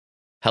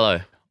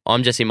Hello,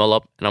 I'm Jesse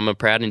Mollop and I'm a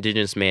proud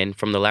Indigenous man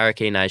from the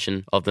Leukaemia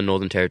Nation of the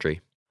Northern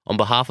Territory. On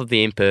behalf of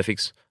the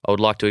Imperfects, I would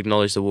like to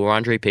acknowledge the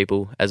Wurundjeri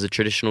people as the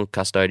traditional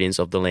custodians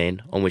of the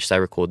land on which they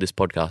record this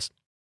podcast.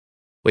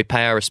 We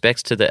pay our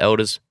respects to the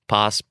elders,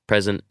 past,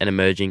 present and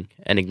emerging,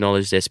 and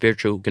acknowledge their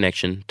spiritual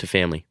connection to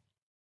family.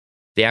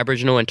 The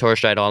Aboriginal and Torres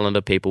Strait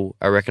Islander people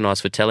are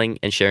recognised for telling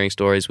and sharing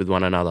stories with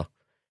one another,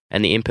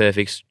 and the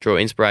Imperfects draw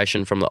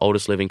inspiration from the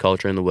oldest living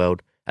culture in the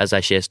world as they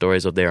share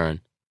stories of their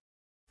own.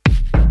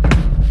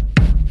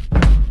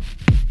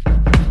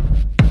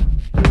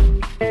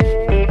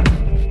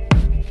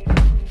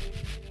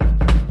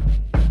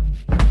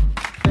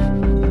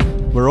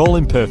 We're all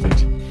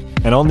imperfect,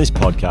 and on this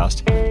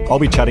podcast, I'll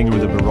be chatting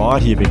with a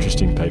variety of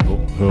interesting people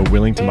who are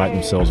willing to make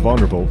themselves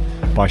vulnerable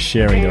by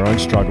sharing their own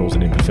struggles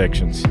and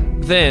imperfections.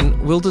 Then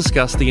we'll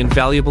discuss the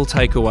invaluable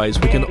takeaways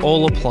we can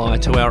all apply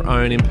to our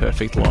own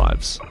imperfect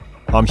lives.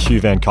 I'm Hugh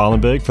van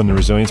Cuylenberg from the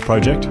Resilience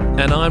Project.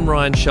 And I'm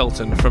Ryan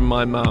Shelton from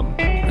My Mum.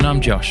 And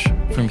I'm Josh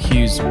from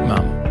Hugh's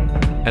mum.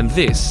 And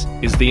this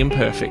is The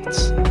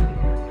Imperfects.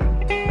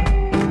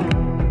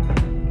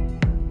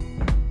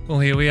 Well,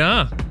 here we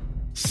are.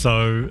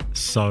 So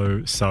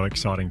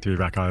exciting to be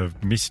back. I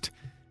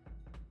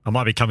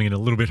might be coming in a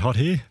little bit hot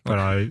here, but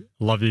I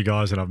love you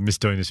guys and I've missed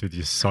doing this with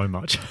you so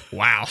much.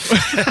 Wow.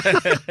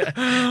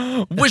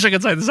 Wish I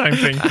could say the same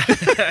thing.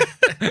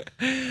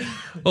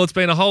 Well, it's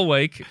been a whole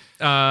week.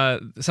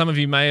 Some of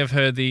you may have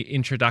heard the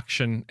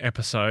introduction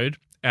episode,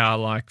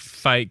 our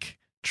fake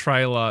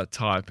trailer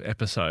type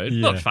episode.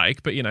 Yeah. Not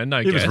fake, but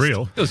no guest. It was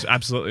real. It was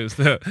absolutely.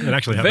 It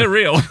actually happened. They're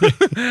real.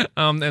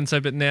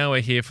 But now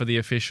we're here for the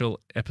official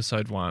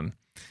episode 1.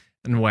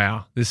 And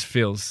wow, this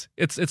feels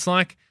it's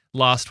like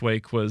last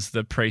week was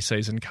the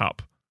preseason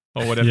cup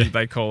or whatever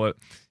they call it.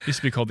 It used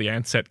to be called the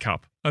Ansett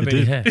Cup, I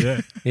think.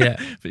 Yeah.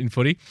 In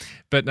footy.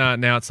 But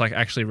now it's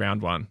actually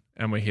round 1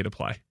 and we're here to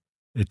play.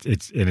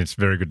 It's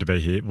very good to be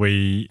here.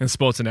 And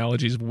sports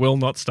analogies will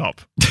not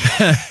stop.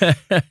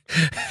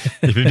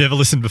 If you've never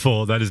listened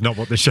before, that is not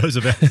what this show's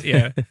about.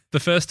 Yeah. The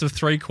first of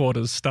 3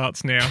 quarters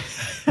starts now.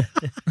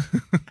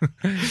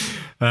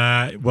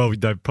 Well,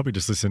 they've probably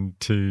just listened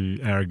to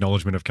our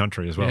acknowledgement of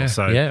country as well. Yeah.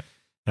 So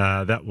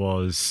that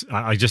was,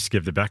 I just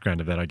give the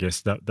background of that, I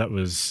guess. That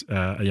was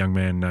a young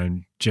man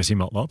named Jesse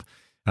Mollop.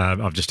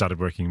 I've just started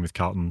working with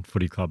Carlton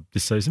Footy Club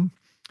this season.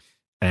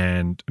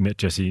 And met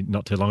Jesse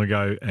not too long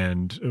ago,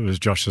 and it was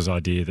Josh's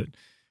idea that,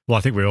 well,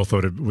 I think we all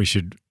thought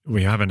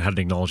we haven't had an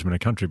acknowledgement of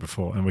country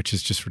before, and which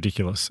is just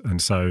ridiculous.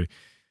 And so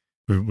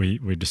we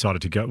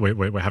decided to go.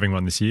 We're having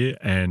one this year,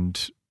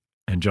 and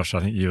Josh, I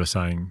think you were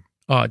saying,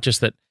 just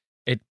that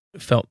it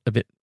felt a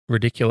bit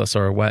ridiculous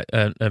or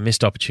a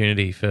missed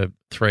opportunity for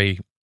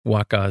 3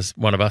 white guys,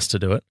 one of us, to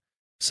do it.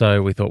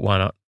 So we thought, why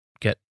not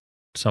get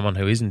someone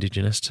who is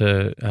Indigenous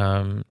to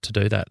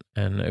do that?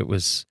 And it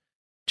was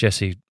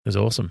Jesse was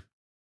awesome.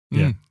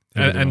 Yeah.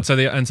 And so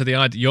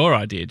your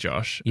idea,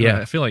 Josh,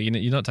 I feel like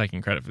you're not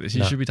taking credit for this.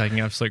 You No. should be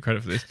taking absolute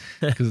credit for this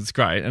because it's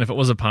great. And if it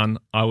was a pun,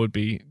 I would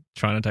be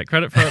trying to take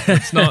credit for it, but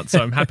it's not. So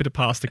I'm happy to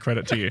pass the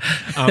credit to you.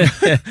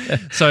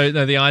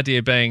 The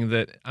idea being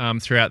that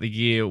throughout the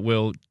year,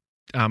 we'll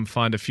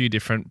find a few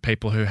different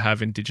people who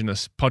have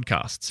Indigenous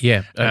podcasts.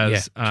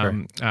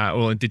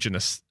 Or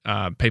Indigenous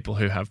people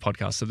who have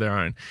podcasts of their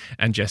own.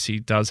 And Jesse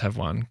does have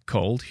one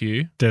called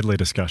Hugh. Deadly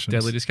Discussions.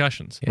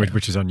 Yeah.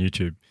 Which is on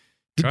YouTube.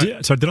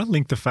 Right. Did I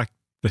link the fact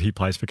that he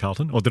plays for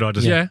Carlton, or did I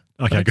just? Yeah.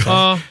 Okay, good.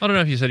 I don't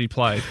know if you said he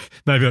played.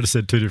 Maybe I just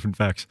said 2 different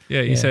facts. Yeah,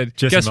 you said,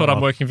 Jesse guess what, Mollop.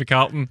 I'm working for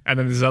Carlton, and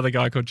then there's this other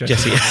guy called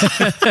Jesse.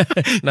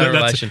 No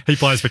relation. He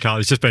plays for Carlton.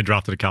 He's just been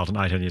drafted to Carlton,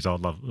 18 years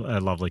old,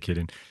 lovely kid,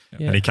 and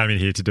he came in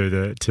here to do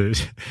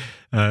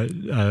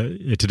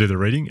the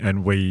reading,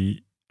 and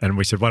we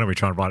said, why don't we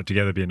try and write it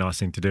together? It'd be a nice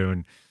thing to do,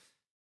 and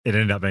it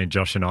ended up being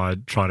Josh and I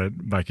trying to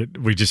make it.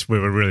 We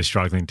were really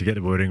struggling to get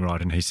the wording right,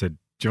 and he said,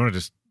 do you want to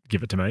just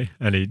give it to me?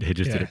 And he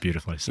just did it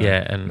beautifully. So.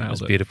 Yeah, and it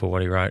was beautiful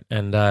what he wrote.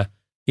 And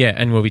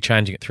and we'll be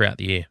changing it throughout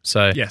the year.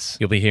 So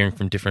you'll be hearing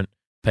from different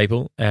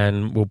people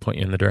and we'll point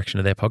you in the direction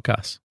of their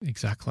podcasts.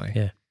 Exactly.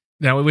 Yeah.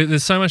 Now,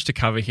 there's so much to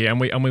cover here,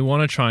 and we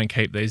want to try and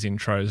keep these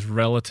intros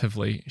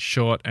relatively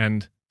short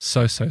and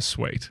so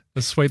sweet,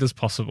 as sweet as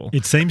possible.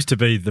 It seems to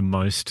be the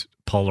most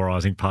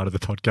polarizing part of the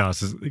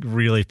podcast, is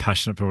really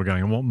passionate people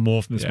going, I want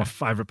more from this. My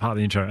favourite part of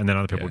the intro. And then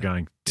other people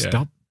going,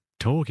 stop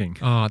talking.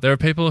 Oh, there are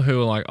people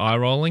who are eye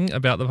rolling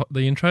about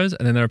the intros,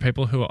 and then there are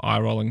people who are eye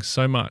rolling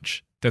so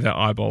much that their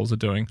eyeballs are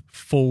doing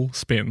full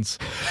spins,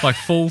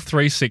 full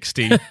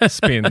 360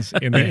 spins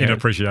in their head. In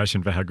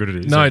appreciation for how good it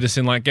is. No, just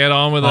in get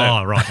on with it.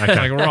 Oh, right.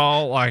 Okay.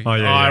 Roll,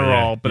 eye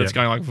roll, but it's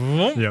going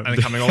vroom, and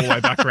coming all the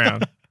way back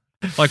around.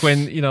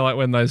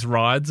 When those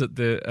rides at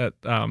the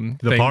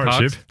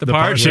pirate ship. The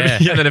pirate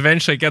ship. Yeah. And then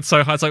eventually it gets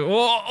so high, it's all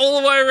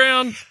the way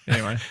around.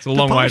 Anyway, it's a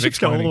long way of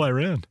explaining. Go all the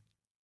way around.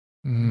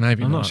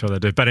 Maybe I'm not sure they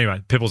do. But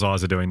anyway, people's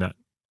eyes are doing that.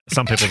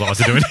 Some people's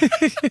eyes are doing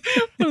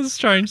it. What a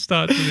strange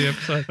start to the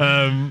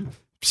episode.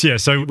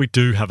 So we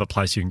do have a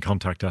place you can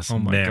contact us now. Oh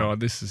my God,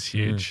 this is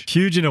huge.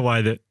 Huge in a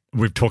way that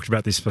we've talked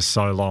about this for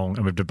so long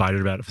and we've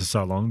debated about it for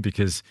so long,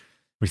 because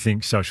we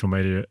think social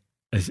media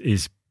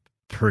is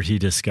pretty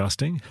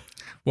disgusting.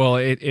 Well,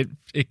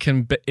 it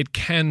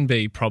can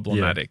be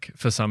problematic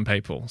for some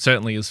people.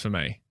 Certainly is for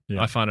me.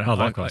 Yeah. I find it.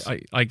 Likewise.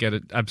 I get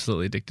it.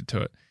 Absolutely addicted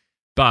to it.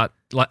 But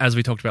as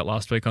we talked about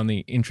last week on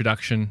the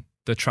introduction,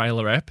 the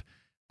trailer app,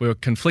 we were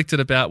conflicted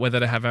about whether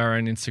to have our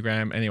own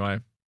Instagram. Anyway,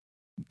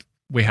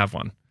 we have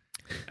one,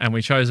 and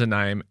we chose a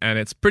name, and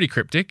it's pretty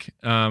cryptic.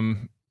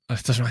 It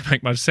doesn't really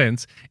make much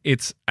sense.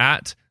 It's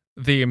at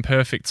the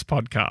Imperfects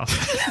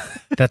podcast.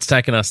 That's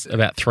taken us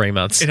about 3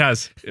 months. It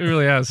has. It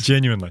really has.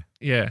 Genuinely.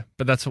 Yeah,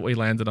 but that's what we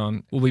landed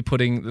on.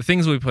 The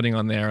things we'll be putting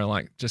on there are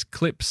like just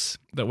clips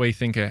that we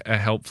think are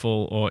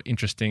helpful or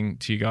interesting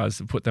to you guys.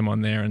 To put them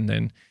on there, and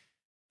then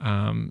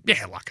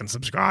like and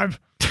subscribe.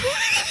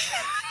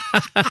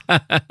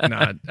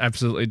 No,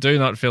 absolutely. Do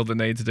not feel the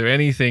need to do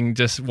anything.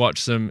 Just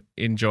watch them,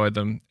 enjoy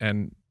them,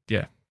 and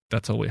yeah,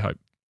 that's all we hope.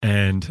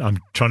 And I'm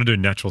trying to do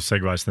natural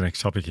segues to the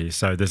next topic here.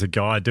 So there's a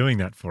guy doing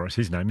that for us.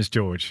 His name is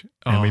George.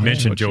 And we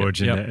mentioned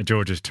George, and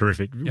George is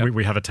terrific. Yep.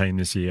 We have a team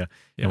this year,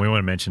 and we want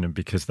to mention them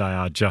because they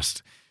are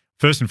just,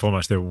 first and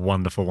foremost, they're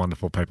wonderful,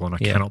 wonderful people. And I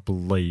cannot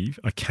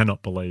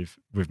believe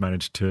we've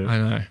managed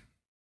to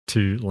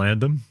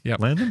land them. Yep.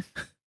 Land them?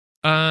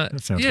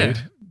 That sounds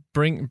weird.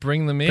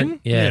 Bring them in.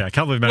 I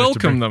can't believe we've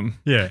managed Welcome them.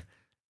 Yeah.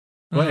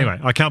 Well, anyway,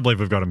 I can't believe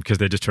we've got them because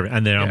they're just terrific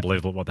and they're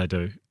unbelievable at what they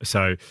do.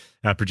 So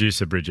our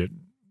producer, Bridget,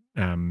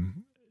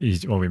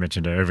 we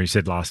mentioned her. We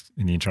said last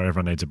in the intro,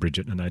 everyone needs a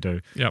Bridget, and they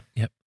do. Yep.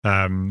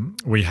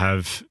 We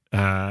have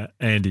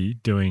Andy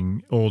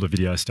doing all the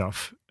video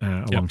stuff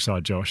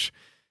alongside Josh.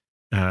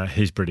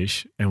 He's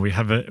British, and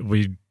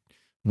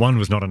one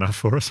was not enough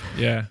for us.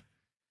 Yeah.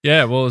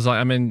 Well, it was like,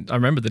 I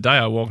remember the day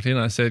I walked in,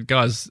 I said,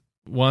 guys,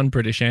 one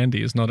British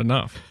Andy is not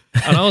enough.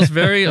 And I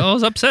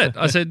was upset.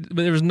 I said,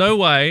 there is no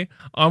way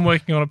I'm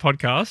working on a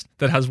podcast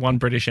that has one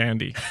British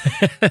Andy.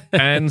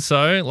 And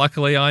so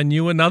luckily I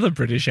knew another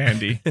British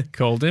Andy,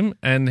 called him,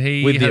 and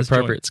he with the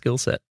appropriate skill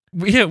set.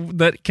 Yeah,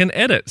 that can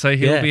edit. So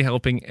he'll be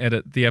helping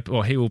edit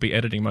he will be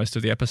editing most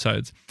of the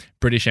episodes.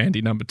 British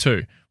Andy number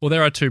 2. Well,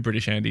 there are 2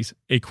 British Andys,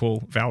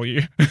 equal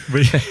value.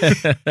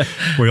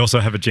 We also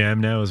have a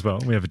Jam now as well.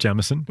 We have a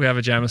Jamison.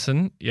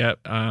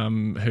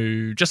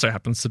 Who just so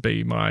happens to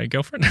be my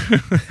girlfriend.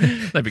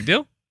 No big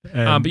deal.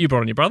 But you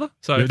brought on your brother,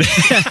 so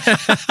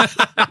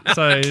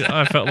so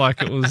I felt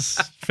like it was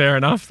fair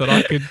enough that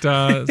I could.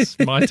 It's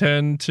my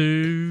turn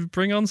to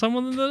bring on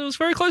someone that was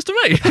very close to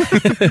me.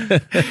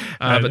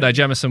 But no,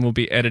 Jamison will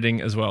be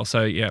editing as well.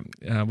 So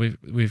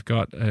we've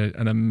got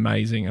an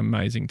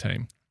amazing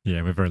team.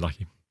 Yeah, we're very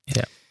lucky.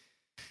 Yeah.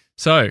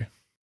 So,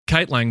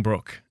 Kate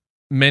Langbroek.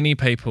 Many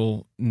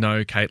people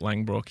know Kate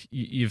Langbroek.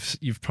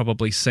 You've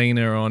probably seen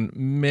her on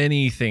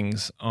many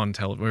things on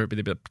television, whether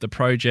it be the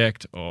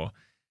project or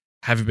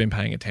Have You Been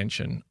Paying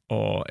Attention,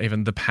 or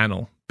even The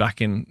Panel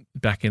back in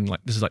like,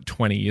 this is like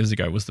 20 years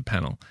ago was The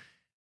Panel.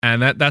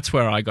 And that's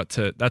where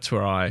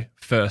I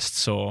first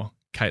saw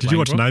Kate Langbroek. Did you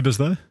watch Neighbours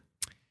though?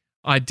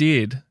 I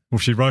did. Well,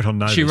 she wrote on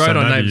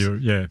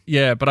Neighbours.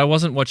 Yeah, but I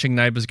wasn't watching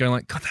Neighbours going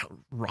like, God, that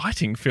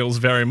writing feels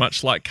very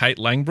much like Kate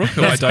Langbroek,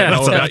 who I don't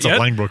know about that's yet. That's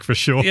a Langbroek for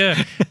sure.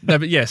 Yeah. No,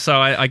 but yeah,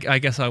 so I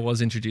guess I was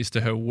introduced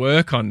to her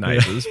work on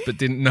Neighbours, but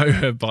didn't know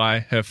her by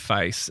her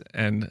face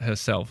and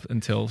herself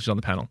until she's on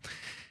The Panel.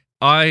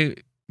 I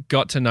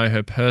got to know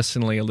her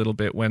personally a little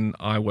bit when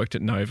I worked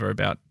at Nova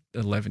about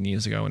 11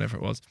 years ago, whenever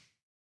it was.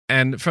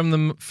 And from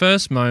the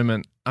first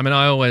moment,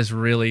 I always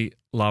really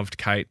loved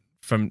Kate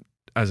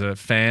as a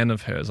fan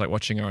of hers, like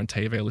watching her on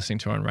TV, listening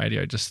to her on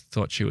radio, just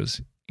thought she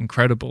was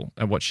incredible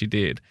at what she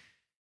did.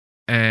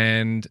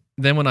 And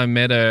then when I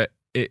met her,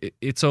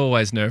 it's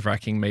always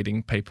nerve-wracking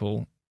meeting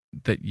people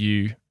that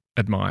you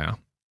admire.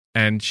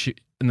 And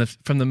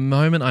from the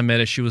moment I met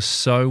her, she was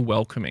so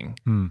welcoming.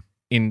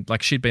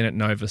 She'd been at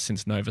Nova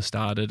since Nova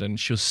started, and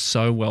she was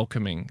so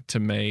welcoming to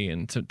me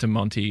and to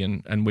Monty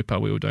and Whipper.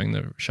 We were doing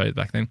the show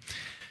back then.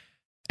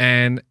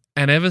 And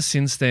ever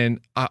since then,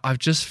 I've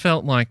just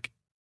felt like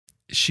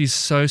she's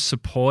so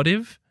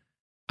supportive,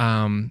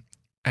 and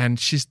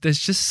there's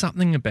just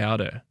something about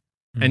her,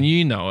 and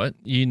you know it.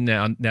 You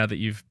now that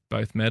you've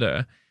both met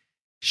her,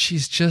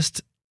 she's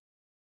just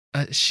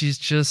a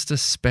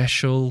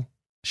special.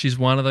 She's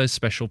one of those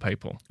special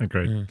people.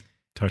 Agreed.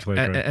 Totally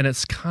agree. And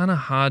it's kind of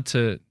hard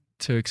to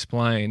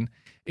explain,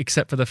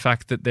 except for the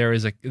fact that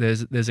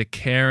there's a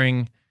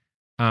caring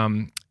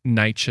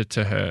nature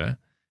to her,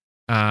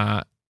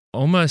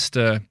 almost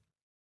a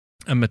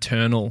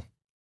maternal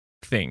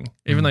thing,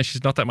 even though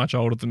she's not that much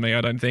older than me,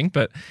 I don't think,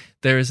 but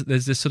there's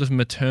this sort of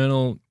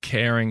maternal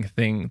caring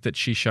thing that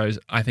she shows,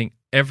 I think,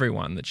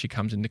 everyone that she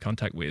comes into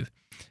contact with,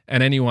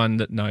 and anyone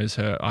that knows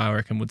her, I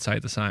reckon, would say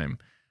the same.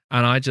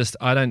 And I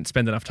don't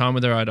spend enough time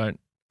with her. I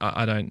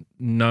don't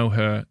know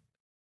her.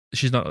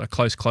 She's not a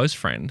close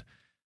friend,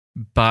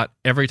 but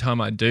every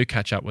time I do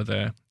catch up with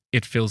her,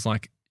 it feels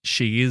like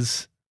she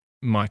is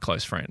my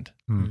close friend.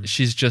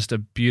 She's just a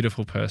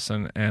beautiful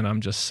person, and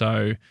I'm just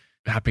so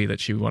happy that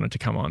she wanted to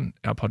come on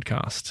our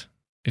podcast.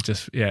 It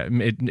just,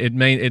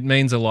 it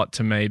means a lot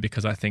to me,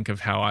 because I think of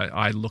how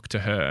I look to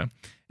her.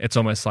 It's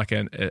almost like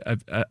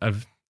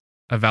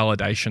a a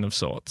validation of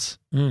sorts,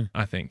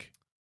 I think.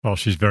 Well,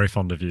 she's very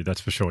fond of you,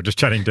 that's for sure. Just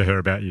chatting to her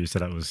about you, so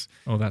that was...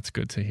 Oh, that's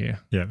good to hear.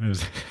 Yeah, it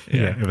was.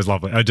 Yeah, it was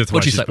lovely. I just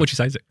What'd you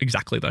say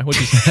exactly though?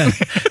 What'd you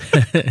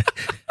say?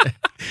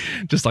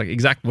 Just like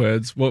exact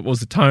words. What was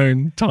the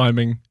tone,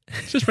 timing?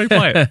 Just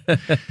replay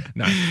it.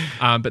 No,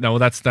 but no. Well,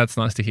 that's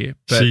nice to hear.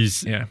 But,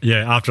 she's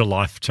after a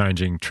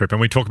life-changing trip,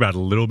 and we talk about it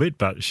a little bit.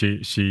 But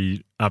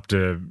she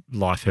after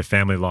life, her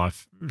family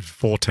life,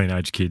 4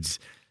 teenage kids,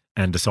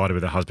 and decided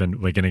with her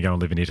husband, we're going to go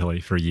and live in Italy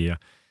for a year,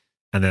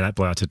 and then that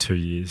blew out to 2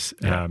 years.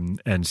 Yeah.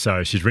 And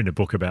so she's written a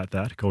book about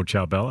that called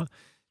Ciao Bella,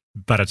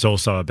 but it's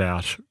also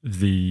about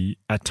the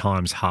at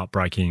times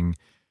heartbreaking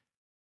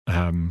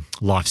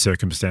life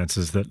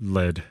circumstances that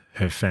led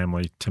her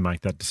family to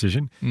make that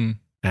decision.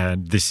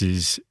 And this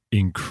is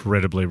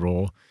incredibly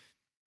raw.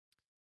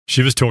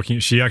 Here's something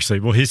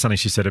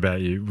she said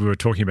about you. We were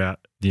talking about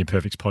the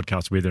Imperfects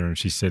podcast with her, and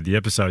she said the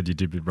episode you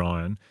did with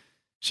Ryan,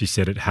 she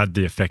said it had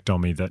the effect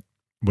on me that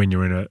when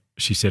you're in it,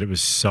 she said it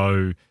was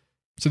so...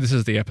 So this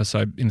is the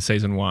episode in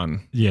season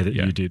 1. Yeah, that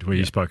you did, where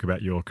you spoke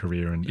about your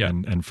career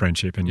and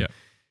friendship.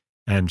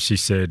 And she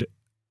said,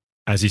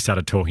 as he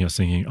started talking, I was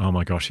thinking, oh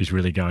my gosh, he's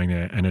really going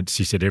there. And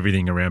she said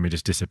everything around me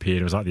just disappeared.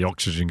 It was like the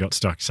oxygen got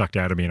sucked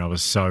out of me, and I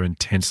was so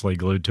intensely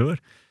glued to it.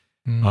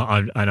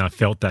 I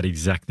felt that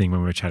exact thing when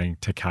we were chatting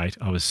to Kate.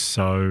 I was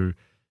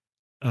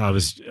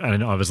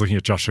looking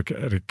at Josh at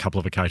a couple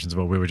of occasions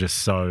where we were just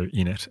so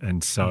in it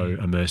and so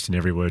immersed in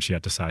every word she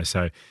had to say.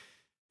 So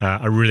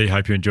I really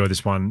hope you enjoy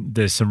this one.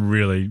 There's some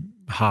really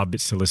hard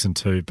bits to listen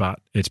to, but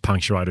it's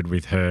punctuated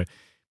with her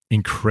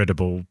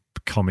incredible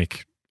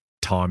comic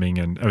timing,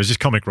 and it was just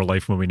comic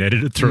relief when we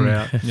needed it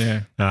throughout.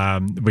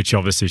 Which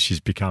obviously she's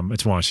become.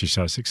 It's why she's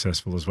so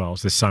successful as well.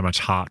 So there's so much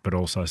heart, but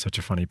also such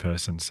a funny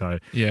person. So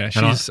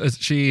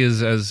she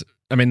is as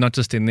not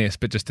just in this,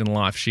 but just in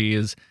life, she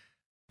is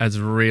as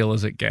real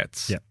as it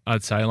gets. Yep.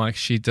 I'd say like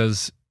she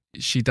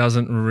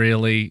doesn't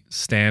really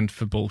stand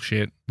for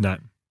bullshit. No,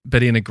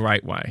 but in a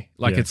great way.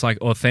 Like it's like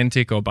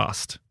authentic or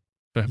bust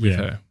with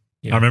her.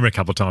 Yeah. I remember a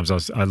couple of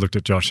times I looked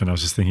at Josh and I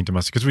was just thinking to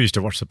myself, because we used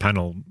to watch the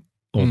panel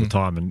all the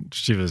time, and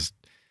she was,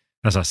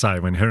 as I say,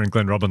 when her and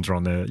Glenn Robbins were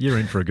on there, you're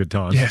in for a good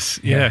time. Yes,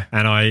 yeah.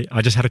 And I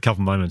just had a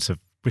couple of moments of,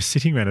 we're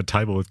sitting around a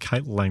table with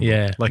Kate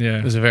Langbroek.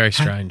 It was a very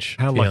strange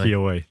How feeling. lucky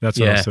are we? That's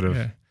what I was sort of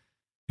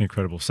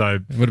incredible. So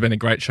it would have been a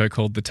great show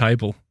called The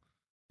Table.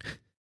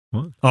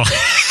 What? Oh.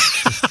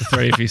 Just the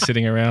 3 of you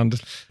sitting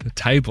around the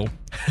table.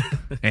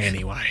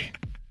 Anyway.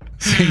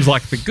 Seems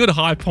like the good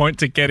high point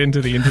to get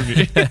into the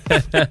interview.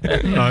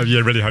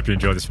 Really hope you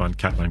enjoy this one,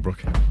 Kate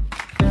Langbroek.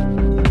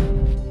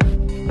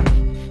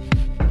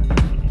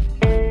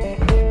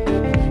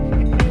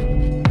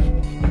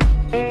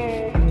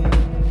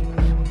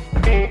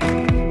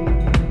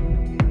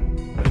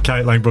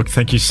 Kate Langbroek,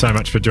 thank you so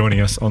much for joining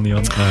us on the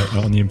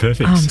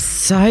Imperfects. I'm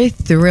so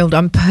thrilled.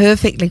 I'm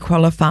perfectly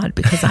qualified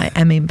because I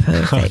am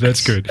imperfect. Oh,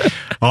 that's good.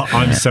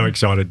 I'm so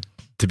excited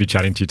to be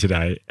chatting to you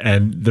today,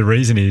 and the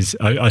reason is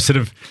I was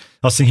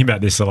thinking about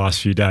this the last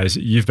few days.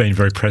 You've been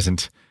very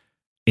present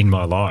in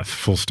my life,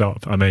 full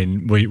stop. I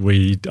mean,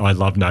 I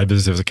love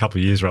Neighbours. There was a couple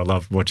of years where I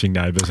loved watching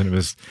Neighbours, and it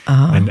was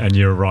and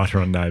you're a writer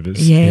on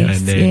Neighbours. Yes,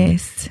 and then,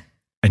 yes.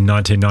 In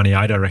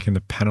 1998, I reckon the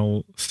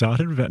panel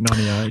started about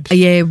 98.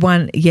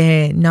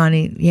 98.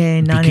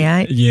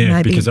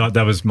 Maybe. Because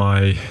that was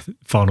my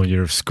final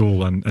year of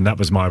school, and that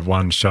was my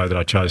one show that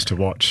I chose to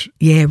watch.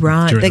 Yeah,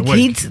 right.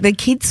 The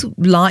kids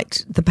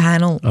liked the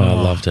panel. Oh, I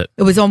loved it.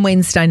 It was on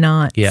Wednesday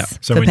nights. Yeah.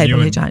 So for people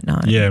who don't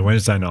know. Yeah,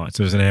 Wednesday nights.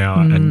 It was an hour,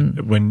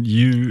 and when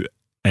you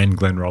and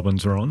Glenn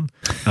Robbins were on,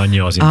 I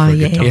knew I was in for a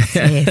good time.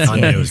 Yes,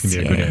 I knew it was going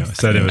to be a good hour.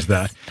 So there was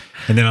that,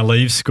 and then I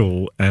leave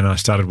school and I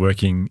started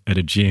working at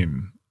a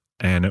gym.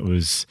 And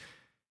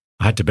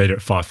I had to be there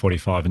at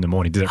 5:45 in the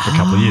morning, did it for a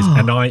couple of years.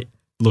 And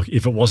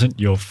if it wasn't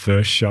your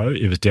first show,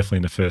 it was definitely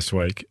in the first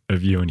week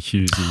of you and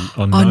Hughesy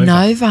on Nova.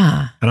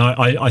 Nova. And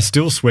I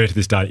still swear to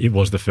this day, it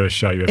was the first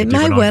show you ever did when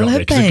I got there.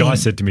 Because the guy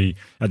said to me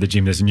at the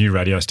gym, there's a new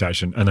radio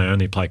station and they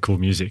only play cool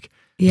music.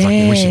 Yeah. I was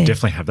like, well, we should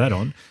definitely have that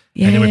on.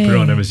 Yeah. And then we put it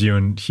on, it was you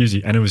and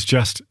Hughesy. And it was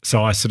just,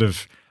 so I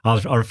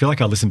feel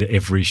like I listened to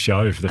every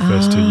show for the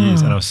first 2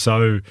 years, and I was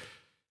so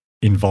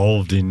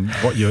involved in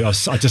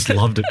I just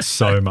loved it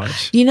so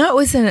much. You know, it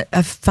was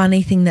a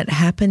funny thing that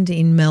happened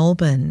in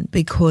Melbourne,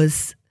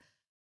 because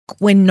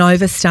when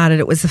Nova started,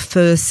 it was the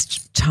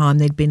first time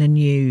there'd been a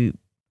new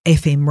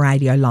FM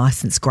radio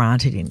license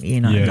granted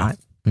in,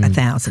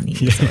 1,000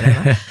 years or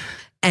whatever.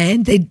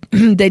 And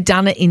they'd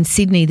done it in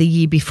Sydney the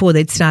year before.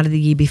 They'd started the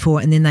year before,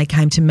 and then they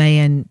came to me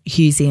and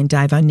Hughesy and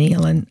Dave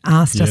O'Neill and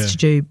asked us to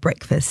do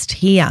breakfast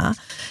here.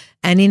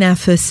 And in our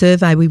first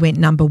survey, we went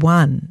number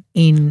 1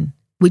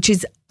 which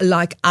is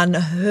like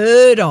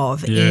unheard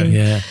of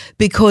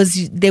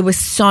because there were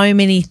so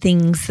many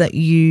things that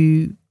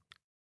you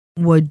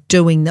were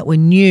doing that were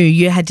new.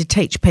 You had to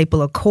teach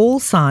people a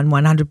call sign,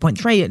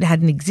 100.3. It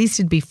hadn't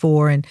existed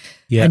before, and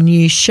a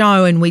new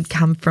show, and we'd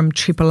come from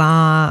Triple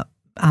R,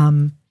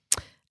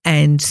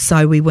 and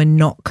so we were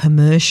not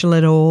commercial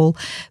at all.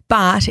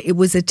 But it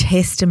was a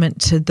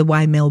testament to the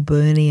way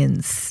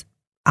Melburnians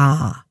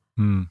are.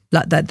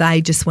 Like that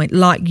they just went,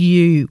 like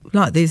you,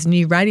 like there's a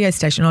new radio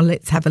station,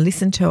 let's have a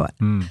listen to it.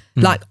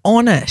 Like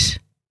on it.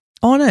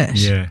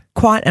 Yeah.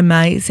 Quite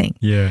amazing.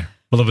 Yeah.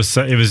 Well,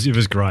 it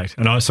was great.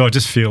 And I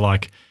just feel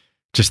like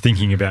just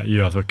thinking about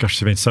you, I thought, gosh,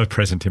 you've been so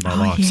present in my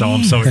life. Yes. So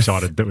I'm so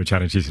excited that we're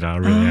chatting to you today. I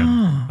really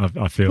am.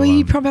 I feel Well,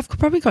 I've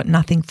probably got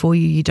nothing for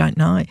you. You don't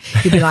know.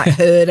 You'd be like,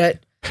 heard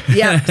it.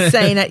 Yep,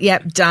 seen it.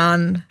 Yep,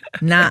 done.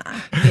 Nah.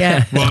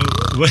 Yeah. Well,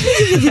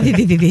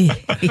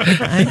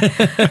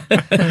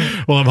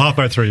 I'm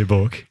halfway through your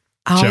book.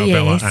 Oh, Ciao,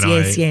 Bella, yes,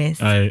 and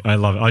yes. I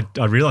love it.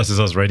 I realised as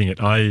I was reading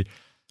it, I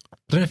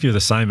don't know if you were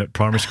the same at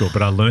primary school,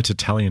 but I learnt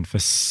Italian for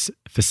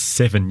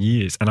 7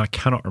 years, and I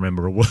cannot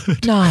remember a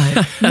word.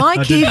 No,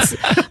 my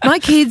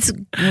kids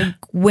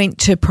went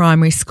to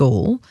primary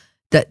school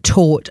that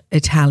taught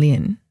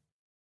Italian,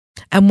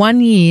 and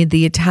one year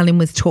the Italian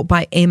was taught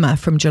by Emma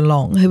from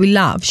Geelong, who we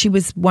love. She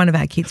was one of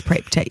our kids'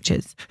 prep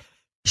teachers.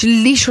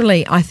 She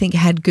literally, I think,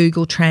 had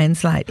Google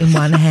Translate in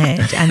one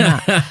hand and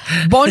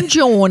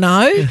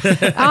buongiorno.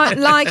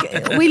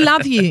 Like, we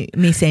love you,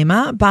 Miss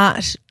Emma,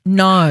 but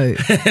no.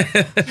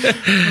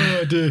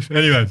 Oh, dear.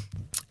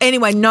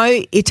 Anyway,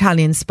 no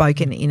Italian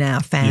spoken in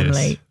our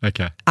family. Yes.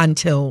 Okay.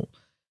 Until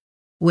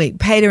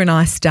Peter and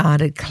I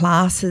started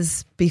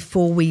classes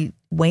before we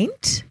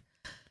went.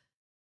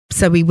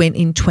 So we went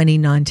in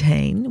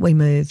 2019. We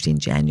moved in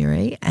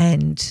January,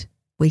 and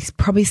we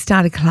probably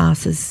started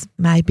classes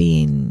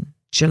maybe in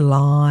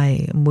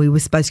July, and we were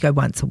supposed to go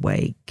once a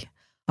week.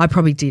 I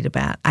probably did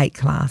about 8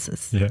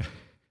 classes. Yeah.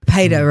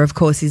 Peter, of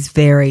course, is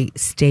very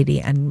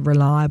steady and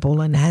reliable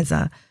and has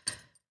a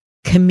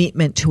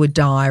commitment to a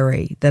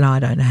diary that I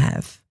don't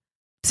have.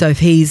 So if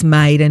he's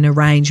made an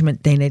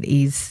arrangement, then it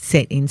is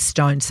set in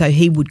stone. So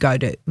he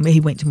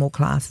went to more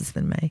classes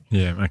than me.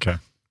 Yeah, okay.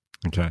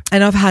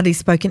 And I've hardly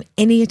spoken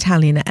any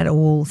Italian at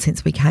all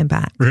since we came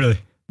back. Really?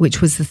 Which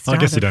was the start.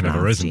 I guess you don't of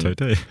have a reason year.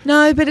 to, do you?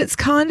 No, but it's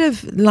kind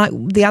of like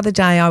the other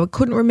day I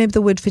couldn't remember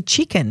the word for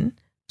chicken,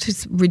 which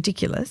is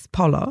ridiculous,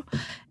 polo,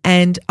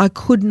 and I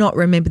could not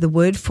remember the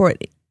word for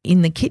it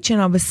in the kitchen.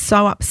 I was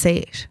so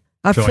upset.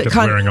 I feel like it's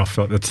wearing off.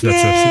 That's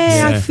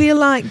I feel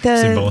like the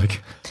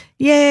symbolic.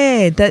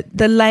 Yeah, that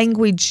the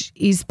language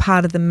is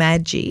part of the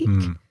magic,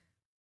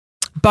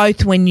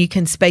 both when you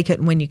can speak it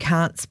and when you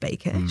can't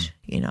speak it,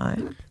 you know.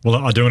 Well,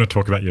 I do want to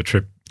talk about your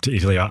trip to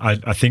Italy.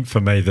 I think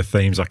for me, the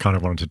themes I kind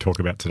of wanted to talk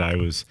about today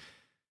was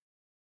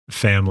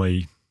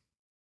family.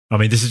 I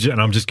mean, this is,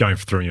 and I'm just going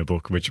through your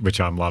book, which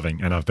I'm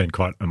loving, and I've been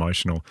quite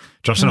emotional.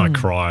 Josh and I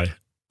cry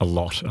a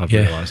lot. I've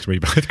realised we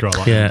both cry a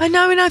lot. I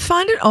know, and I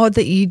find it odd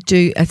that you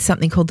do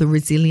something called the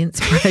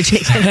Resilience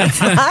Project, and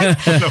it's like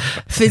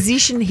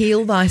physician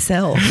heal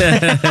thyself.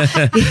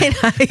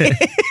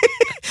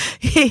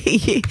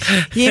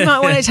 You might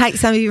want to take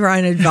some of your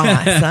own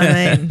advice.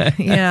 I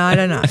mean, I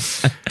don't know.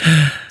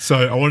 So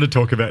I want to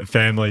talk about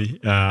family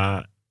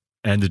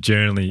and the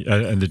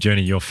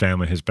journey your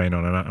family has been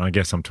on, and I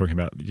guess I'm talking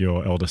about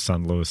your eldest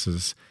son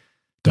Lewis's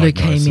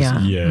diagnosis.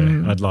 Leukemia.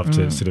 Yeah, I'd love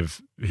to sort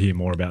of hear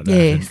more about that.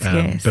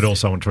 Yes. But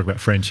also I want to talk about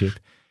friendship.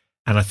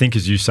 And I think,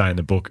 as you say in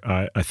the book,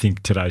 I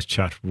think today's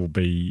chat will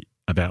be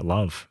about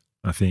love,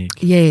 I think.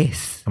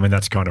 Yes. I mean,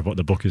 that's kind of what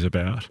the book is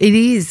about. It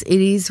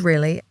is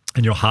really.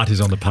 And your heart is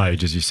on the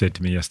page, as you said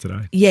to me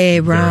yesterday. Yeah,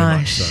 right. Very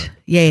much so.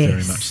 Yes.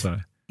 Very much so.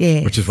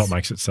 Yes. Which is what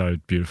makes it so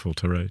beautiful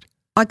to read.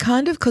 I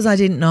because I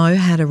didn't know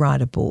how to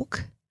write a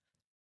book,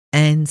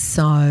 and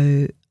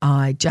so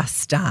I just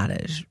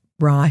started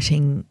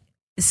writing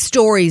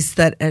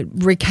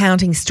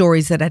recounting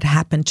stories that had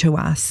happened to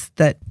us,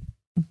 that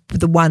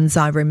the ones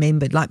I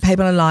remembered. Like,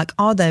 people are like,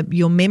 oh,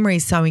 your memory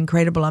is so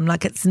incredible. I'm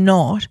like, it's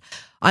not.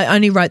 I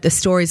only wrote the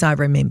stories I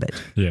remembered.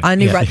 Yeah. I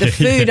only wrote the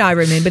food I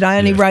remembered. I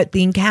only wrote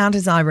the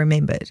encounters I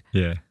remembered.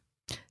 Yeah.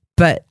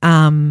 But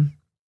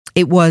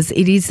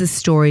it is the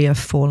story of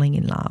falling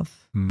in love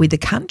with the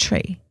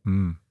country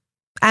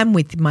and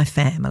with my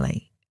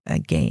family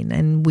again,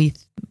 and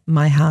with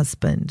my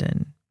husband,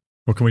 and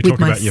well, can we talk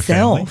about your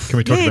family? Can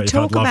we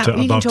talk about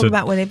you can talk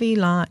about whatever you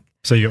like.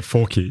 So you got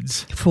 4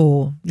 kids?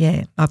 4,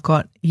 yeah. I've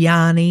got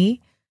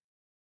Yanni,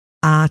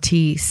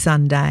 Artie,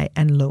 Sunday,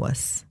 and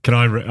Lewis. Can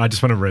I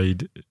just want to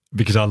read,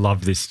 because I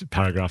love this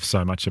paragraph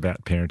so much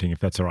about parenting, if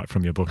that's all right,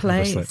 from your book.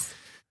 Please. Obviously.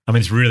 I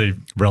mean, it's really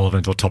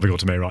relevant or topical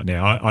to me right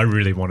now. I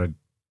really wanted,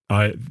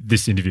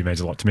 this interview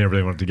means a lot to me. I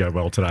really wanted to go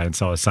well today. And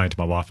so I was saying to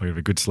my wife, I'm going to have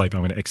a good sleep. I'm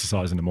going to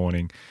exercise in the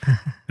morning.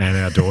 And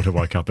our daughter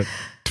woke up at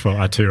 12,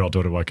 our 2-year-old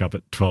daughter woke up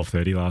at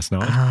 12:30 last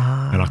night.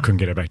 And I couldn't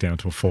get her back down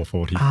until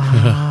 4:40.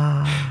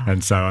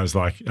 And so I was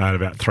like, I had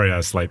about 3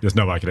 hours sleep. There's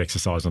no way I could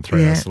exercise on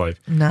 3 hours sleep.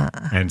 Nah.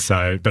 And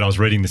so, but I was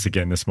reading this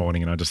again this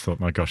morning, and I just thought,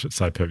 my gosh, it's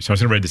so perfect. So I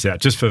was going to read this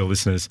out just for the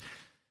listeners,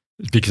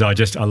 because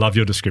I love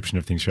your description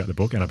of things throughout the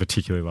book, and I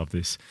particularly love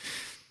this.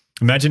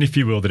 Imagine, if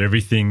you will, that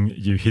everything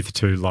you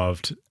hitherto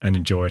loved and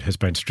enjoyed has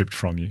been stripped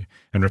from you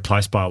and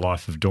replaced by a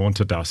life of dawn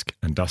to dusk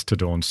and dusk to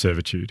dawn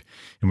servitude,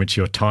 in which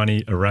your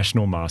tiny,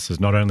 irrational masses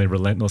not only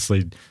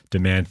relentlessly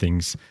demand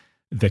things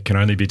that can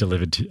only be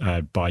delivered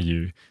by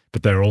you,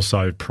 but they're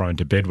also prone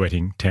to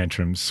bedwetting,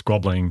 tantrums,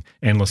 squabbling,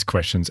 endless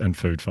questions, and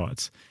food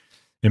fights.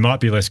 It might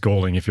be less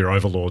galling if your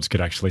overlords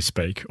could actually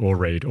speak or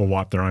read or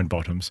wipe their own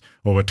bottoms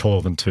or were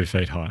taller than 2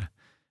 feet high.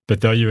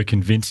 But though you are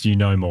convinced you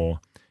know more,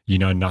 you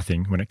know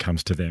nothing when it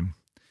comes to them,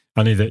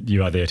 only that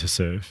you are there to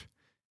serve.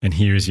 And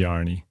here is the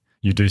irony.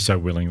 You do so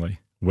willingly,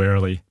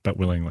 warily but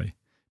willingly.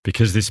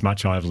 Because this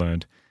much I have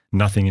learned,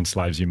 nothing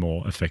enslaves you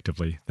more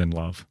effectively than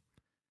love.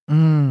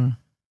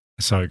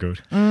 So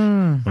good.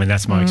 I mean,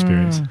 that's my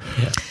experience.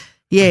 Yeah.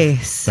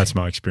 Yes. That's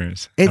my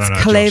experience. It's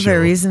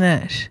clever, isn't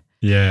it?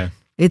 Yeah.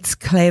 It's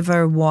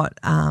clever what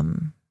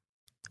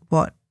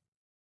the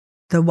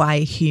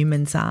way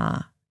humans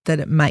are, that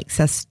it makes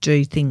us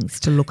do things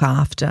to look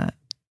after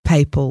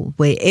people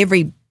where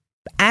every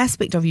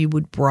aspect of you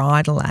would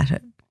bridle at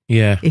it.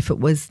 Yeah. If it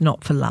was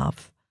not for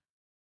love.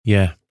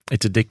 Yeah.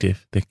 It's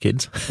addictive, the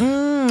kids.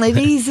 It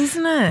is,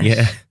 isn't it?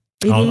 Yeah.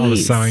 I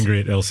was so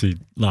angry at Elsie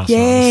last night.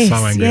 I was so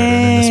angry at her.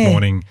 And then this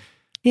morning,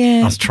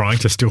 I was trying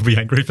to still be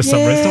angry for some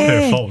reason. It's not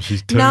her fault.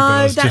 She's two. No, but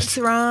I was that's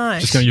right.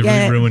 Just going, you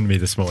really ruined me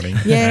this morning.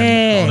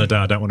 Yeah. And on a day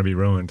I don't want to be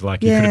ruined.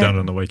 Like, you could have done it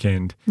on the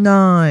weekend.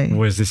 No.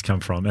 Where's this come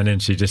from? And then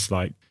she just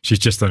like, she's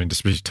just learning to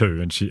speak too.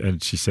 And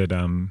she said,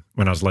 when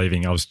I was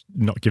leaving, I was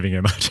not giving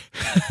her much.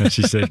 And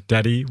she said,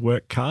 Daddy,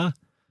 work car,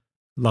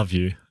 love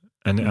you.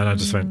 And I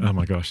just went, oh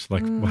my gosh,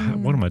 like,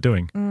 what am I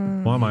doing?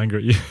 Why am I angry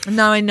at you?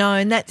 No, I know.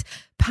 And that's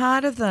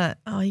part of the,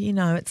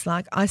 it's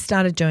like I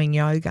started doing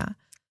yoga.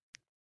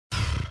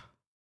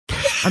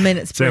 I mean,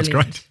 it's Sounds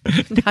brilliant.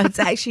 great. No, it's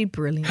actually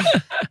brilliant.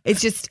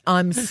 It's just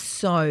I'm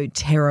so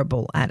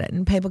terrible at it.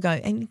 And people go,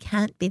 and you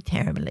can't be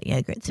terrible at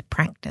yoga. It's a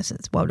practice.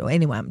 It's well.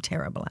 Anyway, I'm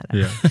terrible at it.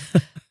 Yeah.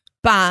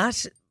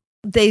 But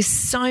there's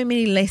so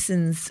many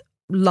lessons,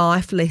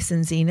 life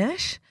lessons in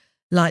it,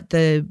 like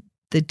the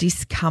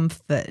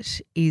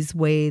discomfort is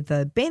where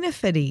the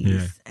benefit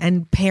is,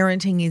 and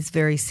parenting is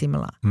very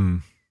similar.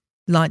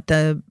 Like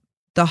the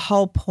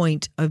whole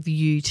point of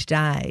you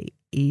today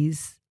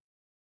is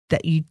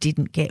that you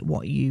didn't get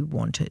what you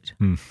wanted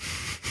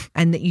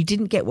and that you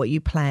didn't get what you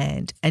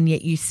planned, and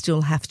yet you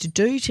still have to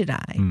do today.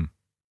 And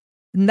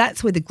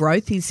that's where the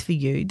growth is for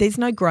you. There's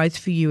no growth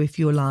for you if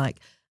you're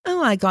like,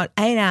 oh, I got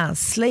 8 hours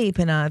sleep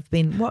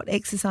and what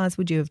exercise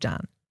would you have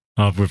done?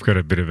 We've got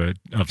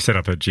I've set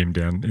up a gym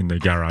down in the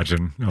garage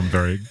and I'm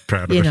very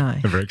proud of it.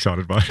 I'm very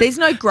excited by it. There's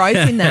no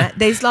growth in that.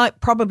 There's like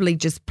probably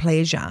just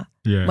pleasure.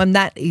 Yeah. When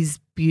that is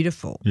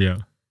beautiful. Yeah.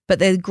 But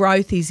the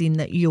growth is in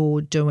that you're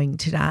doing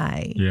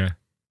today. Yeah.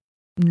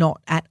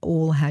 Not at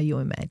all how you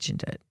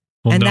imagined it.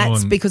 Well, and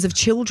that's because of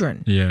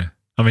children. Yeah.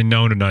 I mean,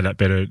 no one would know that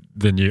better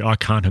than you. I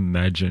can't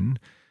imagine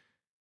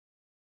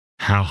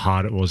how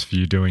hard it was for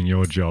you doing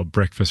your job,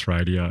 breakfast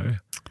radio.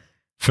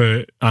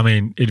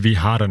 It'd be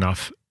hard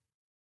enough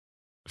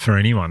for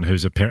anyone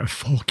who's a parent.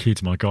 4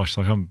 kids, my gosh,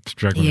 like I'm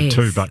struggling with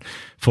 2, but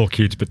 4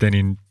 kids. But then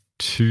in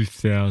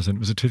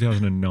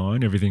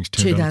 2009? Everything's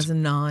turned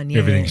 2009, on,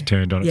 everything's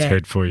turned on its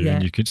head for you,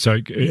 and you could. So, are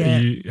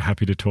you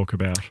happy to talk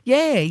about?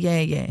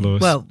 Yeah. Lewis?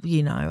 Well,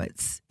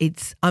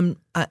 it's.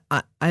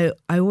 I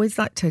always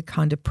like to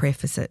kind of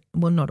preface it.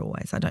 Well, not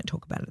always. I don't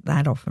talk about it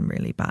that often,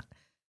 really, but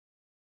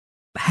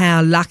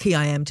how lucky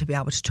I am to be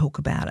able to talk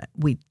about it.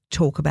 We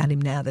talk about him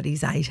now that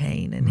he's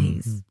 18 and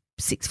he's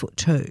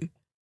 6'2".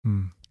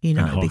 You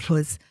know, and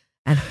because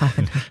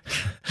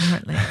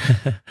apparently.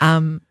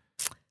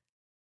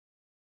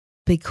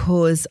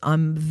 Because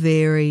I'm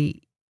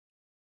very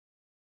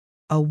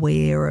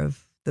aware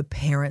of the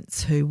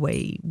parents who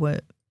we were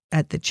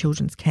at the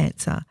children's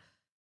cancer,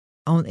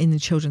 in the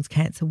children's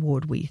cancer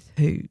ward with,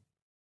 who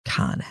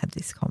can't have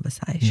this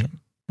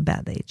conversation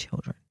about their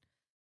children.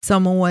 So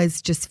I'm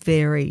always just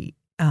very,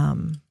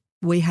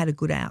 we had a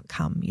good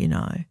outcome, you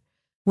know.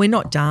 We're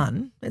not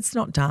done. It's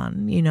not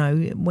done, you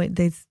know.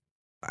 There's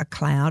a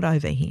cloud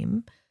over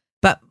him,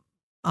 but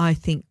I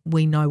think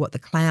we know what the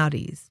cloud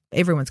is.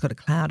 Everyone's got a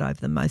cloud over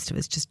them. Most of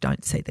us just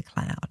don't see the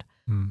cloud.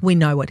 We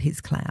know what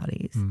his cloud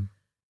is.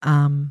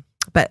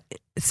 But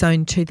so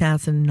in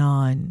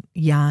 2009,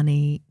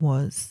 Yanni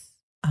was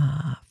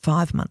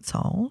 5 months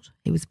old.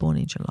 He was born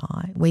in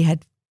July. We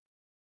had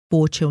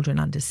 4 children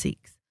under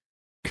 6.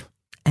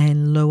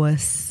 And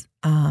Lewis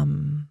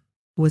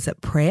was at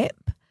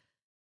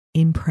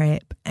in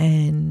prep,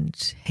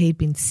 and he'd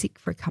been sick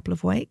for a couple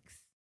of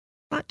weeks,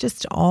 but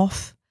just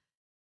off.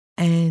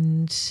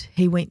 And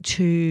he went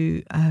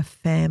to a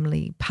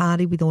family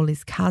party with all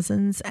his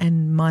cousins,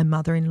 and my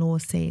mother-in-law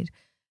said,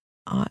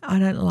 I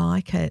don't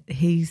like it.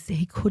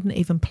 He couldn't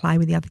even play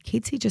with the other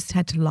kids. He just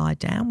had to lie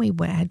down. We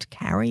had to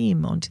carry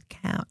him onto the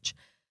couch.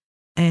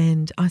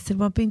 And I said,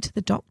 well, I've been to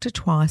the doctor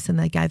twice and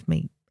they gave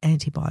me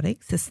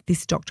antibiotics.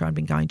 This doctor I'd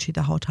been going to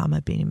the whole time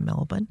I'd been in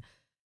Melbourne.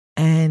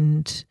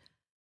 And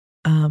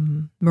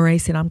Marie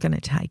said, I'm going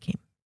to take him.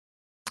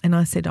 And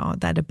I said, oh,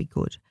 that'd be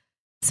good.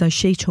 So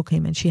she took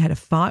him and she had a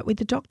fight with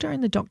the doctor,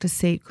 and the doctor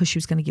said, because she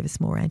was going to give us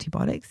more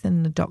antibiotics,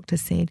 and the doctor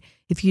said,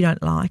 if you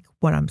don't like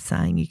what I'm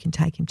saying, you can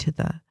take him to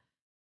the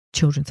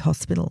Children's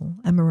Hospital.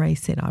 And Marie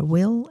said, I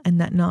will. And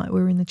that night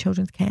we were in the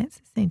Children's Cancer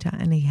Centre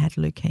and he had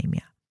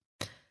leukemia.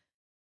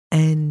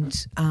 And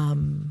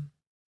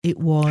it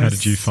was... How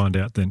did you find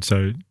out then?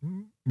 So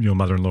your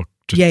mother-in-law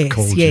just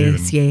called you.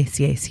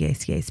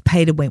 Yes.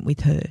 Peter went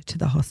with her to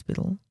the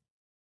hospital.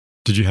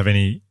 Did you have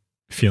any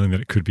feeling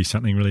that it could be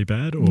something really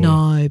bad? Or?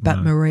 No, but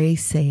Marie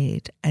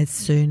said as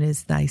soon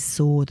as they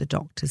saw the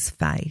doctor's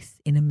face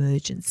in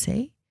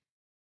emergency,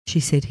 she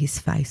said his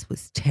face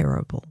was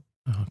terrible.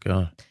 Oh,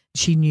 God.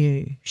 She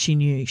knew.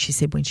 She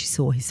said when she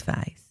saw his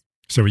face.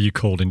 So were you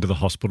called into the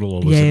hospital?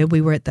 Or was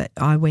we were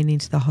I went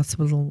into the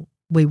hospital.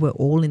 We were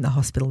all in the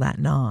hospital that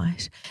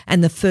night.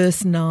 And the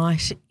first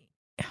night,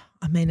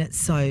 I mean, it's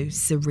so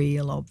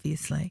surreal,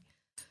 obviously.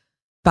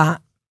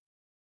 But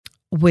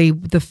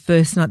the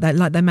first night,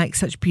 they make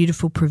such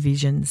beautiful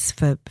provisions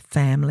for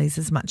families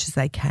as much as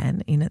they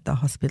can in at the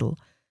hospital,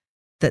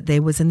 that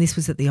there was, and this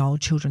was at the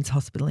Old Children's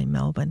Hospital in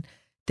Melbourne,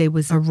 there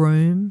was a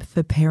room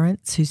for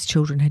parents whose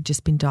children had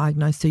just been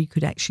diagnosed, so you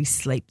could actually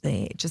sleep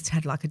there. It just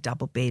had like a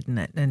double bed in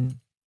it, and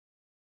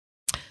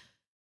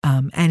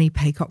Annie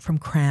Peacock from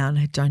Crown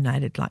had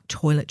donated like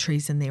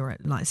toiletries,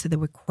 and so there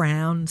were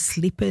Crown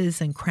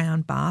slippers and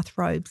Crown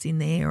bathrobes in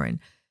there, and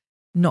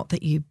not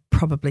that you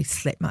probably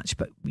slept much,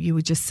 but you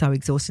were just so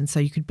exhausted, so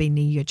you could be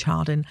near your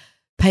child. And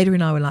Peter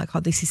and I were like,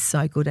 oh, this is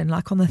so good. And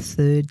like on the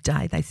third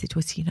day, they said to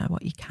us, you know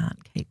what, you can't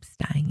keep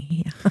staying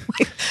here.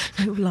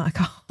 we were like,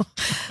 oh,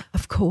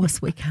 of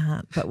course we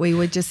can't. But we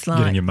were just like,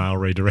 getting your mail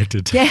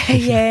redirected.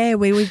 Yeah.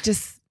 We were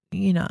just,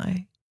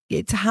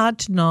 it's hard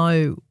to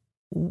know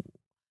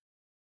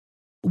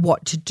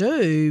what to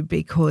do,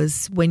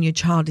 because when your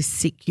child is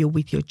sick, you're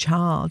with your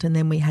child. And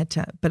then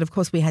but of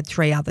course we had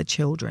 3 other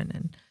children,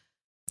 and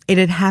it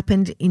had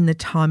happened in the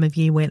time of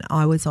year when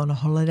I was on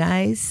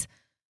holidays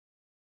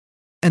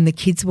and the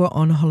kids were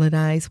on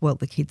holidays. Well,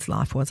 the kids'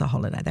 life was a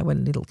holiday. They were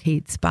little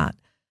kids. But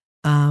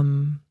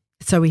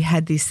so we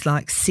had this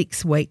like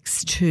 6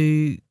 weeks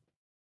to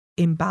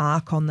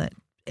embark on the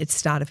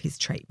start of his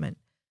treatment,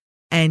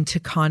 and to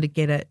kind of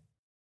get a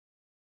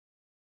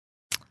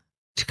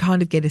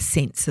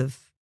sense of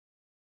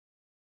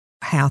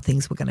how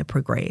things were going to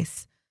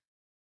progress,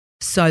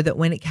 so that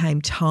when it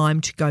came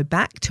time to go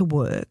back to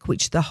work,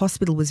 which the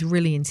hospital was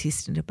really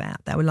insistent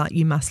about, they were like,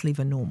 you must live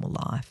a normal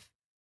life.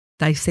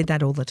 They said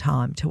that all the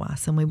time to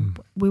us, and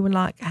we were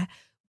like,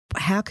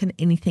 how can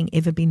anything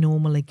ever be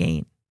normal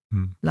again?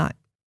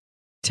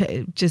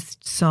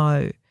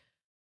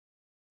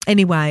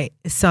 Anyway,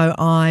 so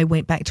I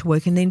went back to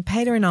work, and then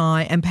Peter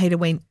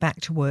went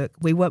back to work.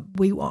 We were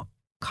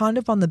kind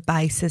of on the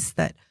basis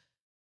that,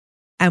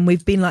 and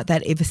we've been like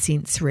that ever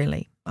since,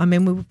 really. I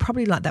mean, we were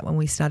probably like that when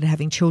we started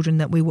having children,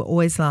 that we were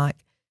always like,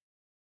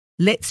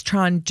 let's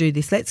try and do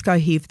this. Let's go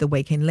here for the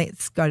weekend.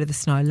 Let's go to the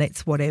snow.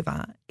 Let's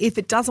whatever. If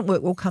it doesn't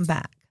work, we'll come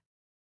back.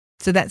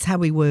 So that's how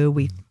we were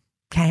with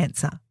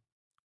cancer.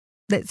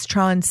 Let's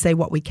try and see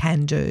what we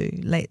can do.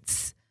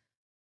 Let's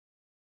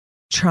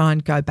try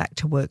and go back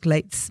to work.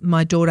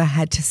 My daughter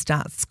had to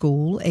start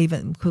school,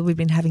 even because we've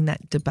been having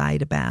that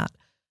debate about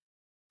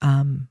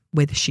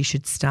whether she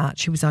should start.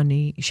 She was 2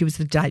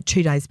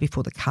 days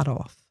before the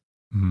cutoff.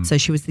 So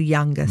she was the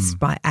youngest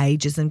by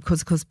ages, and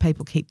because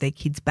people keep their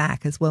kids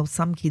back as well.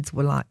 Some kids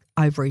were like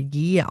over a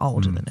year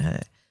older than her.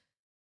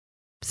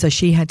 So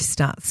she had to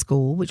start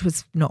school, which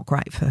was not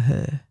great for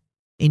her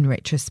in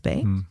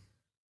retrospect.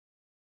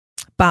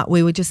 But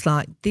we were just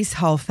like, this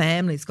whole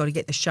family's got to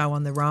get the show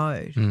on the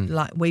road.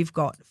 Like, we've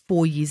got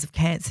 4 years of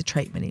cancer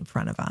treatment in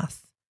front of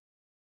us.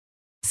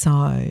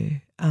 So,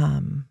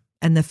 and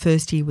the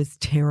first year was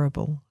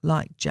terrible,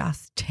 like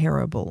just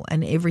terrible.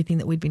 And everything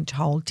that we'd been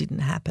told didn't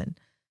happen.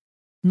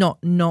 Not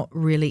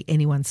really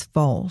anyone's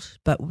fault,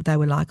 but they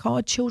were like, oh,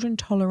 children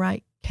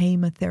tolerate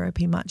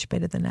chemotherapy much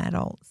better than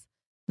adults.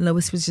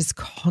 Lewis was just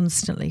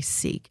constantly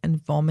sick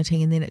and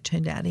vomiting, and then it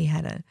turned out he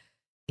had an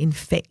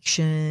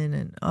infection,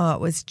 and it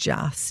was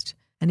just,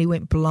 and he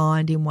went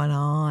blind in one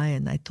eye,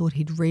 and they thought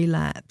he'd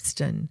relapsed,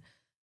 and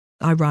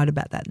I write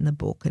about that in the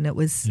book, and it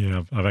was.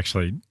 Yeah, I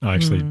actually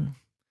can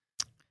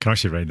I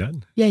actually read that?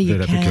 Yeah, you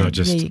can.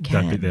 Because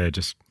that bit there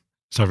just.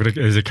 So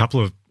there's a couple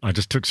of, I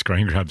just took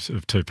screen grabs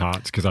of 2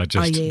 parts because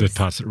the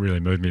parts that really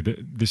moved me.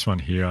 This one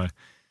here,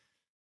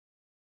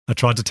 I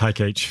tried to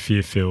take each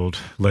fear-filled,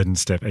 leaden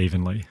step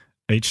evenly.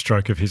 Each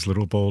stroke of his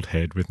little bald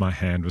head with my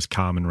hand was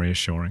calm and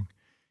reassuring.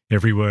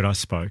 Every word I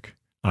spoke,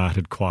 I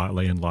uttered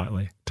quietly and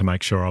lightly to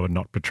make sure I would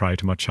not betray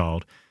to my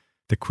child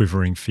the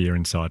quivering fear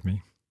inside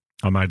me.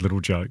 I made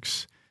little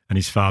jokes, and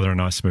his father and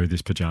I smoothed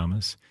his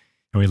pyjamas,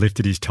 and we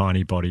lifted his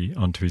tiny body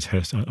onto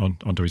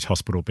his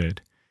hospital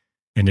bed.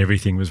 And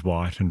everything was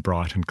white and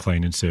bright and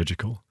clean and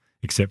surgical,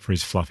 except for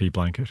his fluffy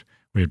blanket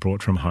we had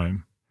brought from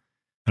home.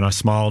 And I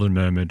smiled and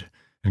murmured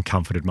and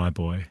comforted my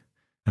boy.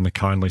 And the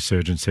kindly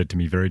surgeon said to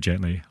me very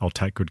gently, I'll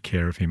take good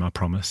care of him, I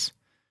promise.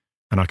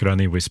 And I could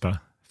only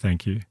whisper,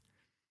 thank you.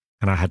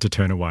 And I had to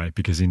turn away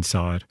because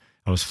inside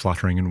I was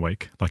fluttering and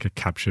weak, like a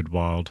captured,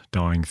 wild,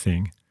 dying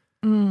thing.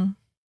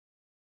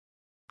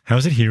 How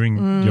is it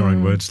hearing your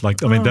own words? Like,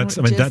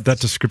 that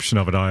description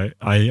of it,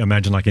 I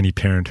imagine like any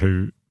parent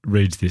who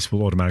reads this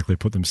will automatically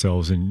put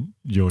themselves in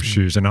your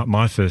shoes. And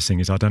my first thing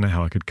is, I don't know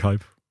how I could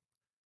cope.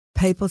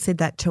 People said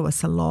that to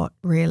us a lot,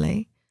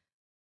 really.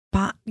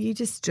 But you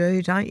just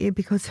do, don't you?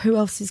 Because who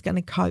else is going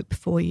to cope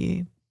for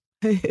you?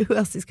 Who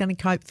else is going to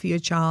cope for your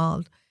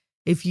child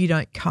if you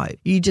don't cope?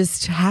 You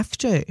just have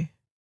to.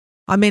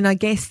 I mean, I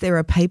guess there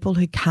are people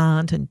who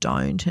can't and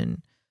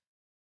don't,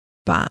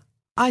 but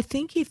I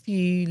think if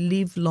you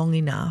live long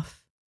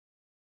enough,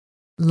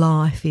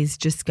 life is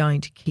just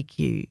going to kick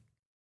you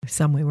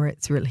somewhere where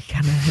it's really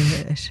going to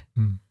hurt.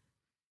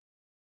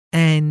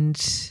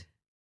 And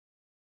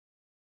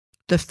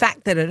the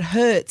fact that it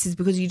hurts is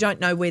because you don't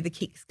know where the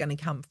kick's going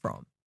to come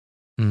from.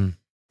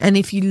 And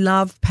if you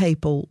love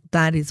people,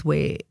 that is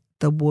where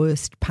the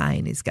worst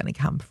pain is going to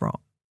come from,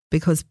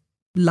 because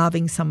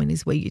loving someone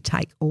is where you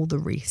take all the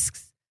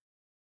risks.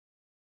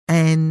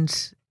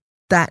 And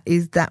that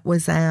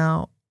was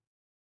our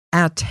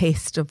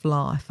test of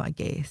life, I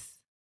guess.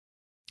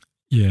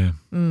 Yeah.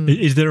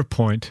 Is there a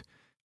point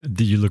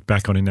that you look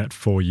back on in that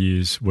 4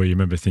 years where you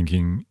remember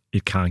thinking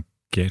it can't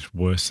get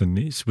worse than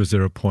this? Was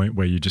there a point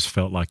where you just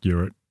felt like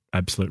you're at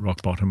absolute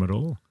rock bottom at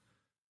all?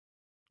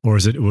 Or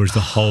does it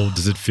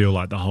feel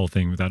like the whole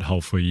thing, that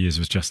whole 4 years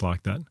was just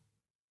like that?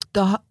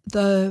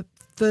 The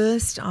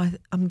first,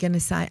 I'm going to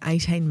say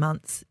 18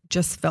 months,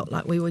 just felt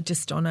like we were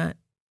just on an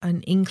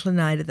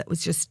inclinator that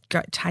was just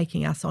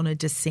taking us on a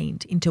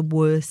descent into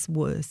worse.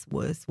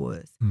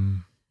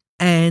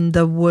 And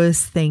the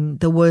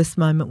worst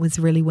moment was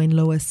really when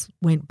Lewis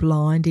went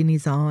blind in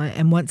his eye.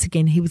 And once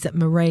again, he was at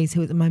Marie's, who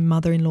was at my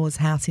mother-in-law's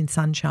house in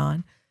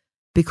Sunshine,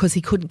 because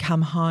he couldn't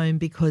come home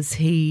because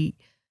his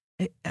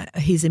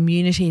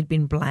immunity had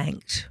been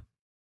blanked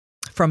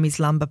from his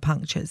lumbar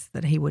punctures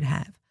that he would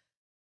have.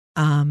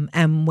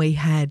 And we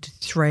had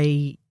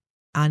 3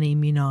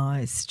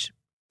 unimmunised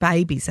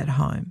babies at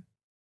home,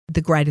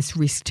 the greatest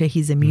risk to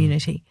his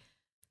immunity.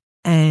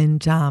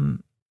 And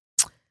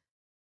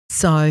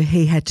so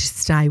he had to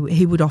stay.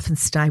 He would often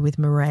stay with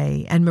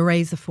Marie, and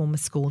Marie's a former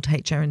school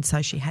teacher, and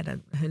so she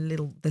had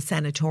the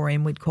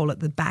sanatorium, we'd call it,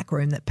 the back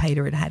room that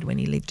Peter had when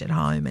he lived at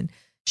home, and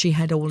she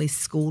had all his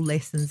school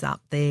lessons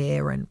up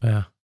there. And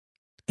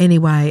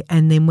anyway,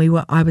 and then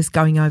I was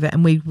going over,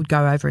 and we would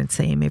go over and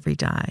see him every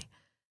day.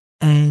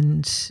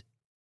 And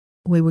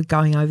we were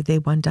going over there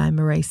one day, and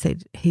Marie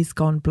said, he's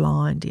gone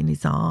blind in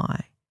his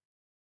eye.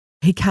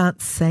 He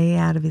can't see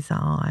out of his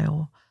eye,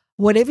 or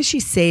whatever she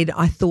said.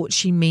 I thought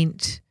she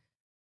meant,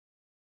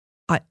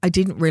 I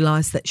didn't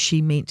realise that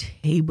she meant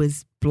he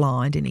was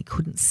blind and he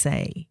couldn't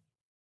see.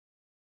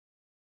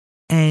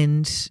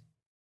 And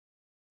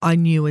I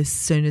knew as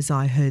soon as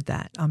I heard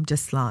that, I'm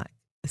just like,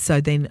 so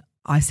then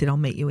I said, I'll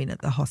meet you in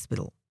at the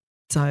hospital.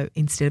 So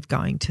instead of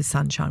going to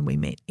Sunshine, we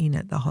met in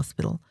at the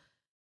hospital.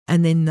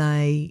 And then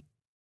they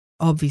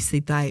all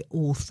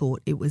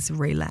thought it was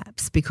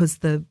relapse, because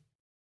the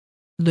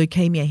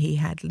leukemia he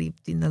had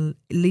lives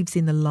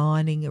in the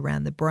lining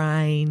around the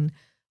brain,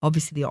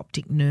 obviously the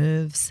optic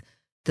nerves,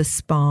 the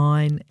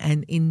spine,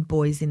 and in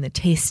boys in the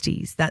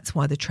testes. That's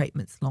why the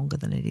treatment's longer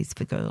than it is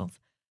for girls.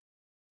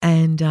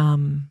 And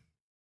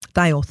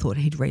they all thought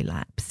he'd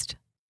relapsed.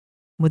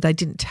 Well, they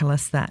didn't tell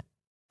us that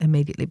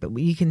immediately, but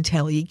you can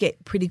tell, you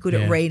get pretty good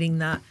at reading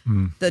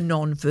the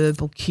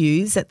non-verbal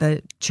cues at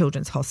the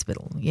children's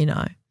hospital, you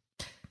know.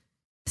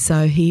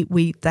 So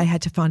they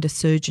had to find a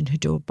surgeon who'd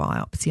do a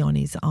biopsy on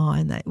his eye,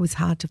 and it was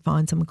hard to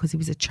find someone because he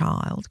was a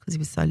child, because he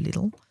was so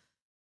little.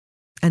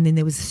 And then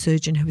there was a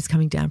surgeon who was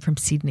coming down from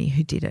Sydney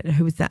who did it,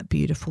 who was that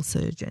beautiful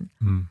surgeon.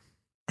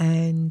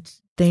 And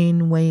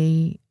then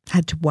we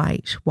had to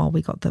wait while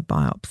we got the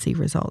biopsy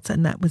results,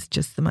 and that was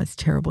just the most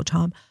terrible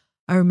time.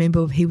 I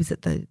remember he was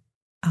at the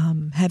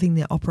having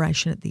the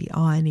operation at the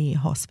Eye and Ear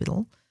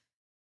Hospital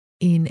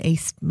in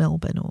East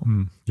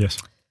Melbourne. Yes.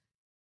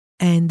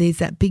 And there's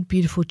that big,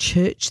 beautiful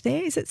church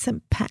there. Is it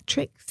St.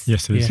 Patrick's?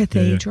 Yes, it is.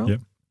 Cathedral. Yeah.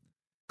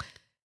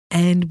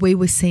 And we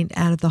were sent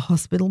out of the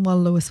hospital while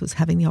Lewis was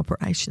having the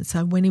operation.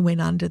 So when he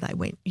went under, they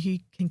went, you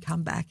can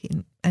come back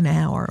in an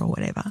hour or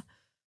whatever.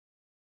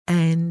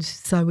 And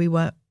so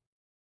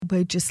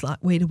we're just like,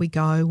 where do we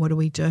go? What do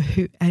we do?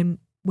 And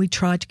we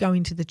tried to go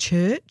into the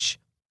church.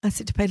 I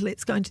said to Peter,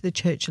 let's go into the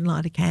church and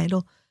light a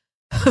candle.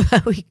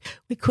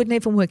 we couldn't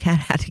even work out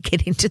how to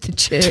get into the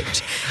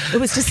church. It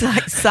was just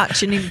like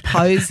such an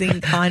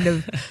imposing kind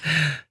of,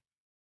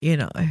 you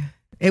know,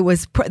 it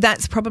was.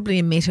 That's probably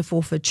a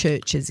metaphor for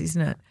churches,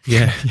 isn't it?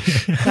 Yeah.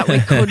 That we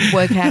couldn't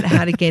work out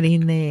how to get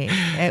in there.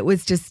 It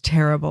was just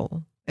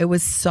terrible. It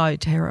was so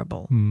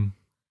terrible.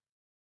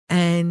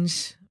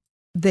 And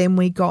then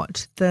we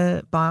got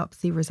the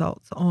biopsy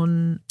results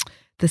on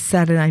the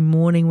Saturday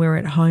morning. We were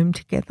at home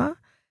together,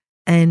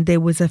 and there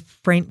was a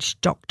French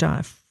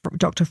doctor,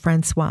 Dr.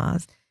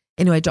 Francoise.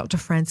 Anyway, Dr.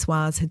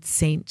 Francoise had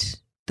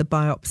sent the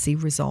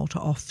biopsy result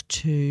off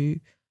to,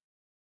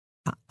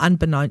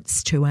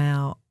 unbeknownst to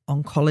our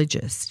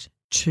oncologist,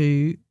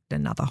 to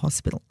another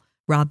hospital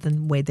rather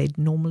than where they'd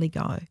normally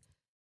go.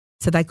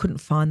 So they couldn't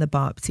find the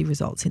biopsy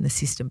results in the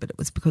system, but it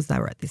was because they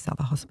were at this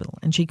other hospital.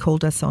 And she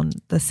called us on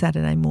the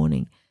Saturday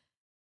morning.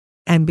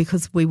 And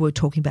because we were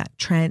talking about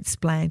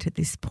transplant at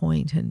this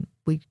point, and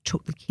we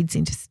took the kids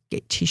in to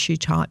get tissue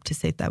type to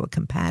see if they were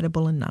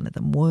compatible, and none of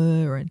them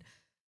were. And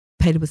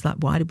Peter was like,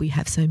 why did we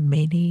have so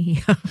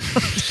many?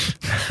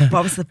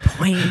 What was the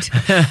point?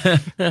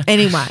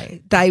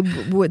 Anyway, they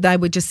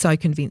were just so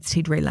convinced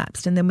he'd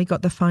relapsed. And then we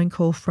got the phone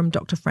call from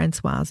Dr.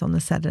 Francoise on the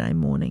Saturday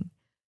morning.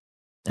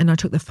 And I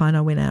took the phone,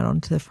 I went out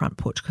onto the front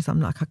porch because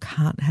I'm like, I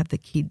can't have the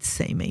kids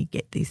see me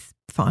get this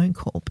phone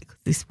call because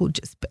this will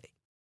just be,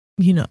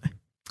 you know.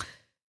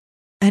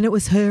 And it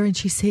was her, and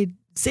she said,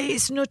 there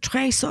is no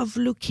trace of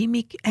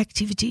leukemic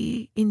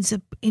activity in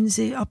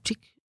the optic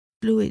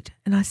fluid.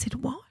 And I said,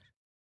 what?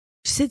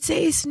 She said,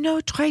 there is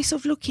no trace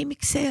of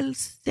leukemic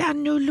cells. There are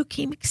no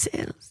leukemic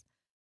cells.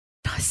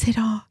 And I said,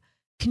 oh,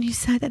 can you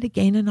say that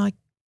again? And I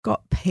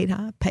got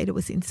Peter. Peter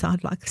was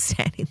inside, like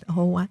standing in the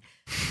hallway.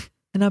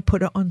 And I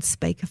put it on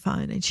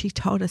speakerphone, and she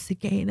told us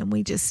again, and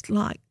we just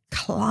like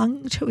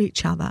clung to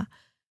each other.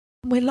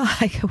 And we're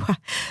like,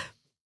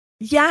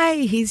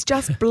 yay, he's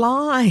just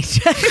blind.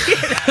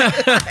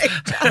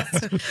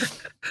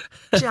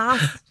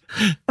 just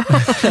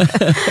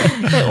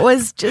it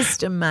was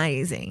just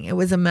amazing. It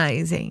was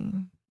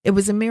amazing. It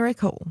was a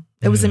miracle.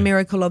 It was a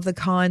miracle of the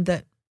kind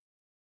that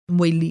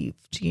we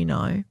lived, you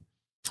know.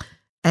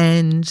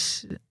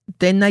 And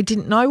then they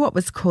didn't know what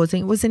was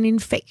causing. It was an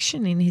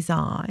infection in his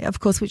eye, of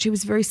course, which he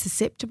was very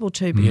susceptible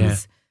to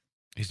because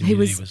his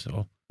immunity was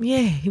all. Yeah,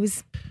 he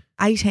was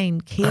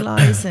 18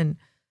 kilos and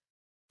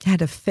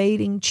had a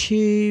feeding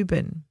tube,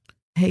 and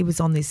he was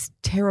on this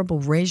terrible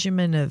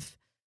regimen of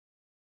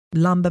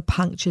lumbar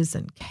punctures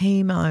and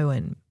chemo,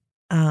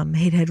 and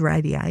he'd had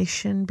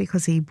radiation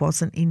because he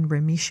wasn't in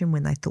remission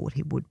when they thought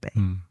he would be.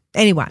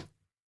 Anyway,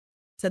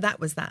 so that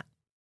was that.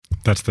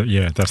 That's the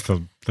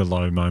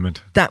low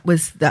moment. That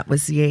was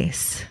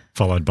yes.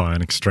 Followed by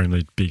an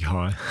extremely big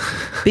high.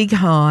 Big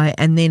high,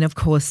 and then of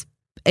course,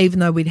 even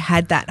though we'd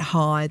had that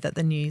high, that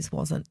the news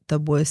wasn't the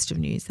worst of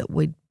news that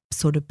we'd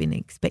sort of been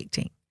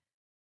expecting.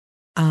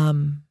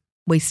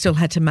 We still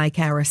had to make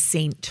our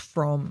ascent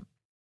from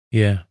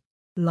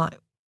like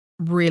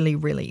really,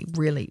 really,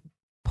 really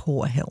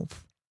poor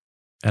health.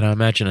 And I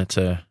imagine it's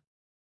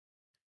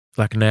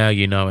now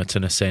you know it's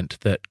an ascent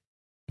that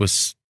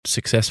was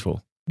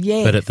successful.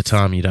 Yes. But at the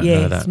time you don't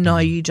know that. No,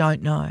 you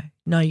don't know.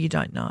 No, you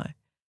don't know.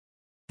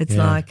 It's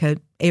like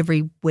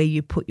everywhere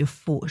you put your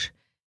foot,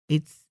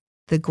 it's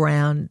the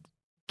ground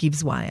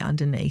gives way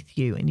underneath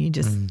you and you're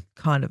just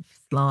kind of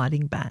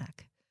sliding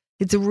back.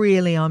 It's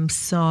really, I'm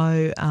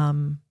so,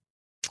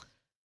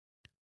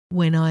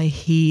 when I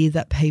hear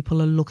that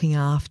people are looking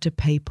after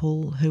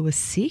people who are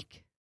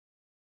sick,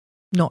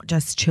 not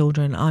just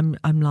children,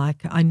 I'm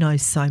like, I know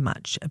so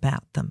much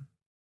about them.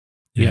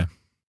 Yeah.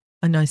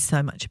 I know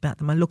so much about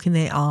them. I look in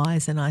their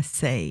eyes and I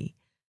see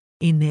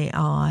in their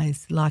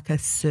eyes like a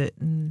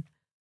certain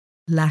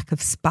lack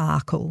of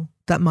sparkle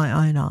that my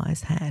own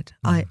eyes had.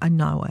 I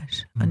know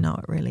it. I know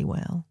it really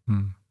well.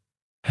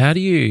 How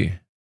do you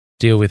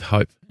deal with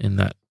hope in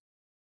that?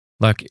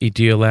 Like,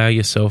 do you allow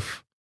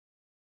yourself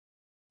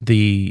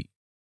the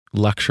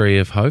luxury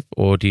of hope,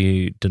 or do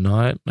you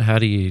deny it? How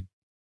do you?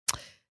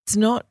 It's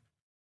not.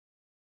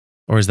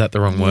 Or is that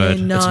the wrong word?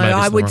 No,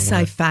 I would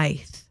say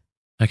faith.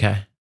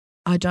 Okay.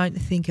 I don't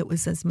think it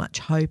was as much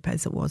hope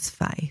as it was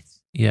faith.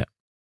 Yeah.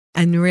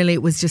 And really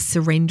it was just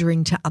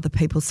surrendering to other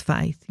people's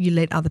faith. You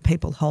let other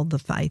people hold the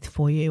faith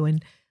for you,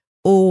 and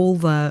all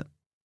the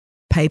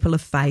people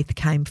of faith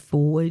came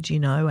forward. You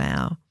know,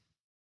 our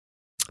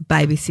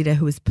babysitter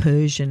who was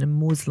Persian and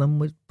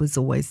Muslim was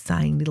always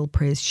saying little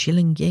prayers,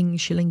 Shilling,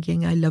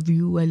 I love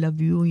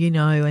you, you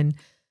know, and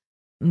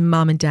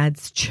Mum and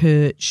Dad's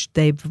church,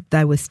 they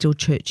were still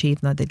churchy even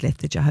though they'd left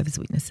the Jehovah's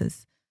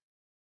Witnesses.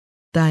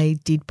 They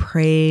did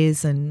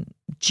prayers, and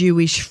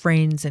Jewish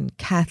friends and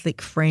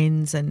Catholic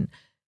friends, and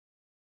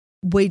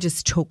we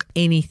just took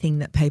anything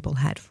that people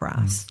had for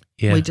us.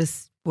 Yeah. We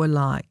just were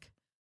like,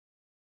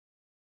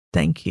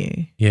 thank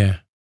you. Yeah.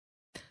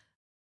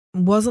 It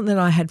wasn't that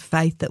I had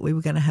faith that we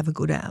were going to have a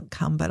good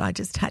outcome, but I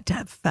just had to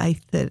have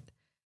faith that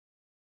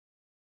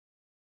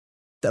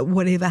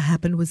whatever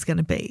happened was going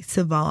to be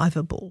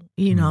survivable,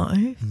 you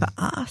know, for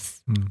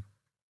us.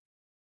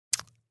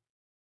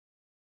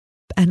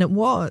 And it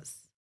was.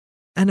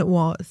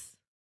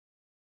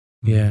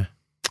 Yeah.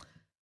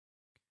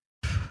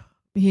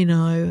 You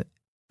know,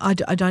 I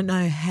don't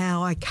know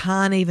how. I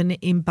can't even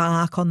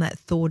embark on that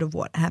thought of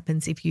what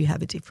happens if you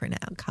have a different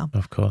outcome.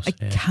 Of course. I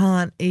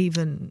can't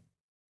even,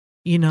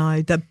 you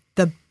know,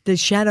 the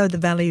shadow of the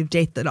valley of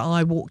death that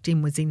I walked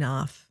in was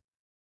enough.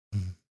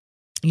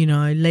 You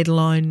know, let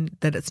alone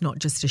that it's not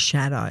just a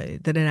shadow,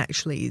 that it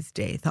actually is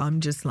death.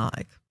 I'm just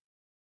like,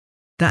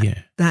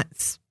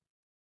 that's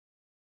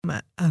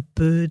a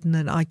burden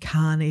that I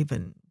can't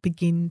even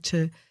begin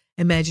to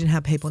imagine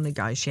how people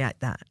negotiate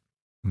that.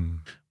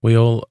 We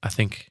all, I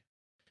think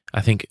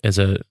as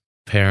a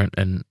parent,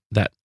 and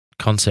that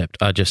concept,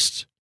 I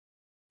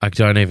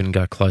don't even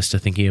go close to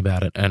thinking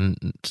about it,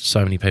 and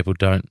so many people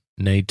don't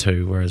need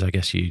to, whereas I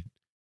guess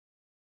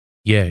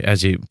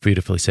as you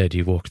beautifully said,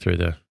 you walk through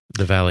the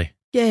valley.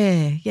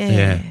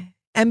 Yeah.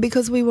 And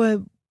because we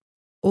were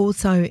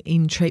also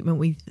in treatment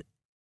with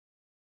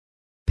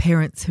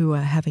parents who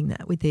are having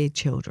that with their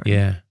children.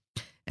 Yeah.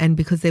 and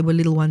because there were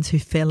little ones who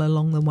fell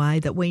along the way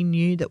that we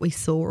knew, that we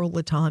saw all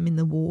the time in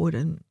the ward,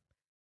 and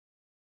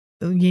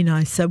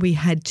so we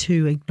had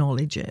to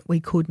acknowledge it. We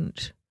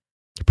couldn't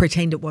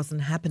pretend it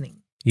wasn't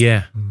happening.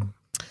 Yeah.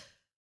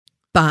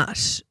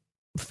 But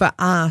for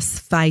us,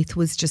 faith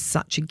was just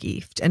such a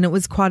gift, and it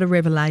was quite a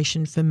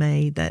revelation for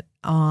me that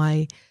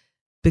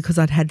because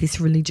I'd had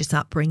this religious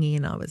upbringing,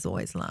 and I was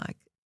always like,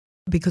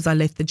 because I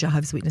left the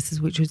Jehovah's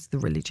Witnesses, which was the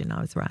religion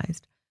I was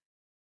raised.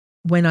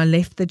 When I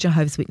left the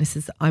Jehovah's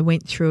Witnesses, I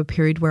went through a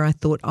period where I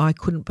thought I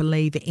couldn't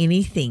believe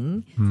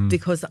anything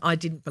because I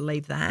didn't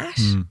believe that.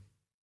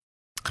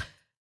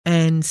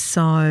 And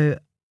so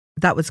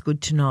that was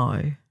good to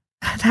know.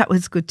 That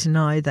was good to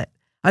know that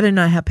I don't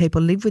know how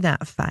people live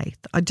without faith.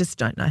 I just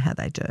don't know how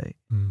they do.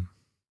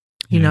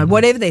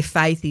 Whatever their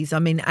faith is. I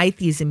mean,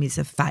 atheism is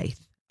a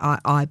faith,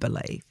 I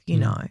believe, you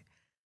know.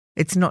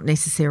 It's not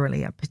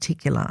necessarily a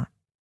particular,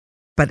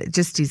 but it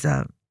just is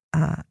a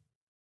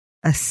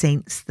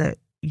sense that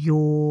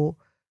you're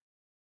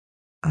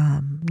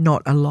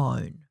not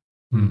alone.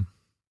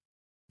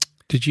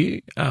 Did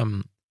you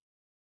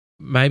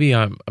maybe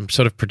I'm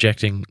sort of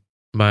projecting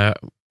trying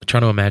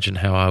to imagine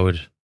how I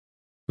would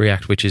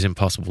react, which is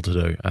impossible to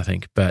do, I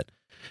think,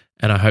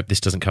 and I hope this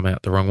doesn't come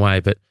out the wrong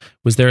way, but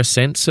was there a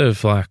sense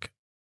of, like,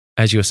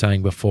 as you were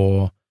saying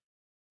before,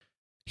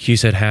 Hugh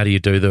said, how do you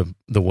do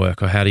the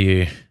work, or how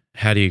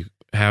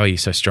are you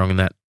so strong in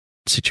that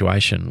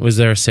situation? Was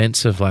there a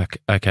sense of,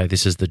 like, okay,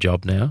 this is the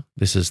job now,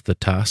 this is the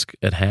task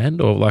at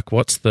hand, or like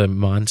what's the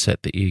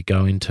mindset that you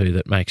go into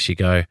that makes you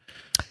go,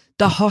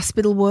 the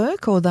hospital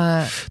work, or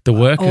the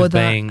work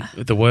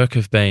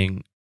of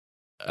being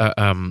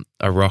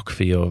a rock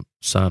for your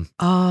son?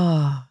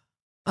 Oh,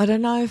 I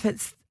don't know if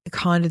it's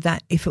kind of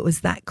that, if it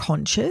was that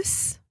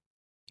conscious.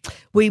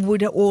 We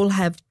would all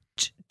have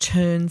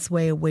turns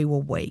where we were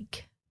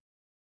weak,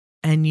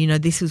 and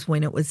this was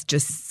when it was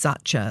just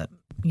such a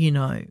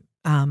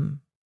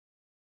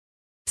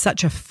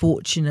such a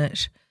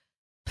fortunate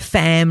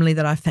family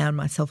that I found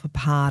myself a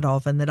part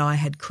of, and that I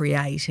had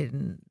created,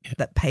 and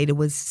that Peter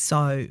was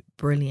so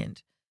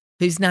brilliant,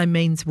 whose name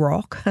means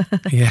rock,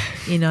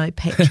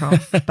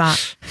 Petrov.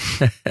 But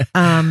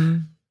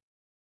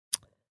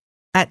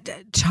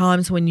at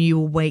times when you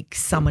were weak,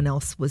 someone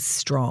else was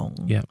strong.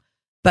 Yeah.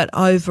 But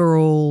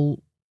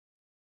overall,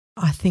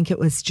 I think it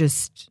was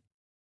just,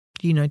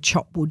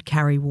 chop wood,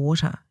 carry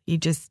water. You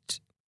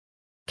just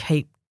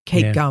keep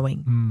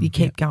going. You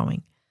keep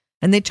going.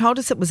 And they told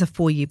us it was a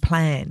 4-year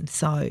plan.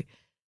 So I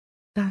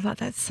was like,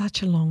 that's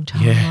such a long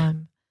time. Yeah.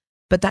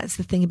 But that's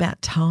the thing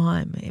about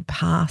time. It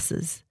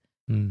passes.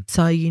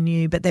 So you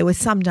knew. But there were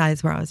some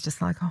days where I was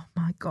just like, oh,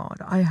 my God,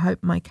 I hope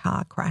my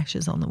car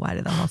crashes on the way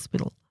to the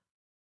hospital,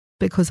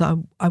 because I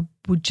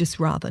would just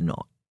rather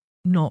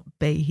not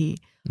be here.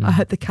 I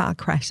hope the car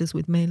crashes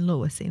with me and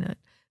Lewis in it,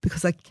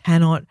 because I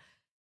cannot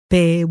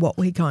bear what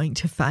we're going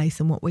to face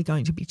and what we're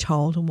going to be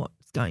told and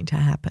what's going to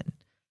happen.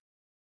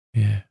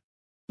 Yeah.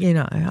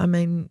 I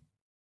mean,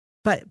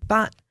 but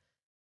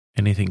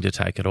anything to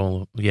take it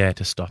all,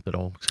 to stop it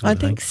all. I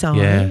think so.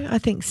 Yeah. I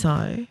think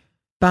so.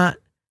 But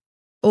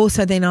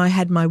also then I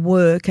had my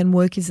work, and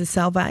work is a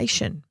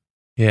salvation.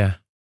 Yeah.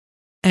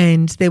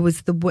 And there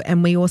was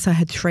and we also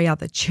had 3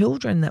 other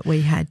children that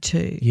we had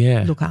to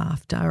look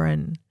after,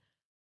 and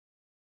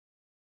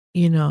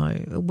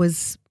it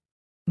was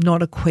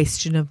not a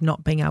question of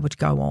not being able to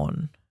go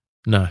on.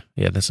 No,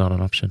 that's not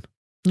an option.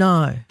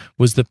 No.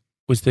 Was the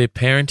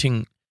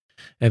parenting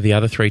of the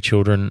other 3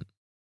 children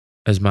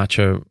as much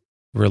a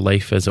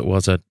relief as it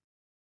was a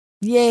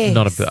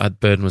not a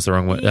burden was the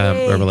wrong word,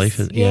 a relief?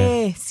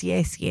 Yes.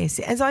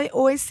 As I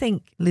always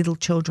think little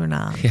children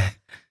are. Yeah.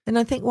 And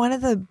I think one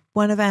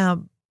of our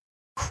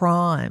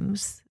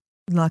crimes,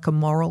 like a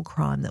moral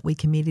crime that we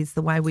commit, is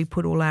the way we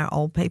put all our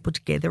old people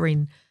together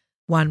in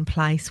one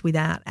place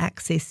without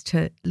access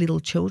to little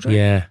children.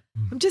 Yeah.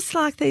 I'm just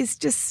like, they're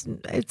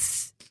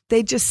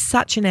just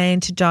such an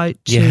antidote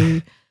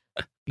to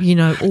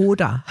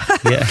order.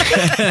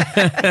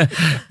 Yeah.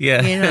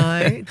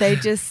 Yeah. They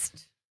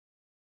just,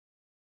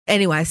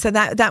 anyway, so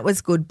that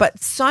was good.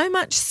 But so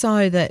much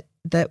so that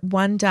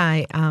one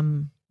day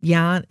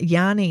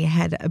Yanni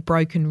had a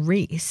broken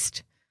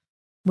wrist.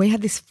 We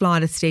had this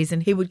flight of stairs,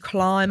 and he would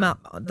climb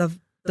up.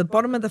 The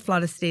bottom of the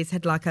flight of stairs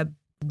had like a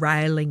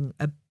railing,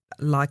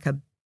 like a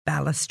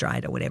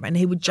balustrade or whatever, and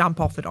he would jump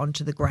off it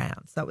onto the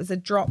ground. So it was a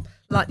drop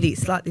like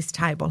this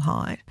table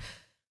height.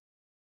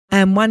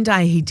 And one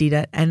day he did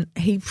it, and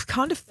he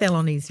kind of fell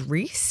on his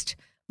wrist.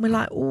 We're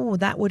like, oh,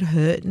 that would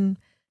hurt.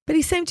 But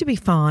he seemed to be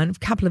fine a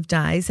couple of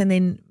days. And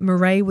then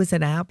Marie was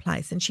at our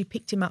place, and she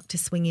picked him up to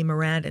swing him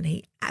around, and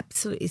he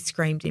absolutely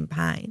screamed in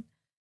pain.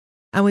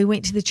 And we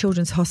went to the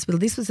children's hospital.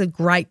 This was a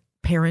great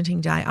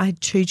parenting day. I had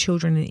 2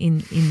 children in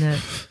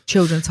the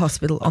children's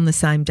hospital on the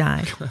same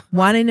day.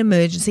 One in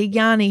emergency.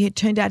 Yanni, it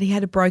turned out he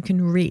had a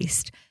broken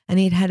wrist, and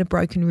he had had a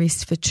broken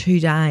wrist for 2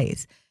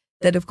 days.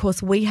 That, of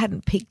course, we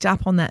hadn't picked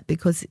up on that,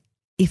 because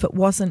if it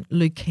wasn't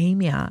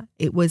leukemia,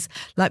 it was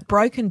like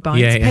broken bones.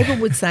 Yeah, yeah. People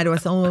would say to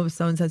us, oh,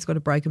 so-and-so's got a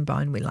broken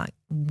bone. We're like,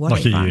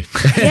 whatever. Lucky you.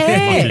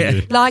 Yeah, Lucky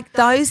you. like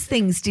those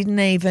things didn't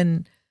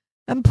even.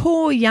 And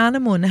poor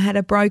Yanamun had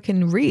a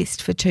broken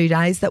wrist for 2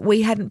 days that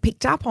we hadn't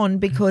picked up on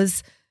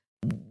because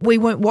we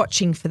weren't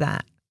watching for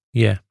that.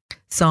 Yeah.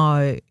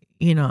 So,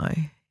 but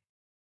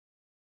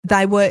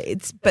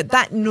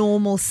that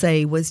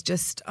normalcy was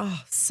just,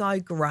 so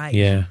great.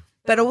 Yeah.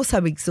 But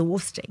also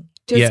exhausting.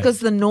 Just because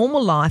the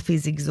normal life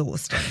is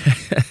exhausting.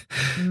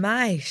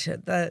 Mate,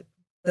 the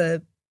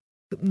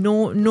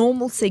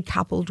normalcy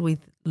coupled with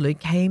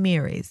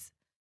leukemia is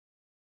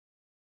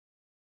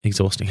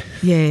Exhausting.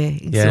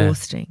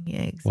 exhausting.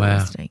 Yeah,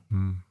 exhausting.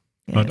 Mm.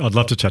 Yeah. I'd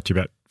love to chat to you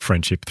about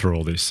friendship through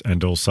all this,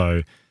 and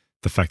also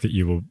the fact that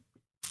you were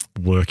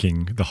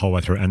working the whole way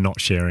through and not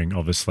sharing,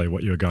 obviously,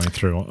 what you were going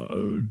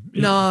through.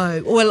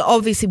 No. Well,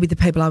 obviously with the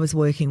people I was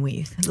working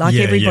with. Like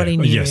everybody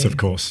knew. Yes, of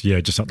course.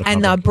 Yeah, just not the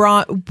and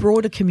public. the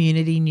broader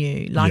community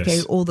knew. Like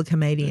Yes. all the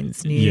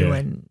comedians knew Yeah.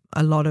 and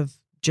a lot of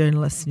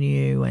journalists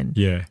knew and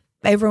Yeah,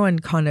 everyone everyone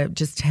kind of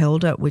just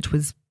held it, which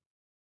was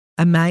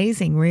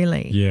amazing,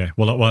 really. yeah.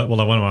 Well, I want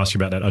to ask you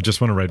about that. I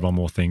just want to read one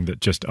more thing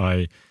that just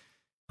I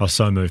was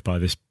so moved by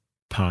this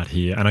part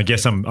here, and I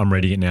guess I'm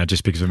reading it now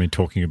just because we've been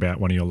talking about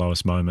one of your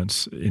lowest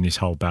moments in this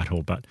whole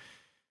battle, but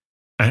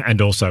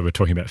and also we're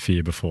talking about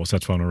fear before, so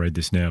that's why I want to read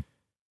this now.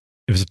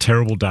 It was a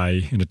terrible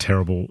day in a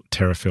terrible,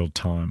 terror-filled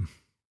time.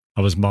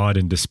 I was mired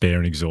in despair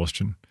and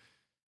exhaustion.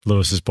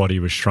 Lewis's body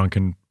was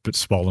shrunken but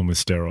swollen with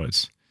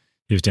steroids.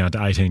 He was down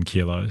to 18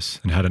 kilos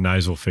and had a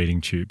nasal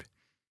feeding tube.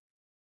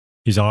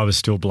 His eye was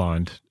still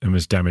blind and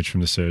was damaged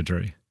from the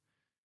surgery.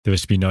 There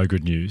was to be no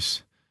good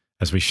news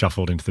as we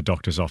shuffled into the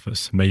doctor's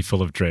office, me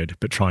full of dread,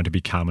 but trying to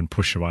be calm and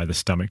push away the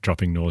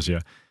stomach-dropping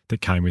nausea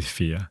that came with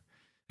fear,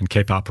 and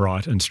keep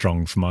upright and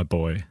strong for my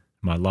boy,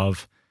 my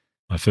love,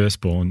 my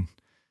firstborn,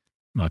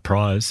 my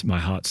prize, my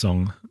heart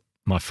song,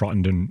 my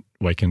frightened and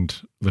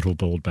weakened little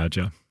bald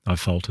badger. I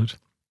faltered.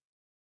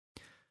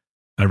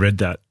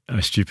 I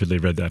stupidly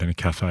read that in a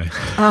cafe.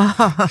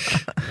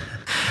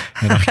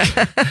 And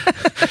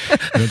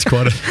it's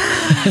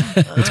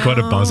quite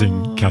a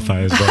buzzing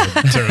cafe as well,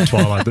 Terra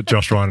Twilight, that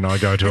Josh Ryan and I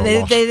go to a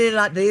lot. They're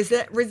like, there's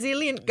that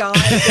resilient guy.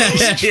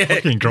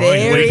 Fucking crying.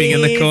 There weeping he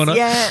in the is. corner.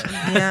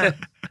 Yeah.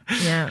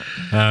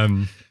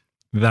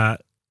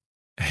 That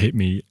hit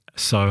me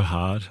so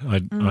hard.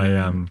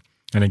 And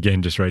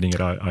again, just reading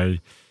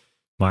it,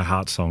 my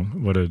heart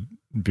song. What a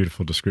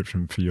beautiful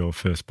description for your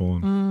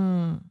firstborn,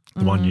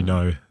 the one you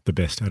know the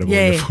best out of all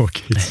your 4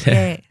 kids.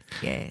 Yes.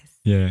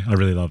 Yeah, I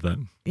really love that.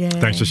 Yeah.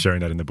 Thanks for sharing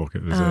that in the book.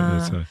 It was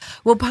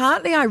Well,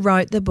 partly I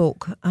wrote the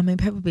book. I mean,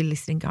 people will be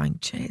listening going,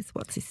 geez,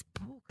 what's this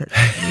book?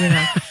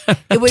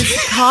 It was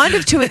kind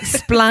of to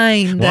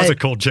explain why is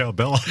it called Ciao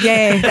Bella?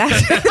 Yeah,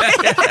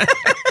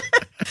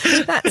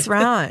 that's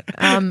right.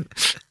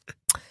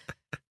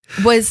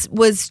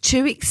 Was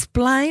to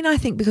explain, I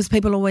think, because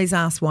people always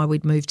ask why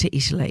we'd moved to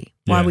Italy,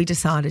 why we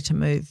decided to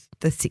move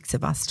the 6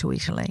 of us to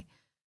Italy.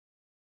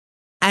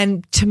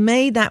 And to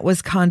me, that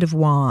was kind of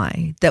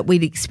why, that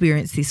we'd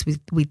experienced this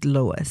with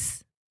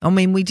Lewis. I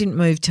mean, we didn't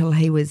move till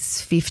he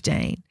was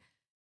 15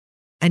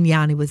 and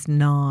Yanni was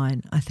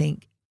 9, I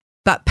think.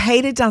 But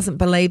Peter doesn't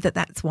believe that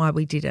that's why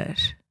we did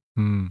it.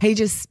 He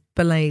just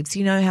believes,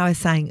 you know how I was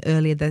saying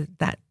earlier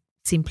that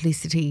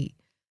simplicity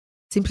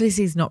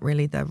is not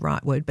really the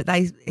right word, but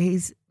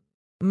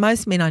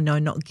most men I know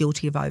not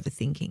guilty of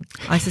overthinking.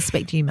 I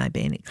suspect you may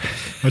be an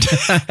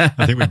exception.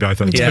 I think we both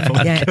are.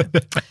 Yeah.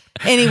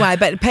 Anyway,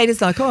 but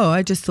Peter's like, oh,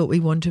 I just thought we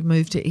wanted to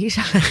move to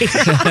Italy.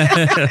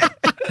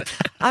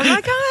 I'm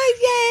like, oh,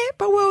 yeah,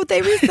 but well,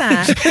 there is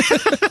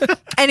that.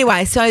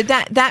 Anyway, so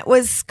that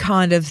was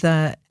kind of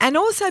and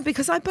also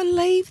because I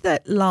believe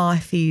that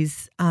life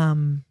is,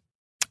 and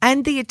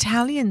the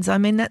Italians, I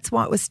mean, that's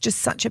why it was just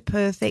such a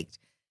perfect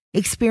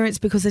experience,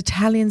 because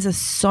Italians are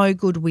so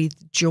good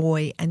with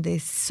joy and they're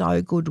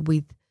so good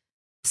with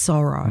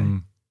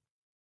sorrow.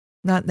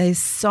 Like, they're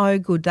so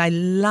good. They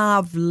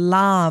love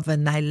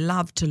and they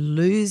love to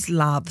lose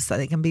love, so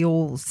they can be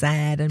all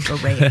sad and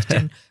bereft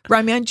and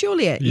Romeo and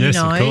Juliet, yes,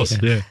 you know. Of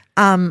course, yeah.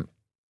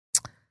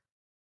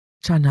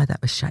 I know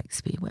that was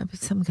Shakespeare.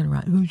 Someone's going to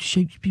write, oh,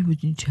 Shakespeare was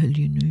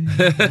Italian.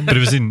 But it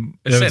was in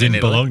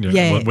Bologna.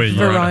 Yeah, where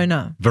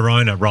Verona.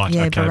 Verona, right.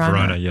 Yeah, okay, Verona.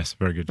 Verona. Yes,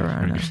 very good.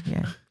 Verona, very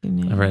yeah.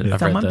 I've read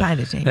Someone that. paid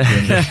attention.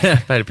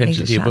 Paid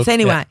attention to your book.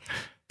 Anyway,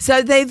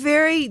 so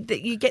they're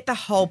you get the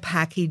whole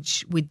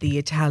package with the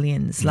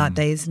Italians. Like,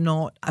 there's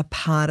not a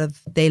part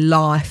of their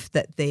life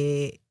that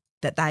they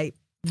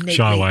neatly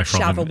Shy away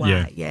from shove them.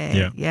 away.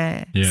 Yeah.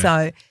 Yeah.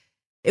 So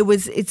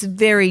it's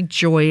very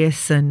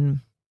joyous and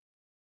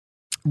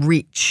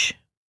rich,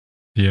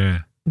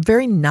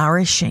 very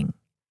nourishing.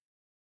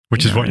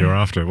 Which is what you were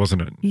after,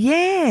 wasn't it?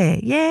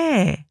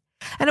 Yeah.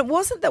 And it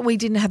wasn't that we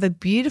didn't have a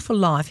beautiful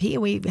life here.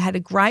 We had a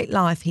great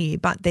life here,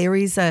 but there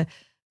is a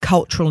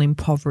cultural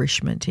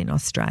impoverishment in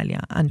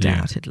Australia,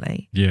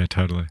 undoubtedly. Yeah,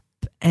 totally.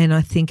 And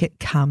I think it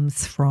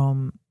comes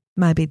from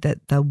maybe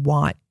that the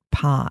white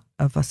part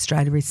of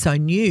Australia is so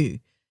new.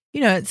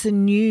 You know, it's a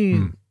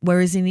new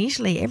whereas in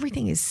Italy,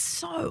 everything is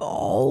so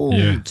old.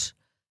 Yeah.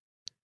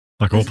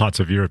 Like all parts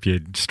of Europe, you're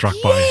struck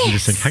by, you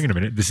just think, hang on a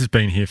minute, this has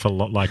been here for a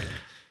lot, like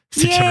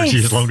 600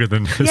 years longer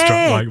than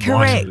correct.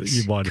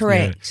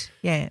 Correct.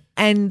 Yeah.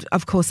 And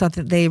of course, I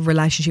think their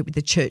relationship with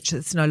the church,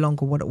 that's no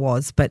longer what it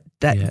was, but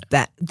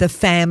that the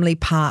family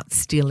part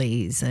still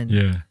is.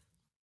 And,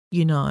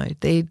 you know,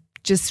 they're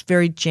just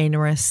very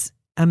generous,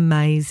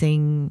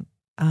 amazing,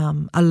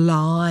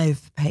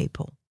 alive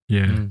people.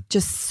 Yeah.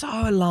 Just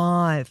so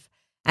alive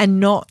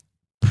and not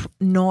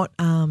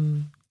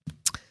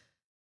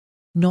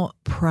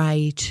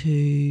prey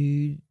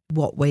to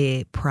what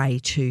we're prey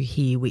to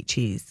here, which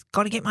is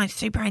got to get my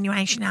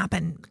superannuation up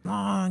and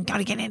got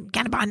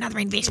to buy another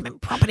investment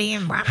property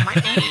and like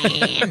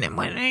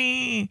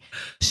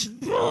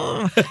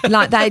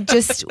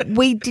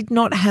we did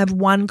not have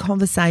one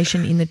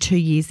conversation in the 2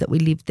 years that we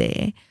lived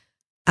there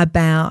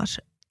about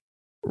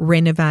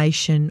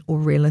renovation or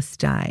real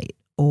estate,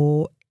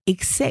 or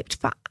except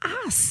for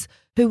us,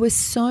 who were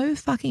so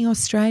fucking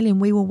Australian,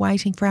 we were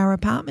waiting for our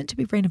apartment to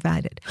be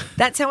renovated.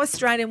 That's how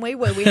Australian we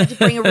were. We had to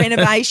bring a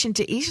renovation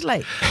to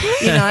Italy,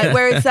 you know,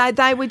 whereas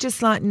they were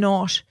just like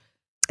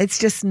it's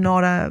just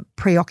not a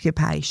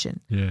preoccupation.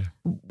 Yeah.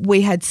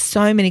 We had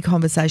so many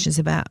conversations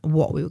about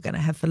what we were going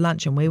to have for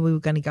lunch and where we were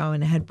going to go,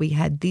 and had we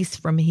had this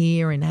from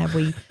here, and have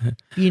we,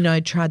 you know,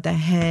 tried the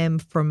ham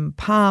from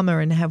Parma,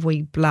 and have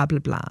we blah, blah,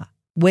 blah,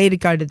 where to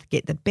go to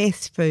get the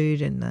best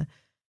food, and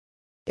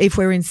if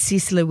we're in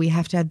Sicily, we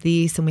have to have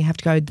this and we have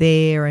to go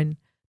there,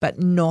 but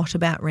not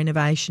about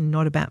renovation,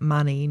 not about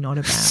money, not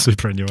about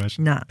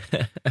superannuation. No.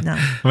 I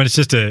mean,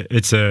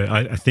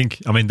 I think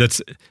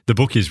that's the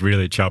book is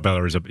really, Ciao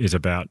Bella is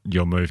about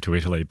your move to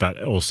Italy,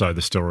 but also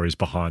the stories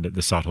behind it,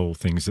 the subtle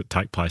things that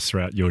take place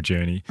throughout your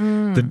journey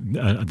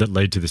that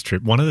lead to this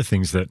trip. One of the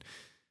things that,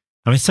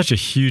 it's such a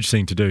huge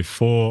thing to do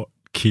for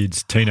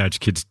kids,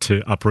 teenage kids,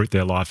 to uproot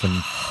their life,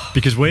 and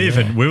because we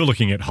were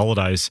looking at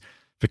holidays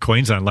for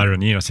Queensland later in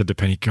the year. I said to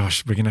Penny,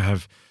 gosh, we're going to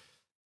have,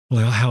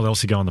 how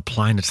else you go on the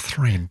plane? It's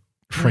 3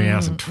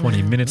 hours and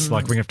 20 minutes.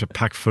 Like, we're going to have to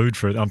pack food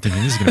for it. I'm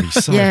thinking, this is going to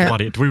be so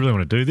bloody, do we really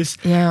want to do this?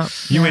 Yeah.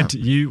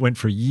 You went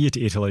for a year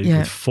to Italy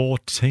with 4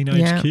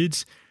 teenage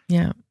kids.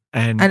 Yeah.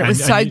 And it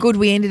was so good,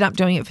 we ended up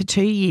doing it for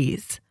 2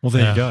 years. Well,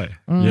 there you go.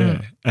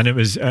 Yeah. And it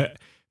was,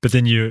 but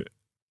then so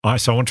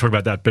I want to talk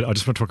about that, but I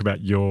just want to talk about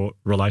your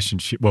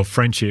relationship,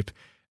 friendship,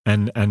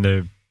 and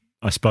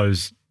I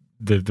suppose,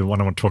 the one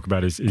I want to talk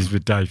about is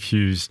with Dave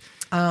Hughes.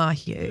 Oh,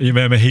 Hugh. You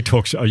remember you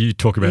talk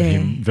about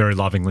him very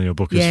lovingly in your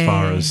book, as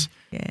far as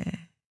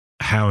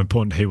how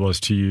important he was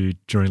to you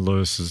during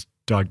Lewis's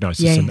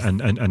diagnosis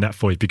and that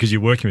for you, because you're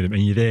working with him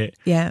and you're there.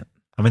 Yeah.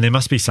 There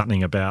must be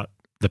something about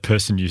the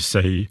person you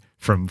see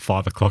from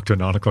 5 o'clock to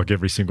 9 o'clock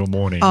every single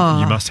morning.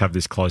 You must have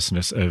this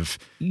closeness of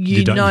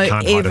you know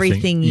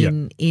everything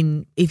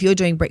in if you're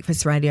doing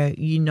breakfast radio,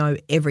 you know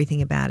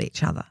everything about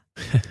each other.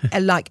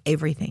 Like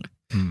everything.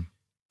 Mm.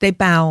 Their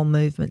bowel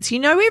movements. You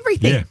know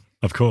everything. Yeah,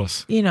 of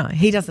course. You know,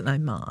 he doesn't know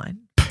mine.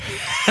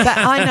 But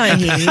I know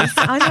his.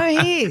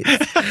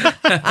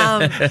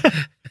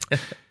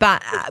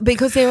 But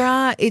because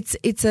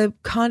it's a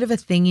kind of a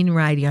thing in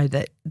radio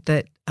that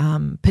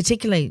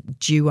particularly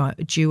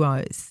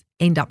duos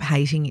end up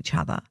hating each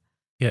other.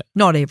 Yeah.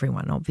 Not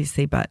everyone,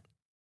 obviously, but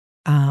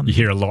you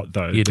hear a lot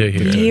though. You do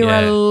hear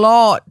a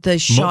lot. The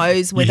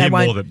shows where they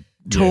won't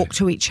talk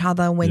to each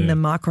other when the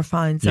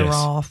microphones are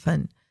off,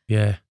 and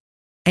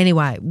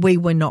anyway, we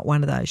were not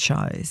one of those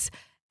shows.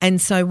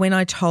 And so when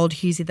I told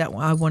Hughesy that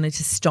I wanted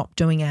to stop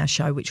doing our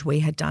show, which we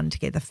had done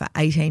together for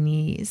 18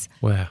 years.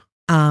 Wow.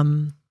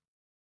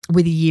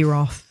 With a year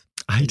off.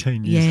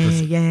 18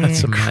 years.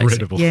 That's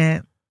incredible.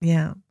 Yeah.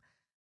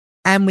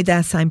 And with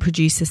our same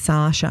producer,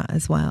 Sasha,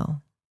 as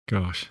well.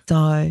 Gosh.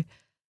 So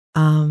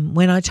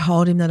when I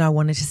told him that I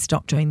wanted to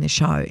stop doing the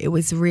show, it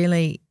was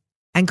really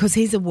 – and because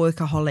he's a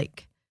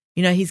workaholic,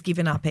 you know, he's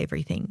given up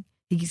everything.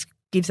 He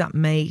gives up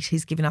meat,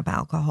 he's given up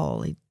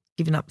alcohol, he's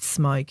given up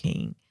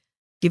smoking,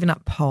 given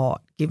up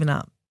pot, given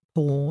up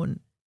porn.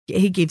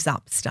 He gives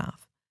up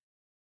stuff.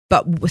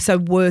 But so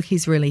work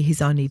is really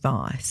his only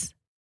vice.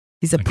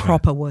 He's a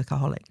proper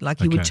workaholic.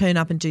 Like he would turn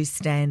up and do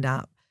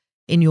stand-up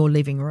in your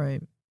living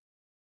room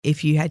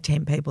if you had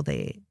 10 people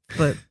there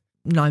for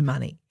no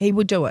money. He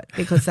would do it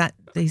because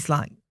he's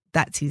like,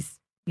 that's his,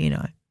 you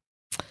know,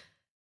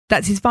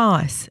 that's his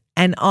vice.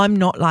 And I'm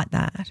not like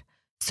that.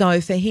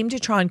 So for him to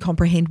try and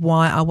comprehend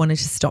why I wanted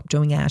to stop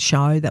doing our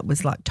show that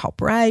was like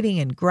top rating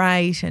and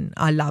great and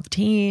I loved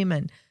him,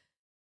 and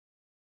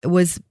it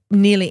was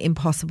nearly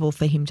impossible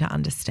for him to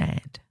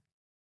understand.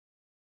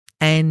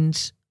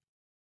 And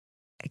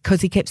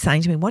because he kept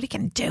saying to me, what are you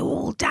going to do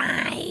all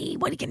day?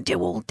 What are you going to do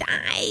all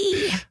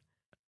day?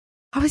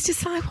 I was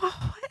just like, well,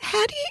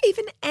 how do you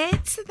even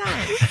answer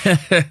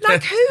that?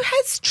 Like, who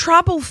has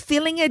trouble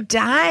filling a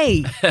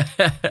day?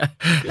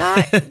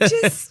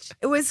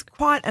 It was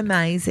quite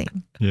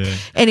amazing. Yeah.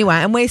 Anyway,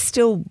 and we're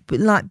still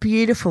like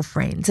beautiful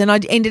friends. And I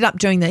ended up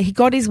doing that. He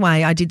got his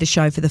way. I did the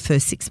show for the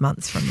first 6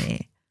 months from there.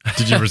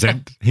 Did you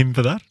resent him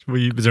for that?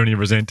 Was there any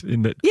resent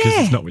in that? Yeah.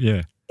 It's not,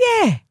 Yeah.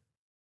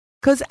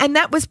 And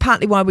that was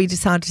partly why we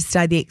decided to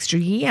stay the extra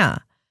year.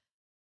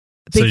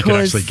 So you could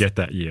actually get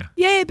that year.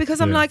 Yeah,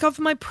 because I'm Yeah. like, of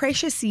my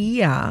precious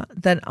year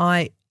that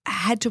I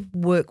had to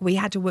work, we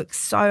had to work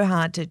so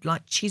hard to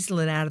like chisel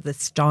it out of the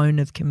stone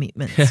of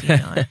commitments, you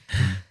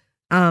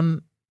know.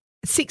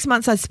 6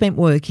 months I spent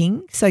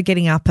working, so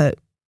getting up at,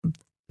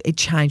 it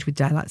changed with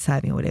daylight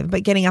saving or whatever,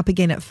 but getting up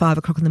again at 5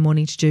 o'clock in the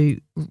morning to do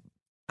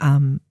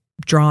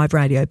drive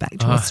radio back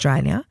to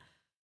Australia.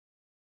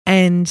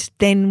 And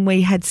then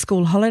we had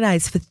school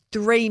holidays for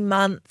 3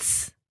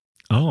 months.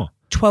 Oh,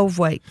 12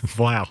 weeks.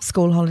 wow.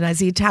 School holidays.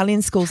 The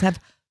Italian schools have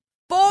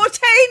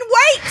 14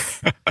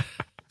 weeks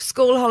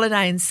school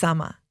holiday in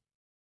summer.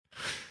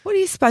 What are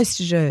you supposed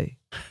to do?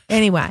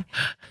 Anyway,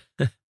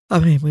 I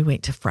mean, we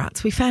went to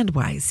France. We found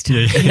ways to.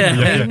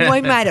 Yeah.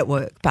 We made it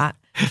work. But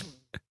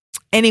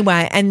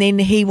anyway, and then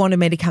he wanted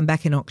me to come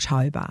back in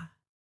October.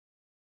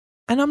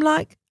 And I'm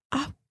like,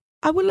 oh,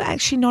 I will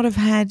actually not have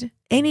had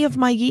any of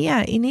my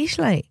year in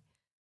Italy.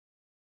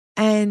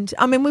 And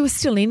I mean, we were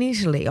still in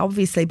Italy,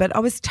 obviously, but I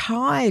was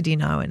tired, you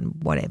know,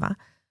 and whatever.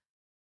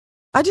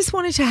 I just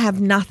wanted to have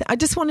nothing. I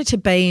just wanted to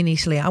be in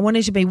Italy. I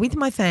wanted to be with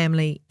my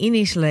family in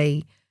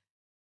Italy.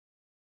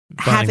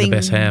 Buying the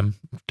best ham,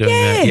 doing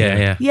that.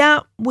 Yeah.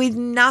 Yeah, with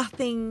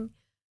nothing.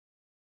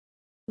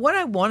 What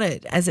I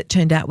wanted, as it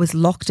turned out, was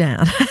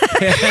lockdown.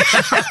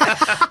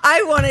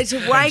 I wanted to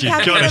wake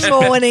up in the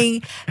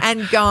morning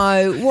and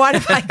go, what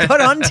have I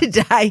got on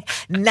today?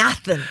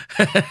 Nothing.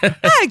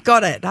 I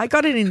got it. I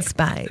got it in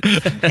spades.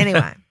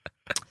 Anyway,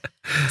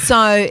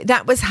 so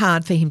that was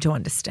hard for him to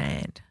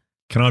understand.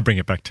 Can I bring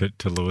it back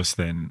to Lewis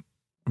then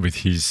with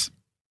his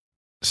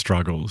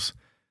struggles?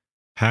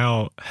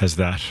 How has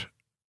that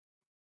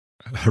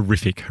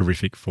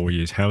horrific 4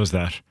 years, how has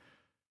that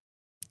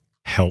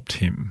helped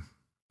him?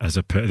 Are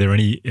there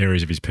any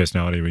areas of his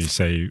personality where you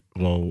say,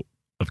 well,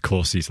 of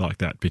course he's like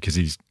that because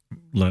he's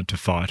learnt to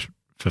fight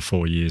for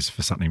 4 years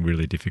for something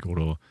really difficult?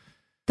 Or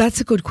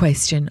That's a good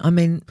question. I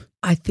mean,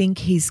 I think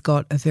he's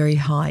got a very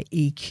high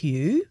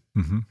EQ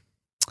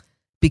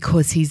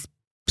because he's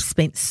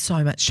spent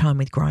so much time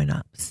with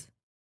grown-ups,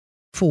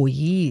 4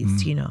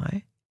 years, you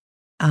know.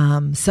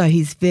 So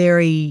he's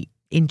very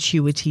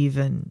intuitive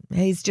and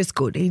he's just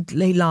good.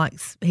 He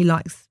likes,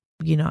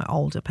 you know,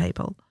 older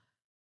people.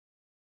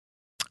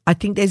 I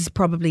think there's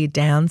probably a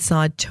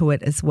downside to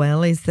it as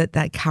well, is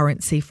that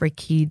currency for a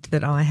kid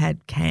that I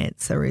had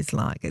cancer is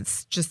like,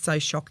 it's just so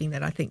shocking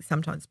that I think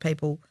sometimes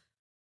people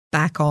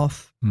back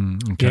off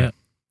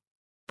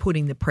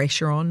putting the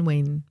pressure on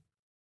when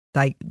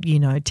they, you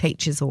know,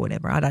 teachers or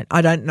whatever.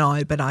 I don't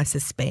know, but I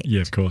suspect.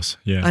 Yeah, of course.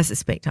 Yeah. I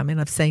suspect. I mean,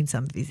 I've seen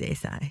some of his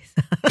essays.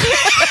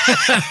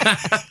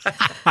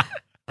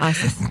 I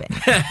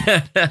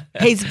suspect.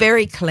 He's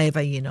very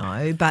clever, you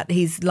know, but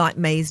he's like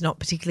me, he's not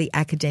particularly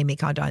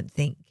academic, I don't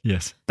think.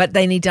 Yes. But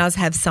then he does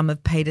have some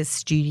of Peter's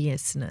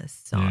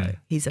studiousness, so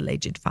his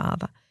alleged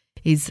father.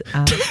 He's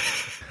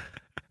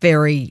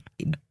very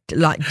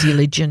like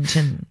diligent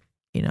and,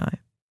 you know.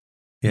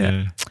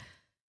 Yeah.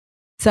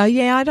 So,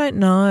 yeah, I don't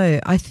know.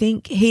 I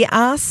think he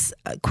asks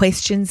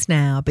questions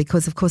now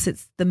because, of course,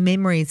 the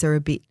memories are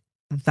a bit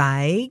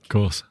vague. Of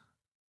course.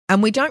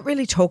 And we don't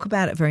really talk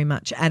about it very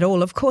much at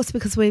all, of course,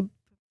 because we're,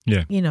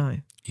 you know,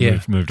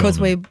 because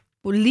we're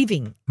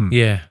living.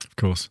 Yeah. Of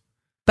course.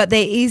 But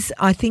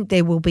I think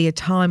there will be a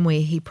time where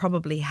he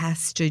probably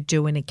has to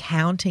do an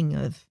accounting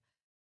of,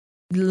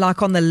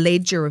 like on the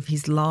ledger of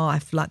his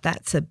life, like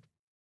that's a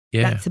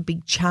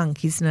big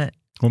chunk, isn't it?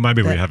 Well,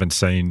 maybe we haven't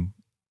seen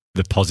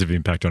the positive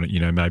impact on it. You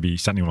know, maybe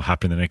something will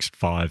happen in the next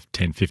 5,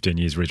 10, 15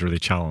 years where he's really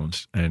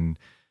challenged. And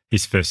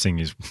his first thing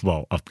is,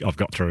 well, I've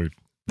got through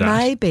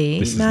that.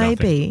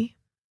 Maybe.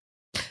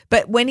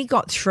 But when he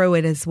got through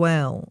it as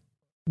well,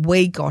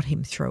 we got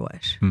him through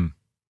it.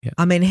 Yeah.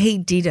 I mean, he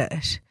did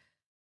it,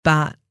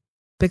 but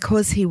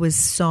because he was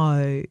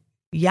so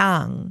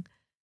young,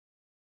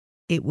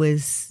 it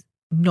was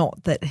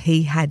not that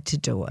he had to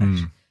do it.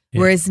 Yeah.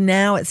 Whereas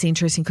now it's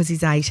interesting because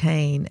he's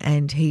 18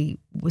 and he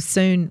was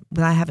soon,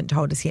 well, they haven't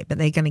told us yet, but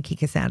they're going to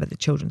kick us out of the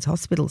children's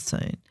hospital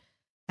soon.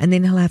 And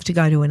then he'll have to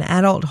go to an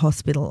adult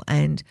hospital.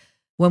 And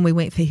when we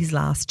went for his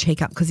last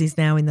checkup, because he's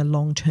now in the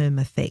long-term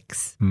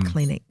effects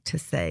clinic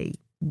to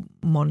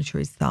monitor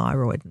his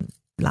thyroid and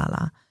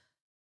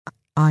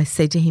I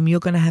said to him, you're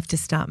going to have to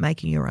start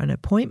making your own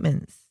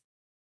appointments.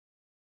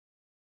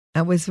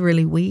 That was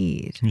really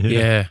weird.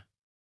 Yeah.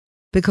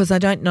 Because I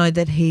don't know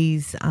that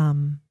he's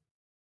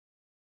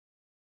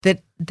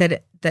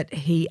that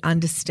he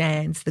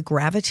understands the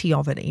gravity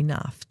of it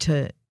enough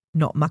to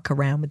not muck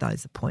around with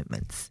those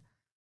appointments.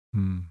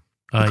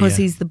 Because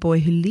he's the boy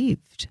who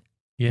lived.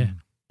 Yeah.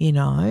 You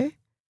know?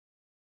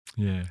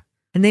 Yeah.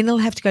 And then he'll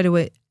have to go to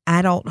an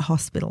adult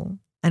hospital.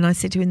 And I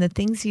said to him, the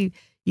things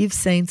you've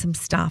seen some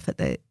stuff at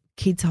the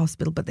kids'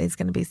 hospital, but there's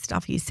going to be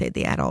stuff you see at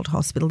the adult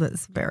hospital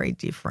that's very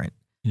different.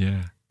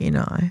 Yeah. You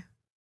know?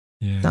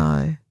 Yeah.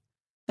 So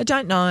I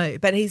don't know,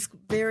 but he's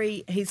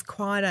pretty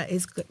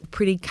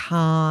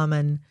calm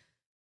and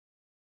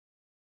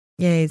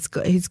he's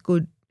good.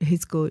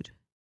 He's good.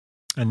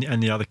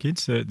 And the other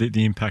kids,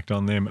 the impact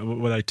on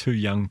them, were they too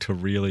young to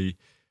really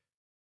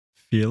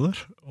feel it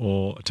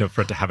or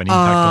for it to have an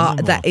impact on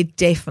them? That it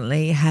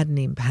definitely had an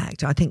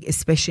impact, I think,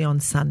 especially on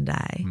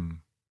Sunday.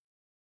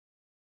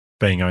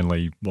 Being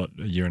only, a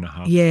year and a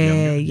half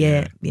Yeah,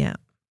 younger? yeah.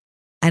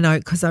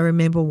 And because I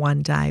remember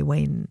one day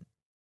when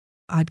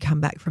I'd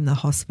come back from the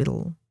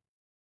hospital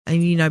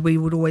and, we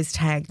would always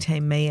tag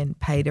team me and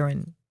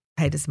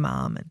Peter's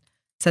mum, and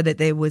so that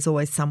there was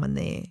always someone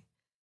there.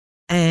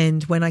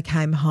 And when I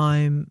came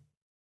home,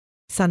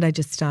 Sunday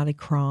just started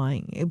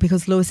crying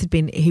because Lewis he'd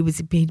been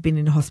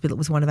in hospital. It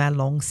was one of our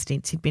long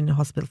stints. He'd been in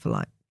hospital for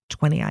like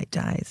 28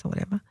 days or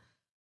whatever.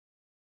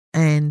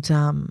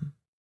 And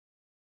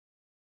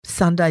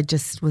Sunday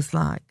just was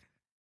like,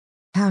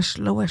 how's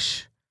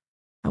Lewis?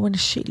 I want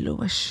to see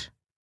Lewis.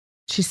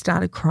 She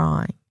started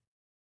crying.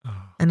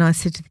 Oh. And I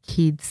said to the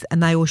kids,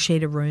 and they all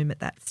shared a room at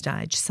that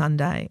stage,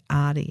 Sunday,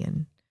 Artie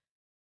and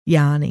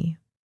Yanni.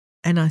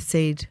 And I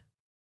said,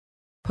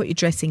 put your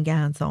dressing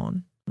gowns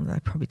on. Well, they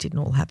probably didn't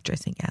all have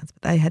dressing gowns,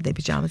 but they had their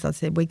pajamas. I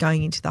said, we're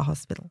going into the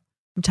hospital.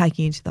 I'm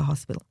taking you to the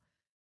hospital.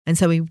 And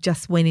so we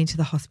just went into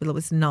the hospital. It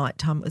was night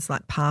time. It was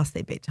like past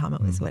their bedtime.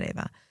 It was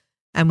whatever.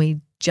 And we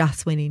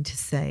just went in to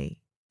see.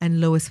 And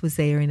Lewis was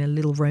there in a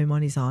little room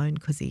on his own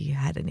because he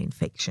had an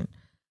infection.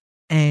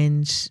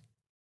 And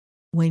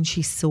when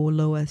she saw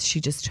Lewis,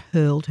 she just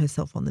hurled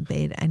herself on the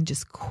bed and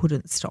just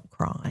couldn't stop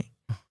crying.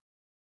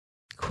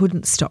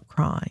 Couldn't stop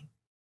crying.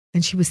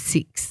 And she was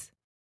 6.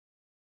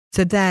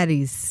 So that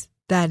is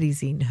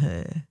in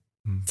her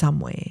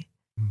somewhere,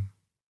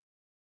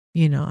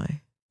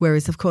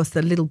 Whereas, of course,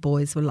 the little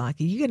boys were like,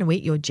 are you going to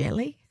eat your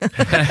jelly? But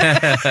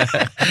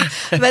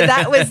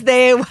that was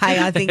their way,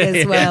 I think,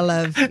 as well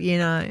of,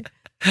 Yeah,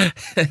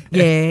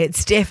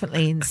 it's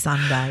definitely in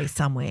Sunday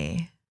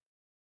somewhere.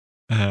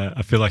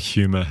 I feel like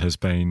humour has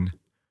been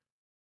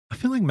 – I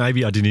feel like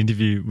maybe I did an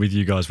interview with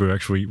you guys where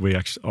we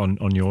actually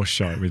on your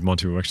show with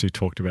Monty, we actually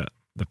talked about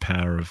the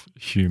power of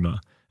humour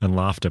and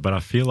laughter, but I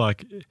feel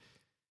like it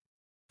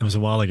was a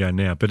while ago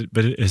now, but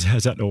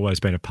has that always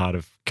been a part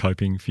of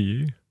coping for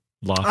you,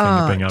 laughing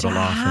and being able to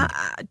laugh?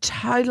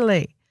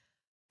 Totally.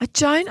 I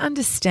don't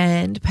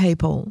understand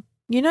people.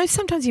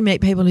 Sometimes you meet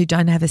people who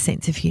don't have a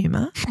sense of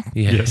humour.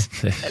 Yeah. Yes.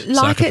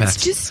 Like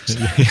it's just,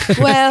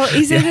 well,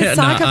 is it a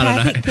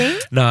psychopathic thing?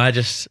 No, I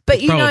just,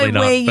 but probably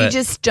not, you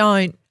just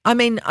don't. I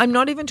mean, I'm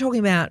not even talking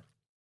about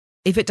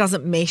if it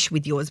doesn't mesh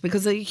with yours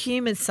because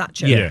humour is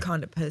such a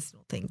kind of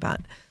personal thing,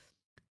 but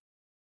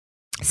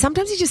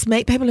sometimes you just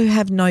meet people who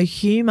have no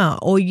humour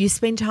or you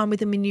spend time with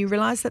them and you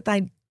realise that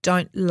they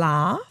don't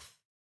laugh.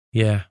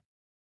 Yeah.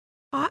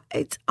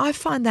 I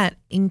find that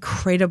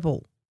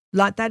incredible.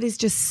 Like that is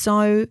just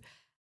so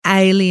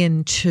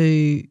alien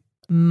to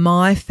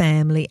my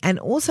family and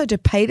also to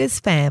Peter's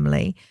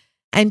family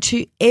and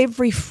to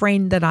every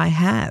friend that I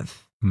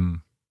have.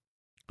 And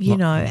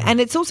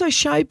it's also a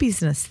show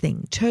business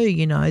thing too,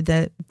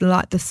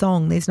 like the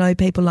song, there's no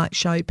people like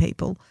show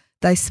people.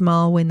 They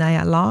smile when they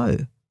are low.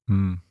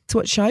 It's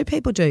what show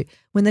people do.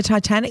 When the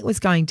Titanic was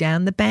going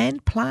down, the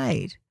band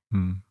played.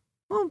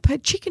 Well,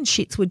 chicken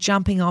shits were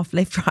jumping off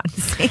left, right and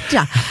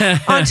centre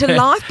onto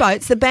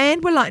lifeboats. The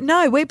band were like,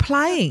 no, we're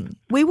playing.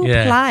 We will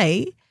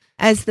play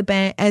as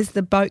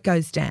the boat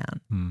goes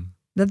down.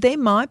 They're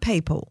my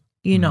people,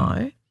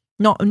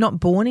 Not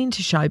born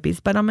into showbiz,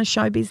 but I'm a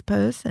showbiz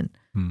person.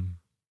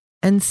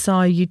 And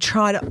so you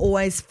try to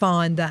always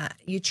find that.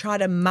 You try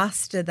to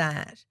muster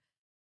that.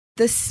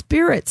 The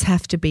spirits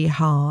have to be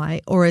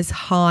high or as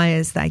high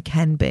as they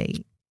can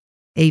be,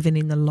 even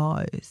in the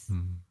lows.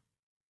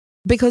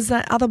 Because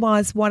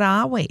otherwise, what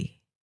are we?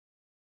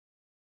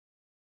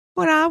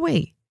 What are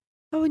we?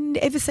 Have we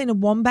ever seen a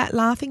wombat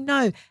laughing?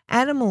 No,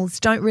 animals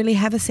don't really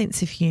have a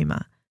sense of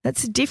humour.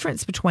 That's the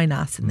difference between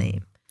us and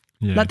them.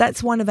 Yeah. Like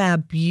that's one of our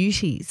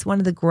beauties, one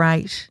of the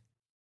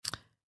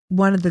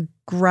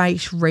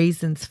great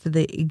reasons for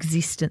the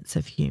existence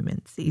of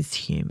humans is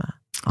humour.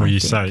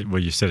 You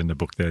said in the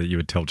book there that you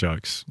would tell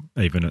jokes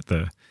even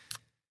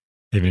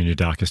in your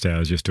darkest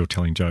hours. You're still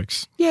telling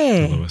jokes.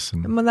 Yeah, to Lewis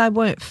well, they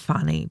weren't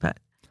funny, but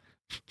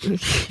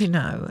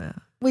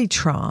we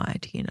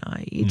tried.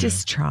 You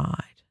just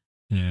tried.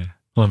 Yeah.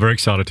 Well, I'm very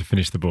excited to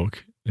finish the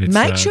book.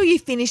 Make sure you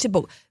finish the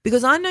book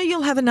because I know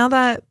you'll have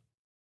another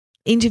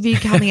interview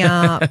coming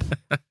up.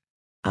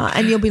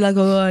 And you'll be like,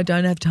 oh, I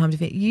don't have time to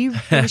finish. You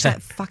finish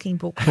that fucking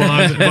book.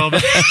 Because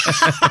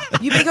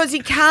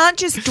you can't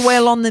just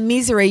dwell on the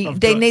misery.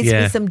 There needs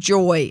to be some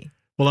joy.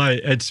 Well,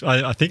 I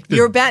think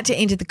you're about to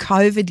enter the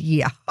COVID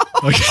year.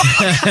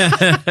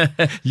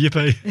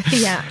 Yippee.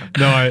 Yeah.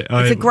 No,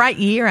 it's a great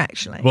year,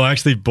 actually. Well, I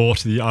actually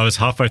I was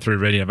halfway through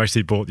reading. I've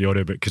actually bought the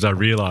audiobook because I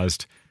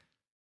realised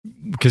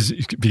because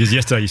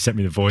yesterday you sent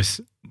me the voice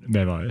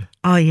memo.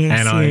 Oh yes.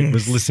 And I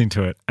was listening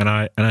to it, and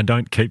I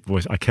don't keep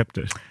voice. I kept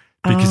it.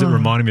 Because it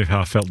reminded me of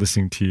how I felt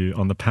listening to you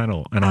on the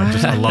panel. And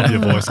I love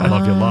your voice, I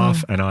love your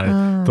laugh. And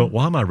I thought,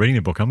 why am I reading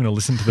a book? I'm going to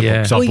listen to the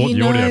book. So I bought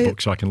the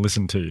audiobook so I can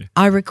listen to you.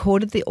 I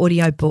recorded the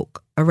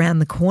audiobook around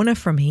the corner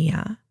from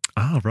here.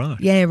 Oh, right.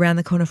 Yeah, around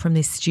the corner from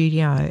this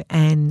studio.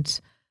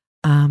 And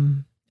I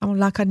want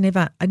like I'd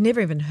never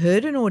even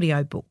heard an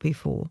audio book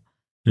before.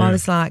 Yeah. I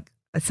was like,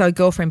 so a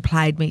girlfriend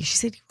played me. She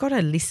said, you've got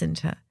to listen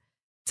to.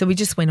 So we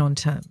just went on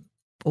to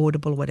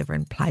Audible or whatever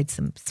and played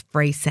some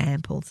free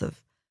samples of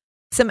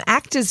some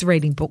actors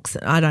reading books.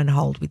 I don't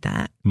hold with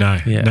that. No,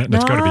 Yeah.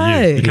 that's got to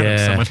be you. You can't have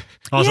someone.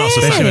 I was also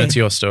Especially saying, when it's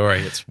your story.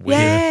 It's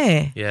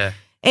weird. Yeah.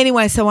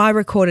 Anyway, so I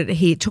recorded it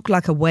here. It took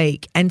like a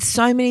week, and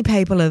so many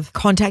people have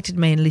contacted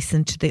me and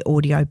listened to the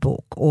audio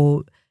book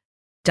or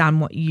done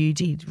what you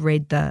did,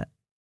 read the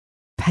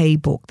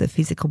book, the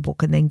physical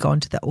book, and then gone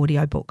to the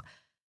audio book.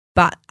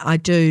 But I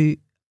do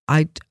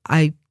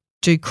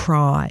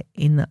cry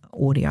in the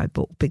audio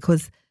book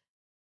because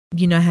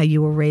you know how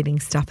you were reading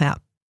stuff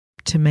out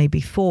to me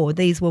before.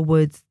 These were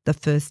words the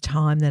first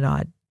time that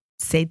I'd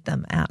said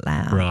them out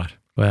loud. right.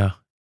 Wow.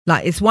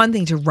 Like it's one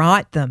thing to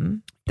write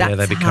them. Yeah,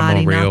 That's they become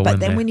hard more enough. real But when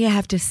then they're- when you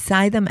have to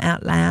say them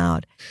out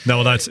loud, No,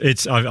 well,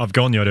 I've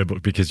gone the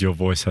audiobook because your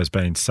voice has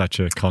been such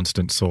a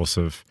constant source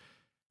of,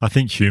 I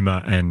think,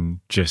 humour and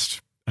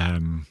just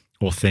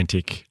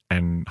authentic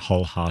and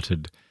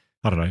wholehearted,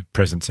 I don't know,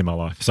 presence in my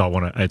life. So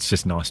it's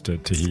just nice to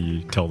hear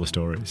you tell the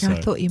stories. So, I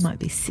thought you might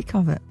be sick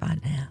of it by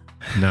now.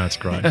 no, it's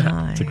great.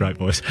 No. It's a great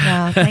voice.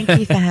 Well, thank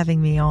you for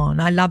having me on.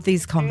 I love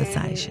these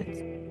conversations.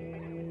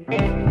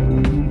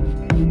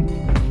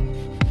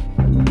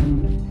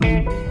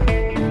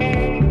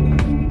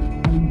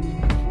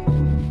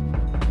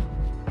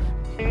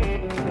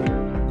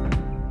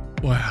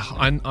 Wow,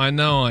 I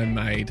know I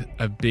made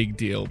a big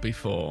deal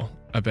before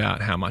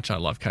about how much I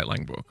love Kate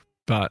Langbroek,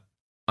 but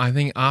I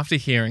think after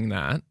hearing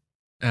that,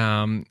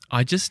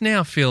 I just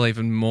now feel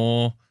even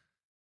more.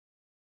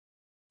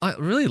 I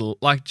really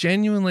like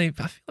genuinely.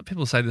 I feel like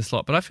people say this a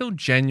lot, but I feel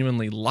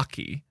genuinely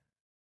lucky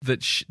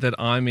that that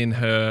I'm in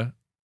her,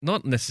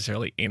 not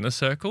necessarily inner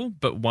circle,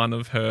 but one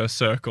of her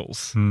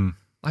circles.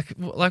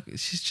 Like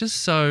she's just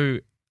so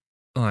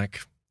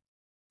like.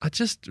 I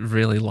just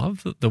really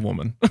love the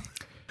woman.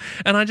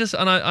 And I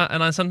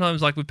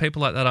sometimes, like with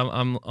people like that,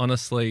 I'm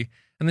honestly,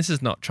 and this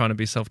is not trying to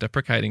be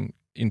self-deprecating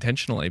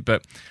intentionally,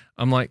 but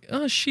I'm like,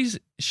 oh,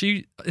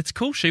 it's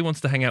cool. She wants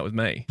to hang out with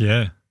me.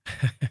 Yeah.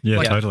 Yeah,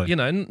 Like, totally. You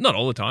know, not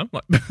all the time,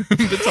 like,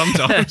 but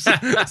sometimes,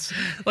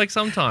 like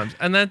sometimes,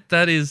 and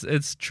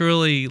it's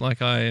truly like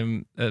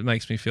it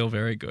makes me feel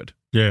very good.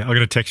 Yeah, I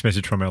got a text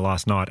message from her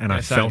last night, and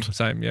I felt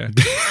same, yeah.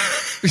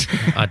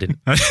 I didn't.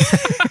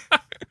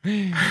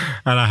 And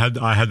I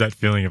had that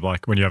feeling of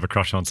like when you have a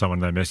crush on someone,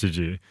 they message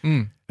you.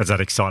 It's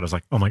that excited. I was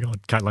like, oh my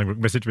God, Kate Langbroek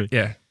messaged me.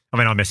 Yeah. I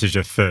mean, I messaged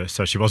her first,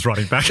 so she was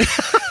writing back.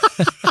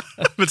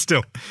 But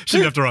still, she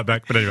didn't have to write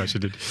back. But anyway, she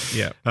did.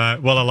 Yeah.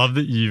 Well, I love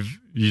that you've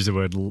used the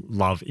word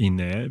love in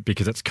there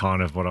because that's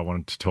kind of what I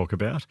wanted to talk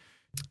about.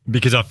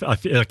 Because I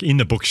feel like in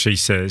the book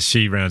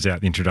she rounds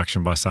out the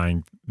introduction by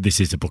saying,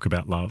 this is a book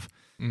about love.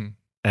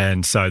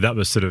 And so that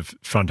was sort of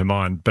front of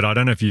mind. But I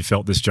don't know if you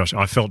felt this, Josh.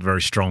 I felt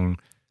very strong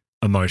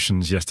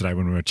emotions yesterday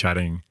when we were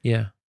chatting.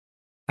 Yeah.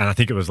 And I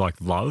think it was like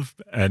love,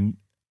 and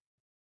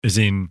as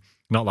in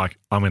not like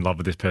I'm in love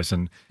with this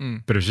person,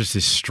 but it was just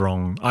this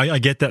strong. I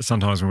get that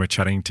sometimes when we're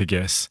chatting to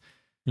guests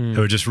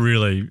who are just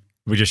really,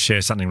 we just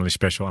share something really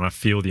special, and I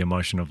feel the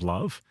emotion of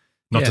love.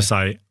 Not to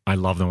say I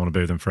love them, want to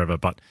be with them forever,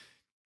 but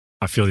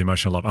I feel the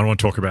emotion of love. I want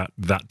to talk about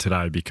that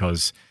today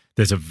because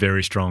there's a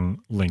very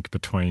strong link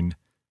between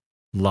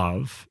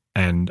love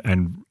and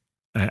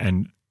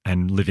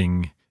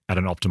living at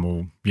an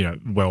optimal,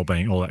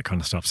 well-being, all that kind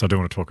of stuff. So I do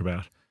want to talk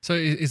about. So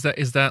is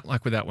that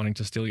like, without wanting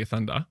to steal your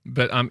thunder,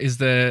 but is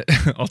there?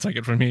 I'll take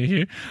it from here,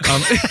 Hugh.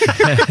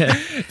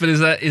 But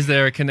is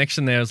there a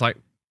connection there? Is like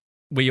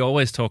we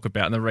always talk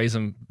about,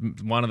 and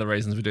one of the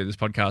reasons we do this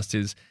podcast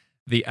is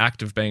the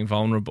act of being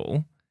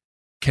vulnerable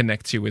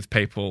connects you with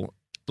people.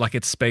 Like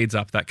it speeds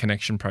up that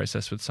connection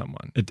process with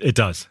someone. It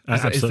does.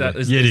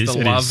 Absolutely. Is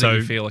the love that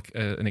you feel like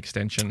an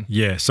extension?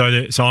 Yeah. So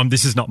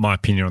this is not my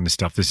opinion on this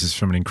stuff. This is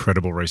from an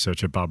incredible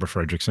researcher, Barbara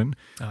Fredrickson.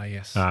 Oh,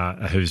 yes.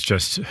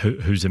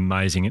 Who's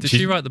amazing. Did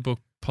she write the book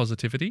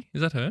Positivity?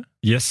 Is that her?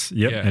 Yes.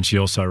 Yep. Yeah. And she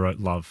also wrote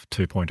Love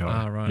 2.0.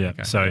 Ah, right. Yeah.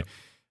 Okay. So,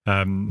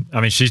 I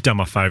mean, she's done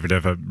my favourite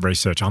ever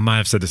research. I may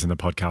have said this in the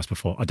podcast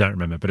before. I don't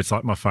remember, but it's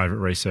like my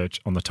favourite research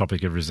on the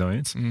topic of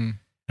resilience. And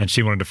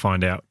she wanted to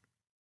find out.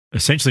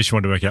 Essentially, she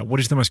wanted to work out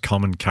what is the most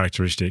common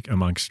characteristic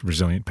amongst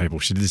resilient people.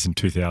 She did this in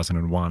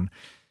 2001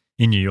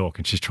 in New York,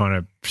 and she's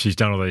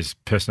done all these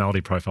personality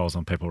profiles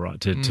on people,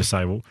 right? To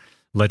say, well,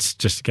 let's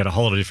just get a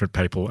whole lot of different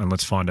people and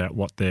let's find out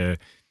what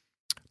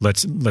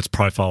let's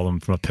profile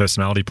them from a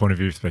personality point of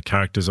view, from their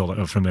characters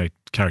or from their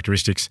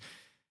characteristics,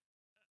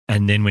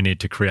 and then we need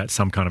to create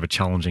some kind of a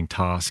challenging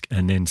task,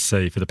 and then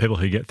see for the people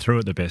who get through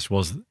it the best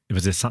was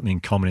there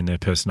something common in their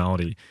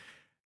personality.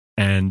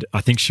 And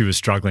I think she was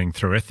struggling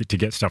to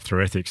get stuff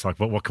through ethics. Like,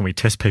 what can we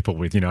test people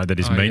with? That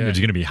is mean. It's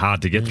going to be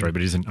hard to get through,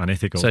 but isn't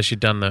unethical. So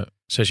she'd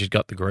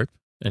got the group,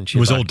 and it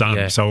was all done.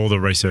 Yeah. So all the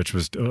research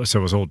was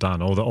all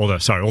done. All the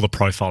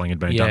profiling had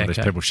been done of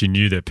these people. She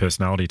knew their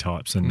personality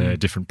types and their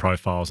different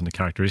profiles and the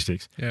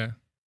characteristics. Yeah.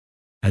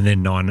 And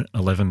then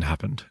 9/11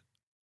 happened,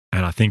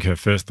 and I think her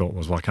first thought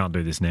was, "Well, I can't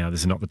do this now.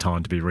 This is not the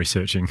time to be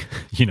researching."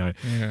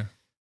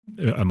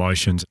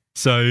 Emotions.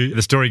 So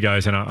the story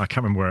goes, and I can't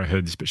remember where I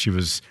heard this, but she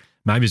was,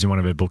 maybe it was in one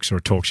of her books or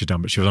a talk she'd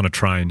done, but she was on a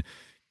train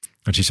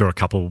and she saw a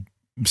couple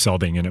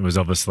sobbing, and it was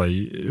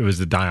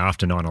the day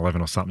after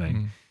 9/11 or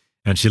something.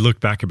 And she looked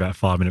back about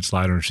 5 minutes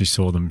later and she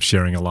saw them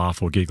sharing a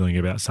laugh or giggling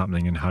about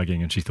something and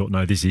hugging, and she thought,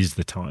 no, this is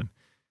the time.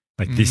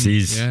 Like this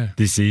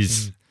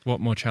is. What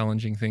more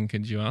challenging thing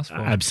could you ask for?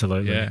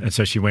 Absolutely. Yeah. And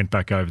so she went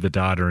back over the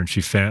data and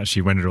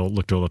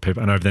looked at all the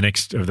people, and over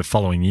the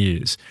following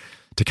years,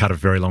 to cut a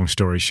very long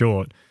story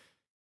short,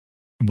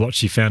 what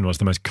she found was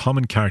the most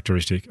common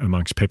characteristic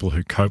amongst people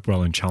who cope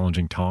well in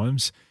challenging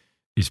times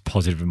is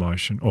positive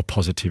emotion or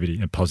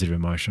positivity and positive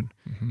emotion.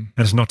 And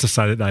it's not to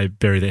say that they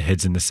bury their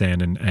heads in the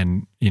sand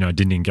and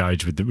didn't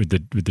engage with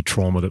the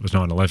trauma that was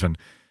 9/11,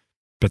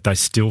 but they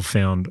still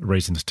found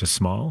reasons to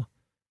smile.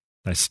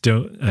 They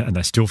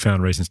still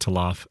found reasons to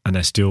laugh, and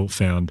they still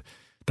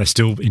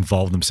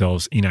involved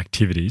themselves in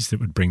activities that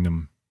would bring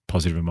them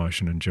positive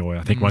emotion and joy.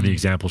 I think one of the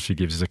examples she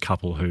gives is a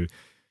couple who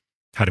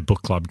had a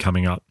book club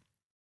coming up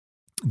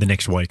the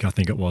next week, I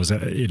think it was,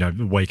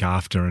 the week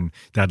after, and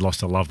they'd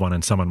lost a loved one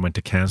and someone went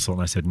to cancel,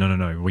 and they said,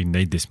 no, we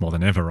need this more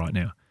than ever right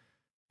now.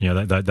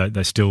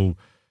 They still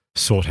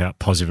sought out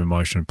positive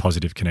emotion and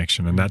positive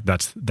connection, and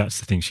that's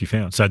the thing she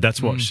found. So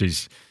that's what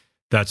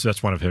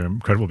that's one of her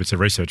incredible bits of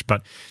research.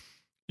 But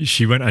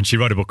she went and she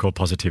wrote a book called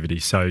Positivity.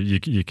 So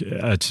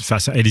it's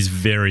fascinating. It is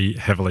very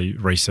heavily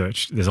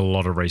researched. There's a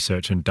lot of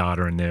research and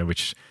data in there,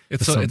 which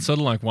it's sort of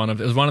like it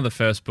was one of the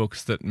first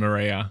books that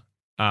Maria,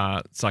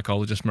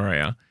 psychologist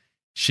Maria,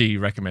 she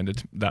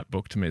recommended that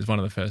book to me as one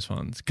of the first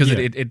ones, because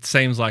it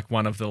seems like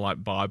one of the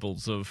like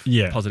Bibles of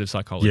positive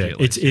psychology. Yeah, at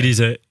least.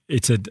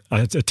 It's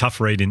a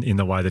tough read in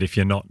the way that if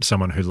you're not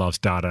someone who loves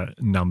data,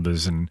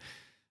 numbers, and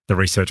the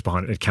research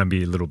behind it, it can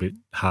be a little bit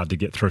hard to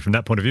get through from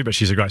that point of view. But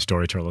she's a great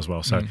storyteller as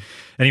well. So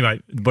anyway,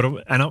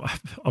 I've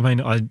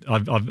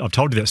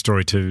told you that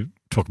story to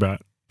talk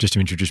about, just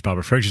to introduce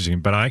Barbara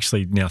Fredrickson, but I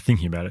actually, now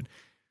thinking about it,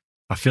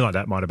 I feel like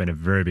that might have been a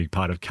very big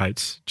part of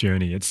Kate's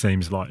journey. It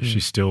seems like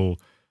she's still.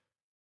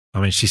 I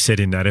mean, she said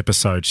in that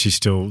episode, she's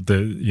still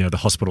the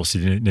hospital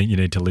said you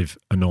need to live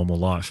a normal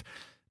life.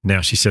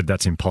 Now she said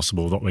that's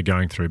impossible, what we're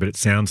going through, but it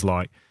sounds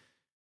like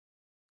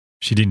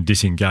she didn't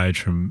disengage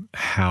from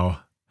how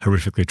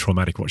horrifically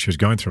traumatic what she was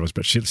going through was,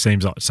 but she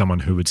seems like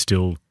someone who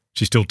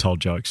she still told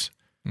jokes.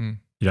 And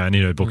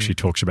in her book she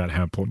talks about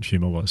how important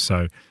humour was.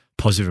 So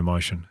positive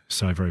emotion,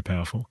 so very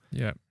powerful.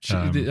 Yeah.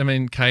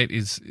 Kate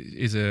is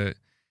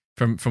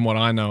from what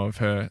I know of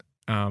her,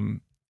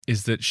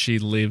 is that she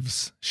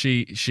lives,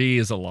 she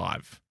is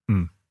alive.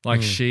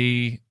 Like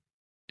she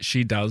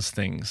does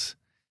things.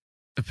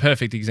 A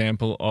perfect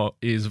example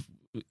is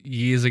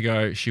years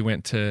ago she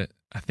went to,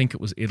 I think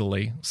it was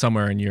Italy,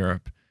 somewhere in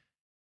Europe,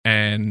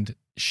 and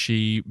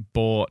she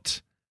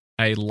bought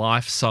a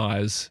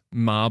life-size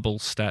marble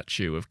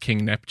statue of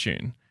King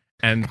Neptune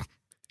and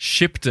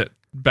shipped it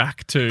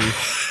back to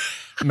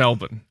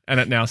Melbourne, and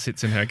it now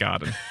sits in her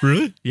garden.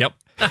 Really? Yep.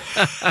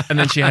 And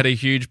then she had a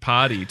huge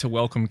party to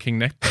welcome King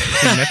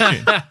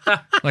Neptune.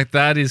 Like,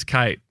 that is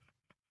Kate.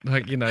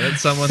 Like,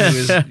 that's someone who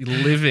is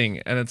living,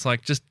 and it's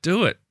like, just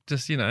do it.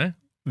 Just,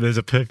 There's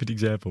a perfect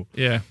example.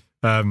 Yeah.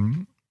 So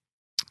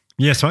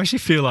I actually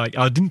feel like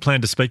I didn't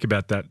plan to speak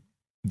about that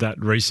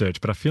research,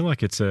 but I feel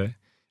like and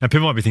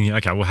people might be thinking,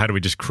 okay, well, how do we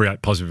just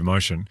create positive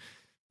emotion?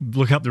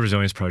 Look up the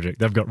Resilience Project.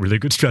 They've got really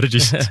good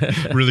strategies,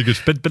 really good.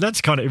 But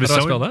that's kind of, it was How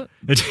do I spell that?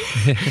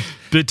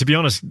 But to be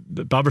honest,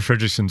 Barbara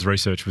Fredrickson's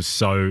research was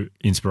so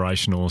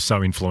inspirational,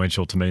 so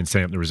influential to me in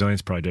setting up the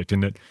Resilience Project, in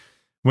that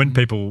when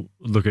people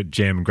look at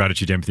GEM,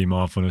 gratitude, empathy,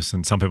 mindfulness,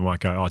 and some people might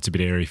go, oh, it's a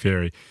bit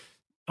airy-fairy.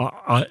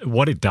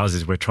 What it does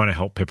is we're trying to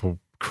help people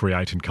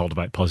create and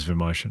cultivate positive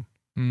emotion.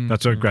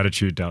 That's what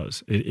gratitude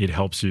does. It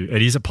helps you.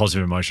 It is a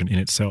positive emotion in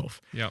itself.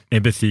 Yep.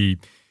 Empathy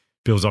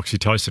builds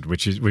oxytocin,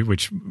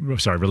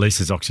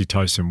 releases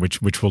oxytocin,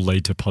 which will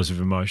lead to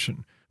positive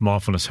emotion.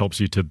 Mindfulness helps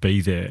you to be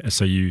there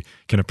so you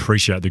can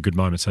appreciate the good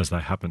moments as they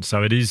happen.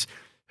 So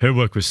her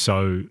work was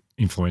so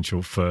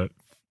influential for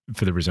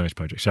the Resilience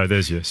Project. So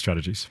there's your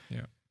strategies.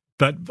 Yeah.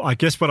 But I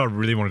guess what I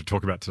really wanted to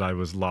talk about today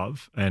was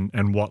love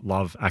and what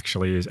love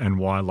actually is, and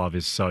why love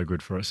is so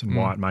good for us, and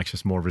why it makes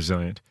us more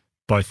resilient,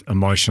 both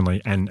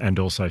emotionally and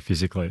also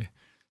physically.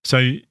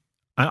 So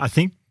I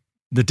think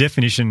the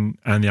definition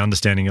and the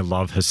understanding of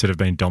love has sort of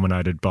been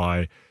dominated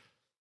by,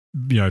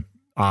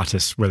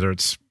 artists, whether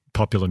it's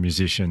popular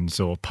musicians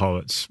or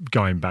poets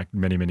going back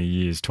many, many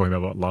years, talking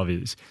about what love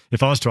is.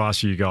 If I was to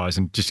ask you guys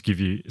and just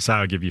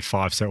I'll give you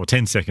 5 or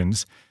 10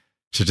 seconds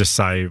to just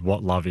say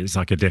what love is,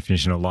 like a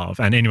definition of love.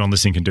 And anyone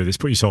listening can do this.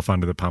 Put yourself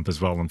under the pump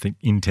as well and think,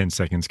 in 10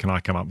 seconds, can I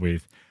come up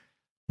with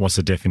what's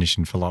the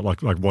definition for love?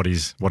 Like what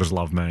does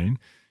love mean?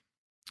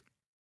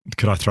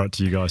 Could I throw it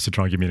to you guys to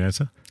try and give me an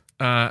answer?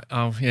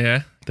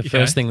 Yeah. The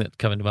first thing that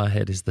came into my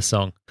head is the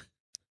song.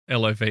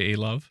 LOVE,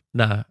 love?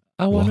 No.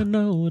 I want to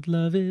know what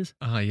love is.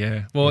 Oh,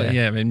 yeah. Well,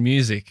 yeah,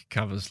 music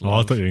covers love. Oh,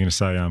 I thought you were going to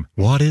say,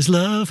 what is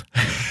love?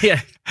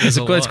 Yeah. There's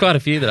quite a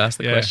few that ask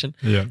the question.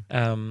 Yeah.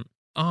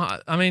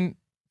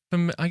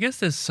 I guess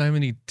there's so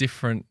many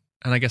different,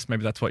 and I guess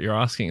maybe that's what you're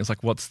asking, is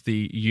like, what's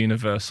the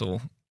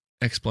universal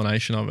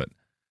explanation of it.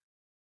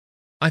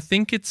 I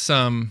think it's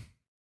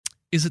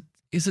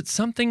is it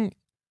something?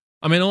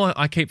 I mean, all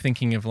I keep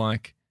thinking of,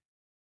 like,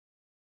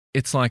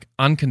 it's like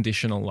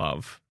unconditional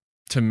love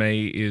to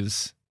me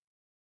is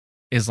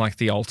like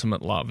the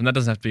ultimate love, and that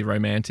doesn't have to be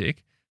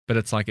romantic, but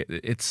it's like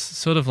it's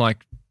sort of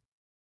like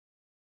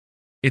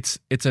it's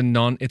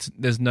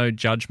there's no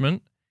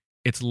judgment.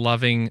 It's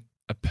loving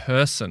a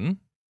person.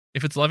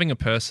 If it's loving a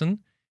person,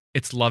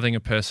 it's loving a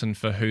person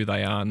for who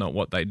they are, not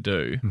what they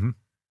do,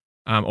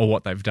 or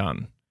what they've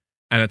done.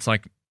 And it's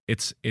like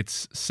it's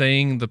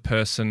seeing the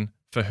person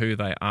for who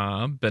they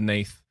are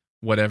beneath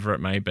whatever it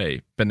may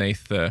be,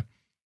 beneath the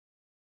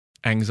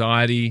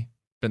anxiety,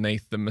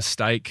 beneath the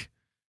mistake,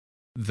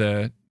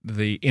 the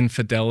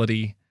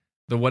infidelity,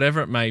 the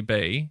whatever it may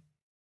be.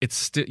 It's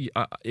still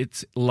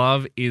it's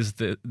love is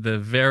the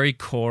very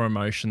core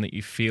emotion that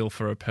you feel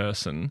for a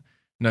person,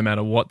 no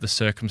matter what the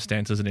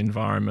circumstances and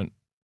environment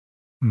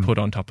put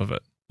on top of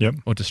it,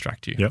 or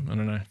distract you. I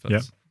don't know. If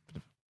that's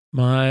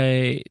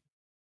My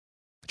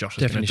Josh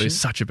is going to do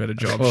such a better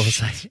job.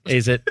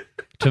 Is it,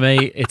 to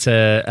me? It's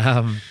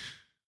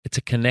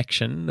a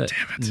connection that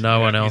no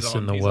one else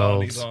in the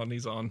world.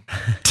 He's on.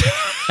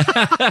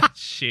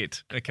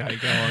 Shit. Okay,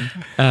 go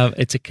on.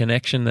 It's a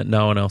connection that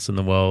no one else in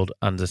the world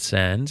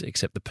understands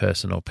except the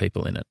person or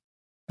people in it.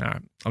 All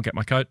right, I'll get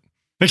my coat.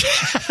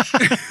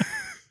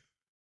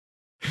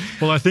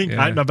 Well, I think,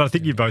 but I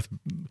think you both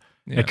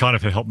it kind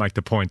of helped make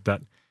the point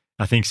that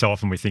I think so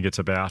often we think it's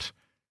about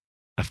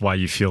the way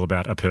you feel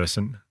about a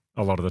person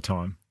a lot of the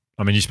time.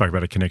 I mean, you spoke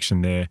about a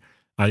connection there.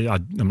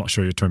 I'm not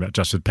sure you're talking about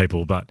just with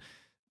people, but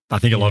I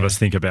think a lot of us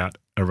think about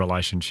a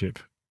relationship.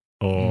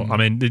 Or, I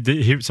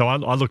mean, so I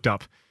looked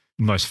up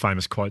most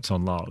famous quotes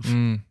on love,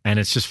 and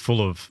it's just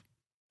full of,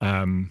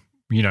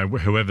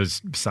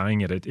 whoever's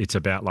saying it, it's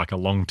about like a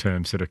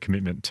long-term sort of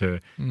commitment to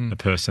a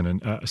person.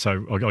 And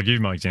so I'll give you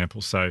my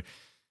example. So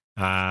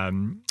I've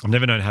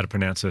never known how to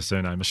pronounce her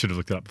surname. I should have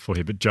looked it up before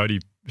here, but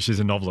Jodi, she's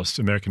a novelist,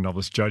 American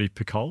novelist, Jodi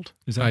Picoult.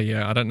 Is that? Oh,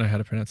 yeah. I don't know how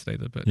to pronounce it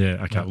either. But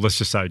yeah, okay. Well, let's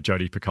just say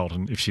Jodi Picoult,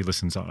 and if she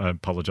listens, I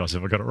apologise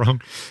if I got it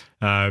wrong.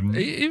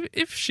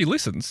 If she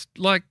listens,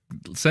 like,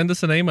 send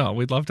us an email.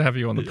 We'd love to have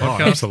you on the podcast.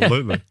 Oh,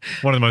 absolutely.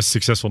 One of the most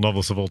successful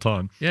novelists of all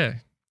time. Yeah.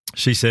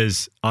 She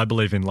says, I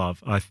believe in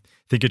love. I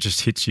think it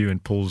just hits you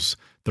and pulls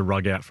the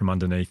rug out from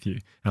underneath you,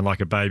 and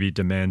like a baby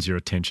demands your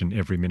attention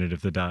every minute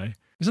of the day.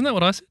 Isn't that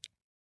what I said?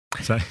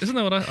 So, isn't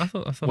that what I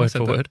thought? I thought word I said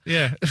for that. word.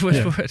 Yeah, word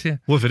for word. Yeah.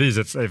 Well, if it is,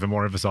 it's even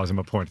more emphasising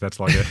my point.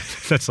 That's like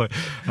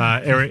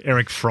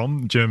Eric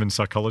Fromm, German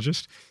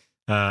psychologist,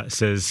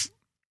 says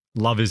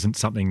love isn't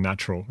something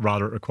natural.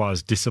 Rather, it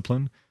requires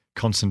discipline,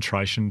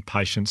 concentration,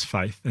 patience,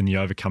 faith, and the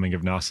overcoming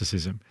of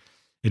narcissism.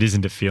 It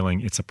isn't a feeling;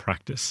 it's a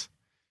practice.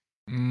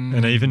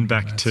 And even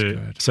back to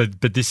good. So,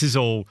 but this is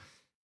all.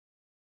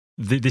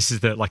 This is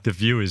the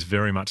view is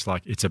very much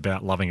like it's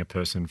about loving a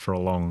person for a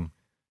long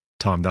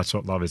time. That's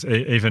what love is.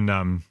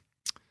 Even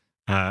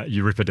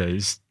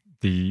Euripides,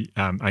 the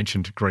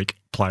ancient Greek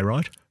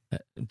playwright.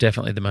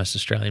 Definitely the most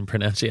Australian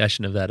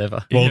pronunciation of that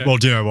ever. Well,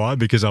 do you know why?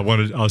 Because I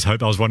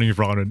was wondering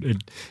if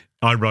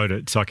I wrote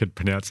it so I could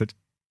pronounce it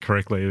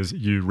correctly as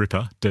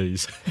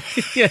Euripides.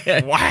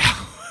 Yeah.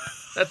 Wow.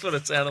 That's what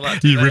it sounded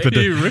like. Euripides.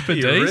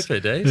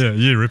 Yeah,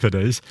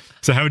 Euripides.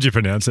 So how would you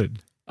pronounce it?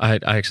 I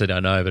actually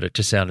don't know, but it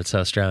just sounded so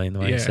Australian the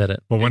way you said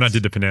it. Well, when I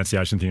did the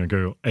pronunciation thing on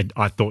Google,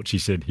 I thought she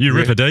said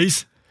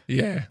Euripides.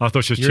 Yeah. I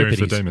thought she was cheering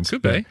for the demons.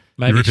 Could be.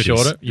 Maybe Euripides.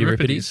 shorter.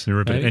 Euripides.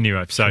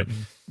 Anyway, so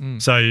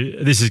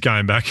this is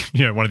going back,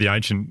 one of the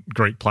ancient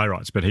Greek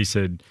playwrights, but he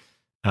said,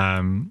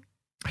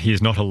 he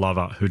is not a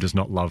lover who does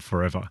not love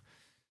forever.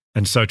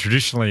 And so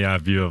traditionally our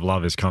view of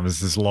love is kind of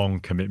this long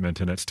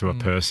commitment and it's to a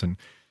person.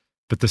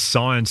 But the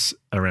science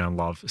around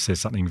love says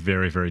something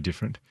very, very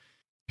different.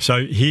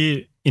 So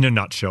here, in a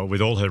nutshell, with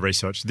all her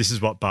research, this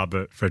is what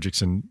Barbara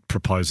Fredrickson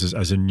proposes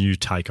as a new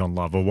take on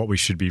love, or what we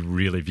should be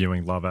really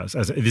viewing love as.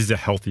 This is a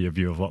healthier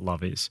view of what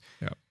love is.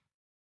 Yep.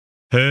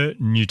 Her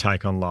new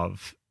take on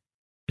love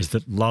is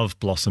that love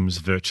blossoms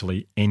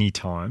virtually any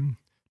time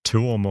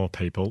two or more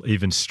people,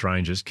 even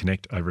strangers,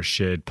 connect over a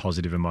shared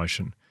positive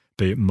emotion,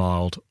 be it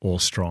mild or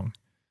strong.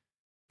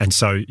 And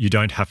so you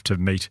don't have to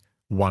meet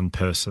one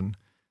person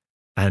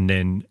and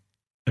then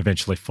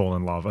eventually fall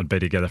in love and be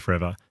together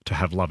forever to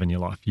have love in your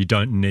life. You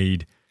don't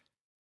need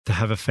to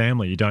have a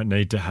family. You don't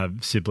need to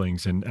have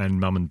siblings and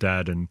mum and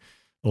dad and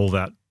all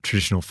that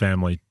traditional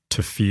family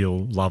to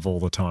feel love all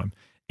the time.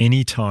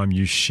 Anytime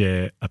you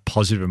share a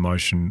positive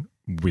emotion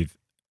with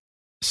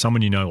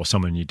someone you know or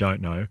someone you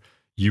don't know,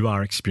 you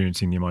are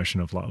experiencing the emotion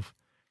of love.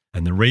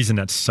 And the reason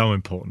that's so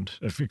important,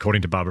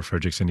 according to Barbara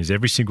Fredrickson, is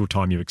every single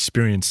time you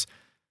experience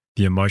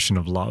the emotion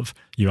of love,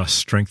 you are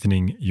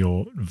strengthening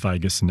your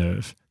vagus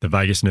nerve. The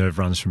vagus nerve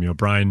runs from your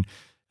brain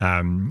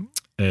to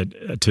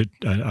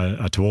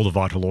all the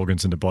vital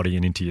organs in the body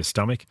and into your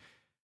stomach.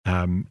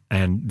 And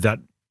the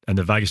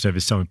vagus nerve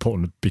is so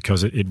important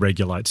because it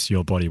regulates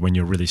your body. When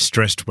you're really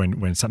stressed,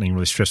 when something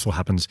really stressful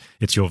happens,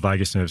 it's your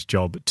vagus nerve's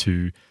job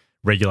to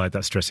regulate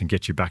that stress and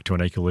get you back to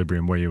an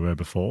equilibrium where you were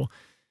before.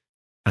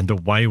 And the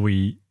way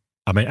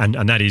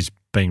and that is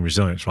being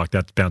resilient, like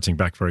that's bouncing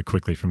back very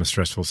quickly from a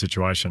stressful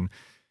situation.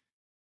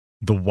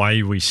 The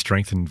way we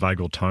strengthen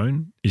vagal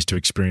tone is to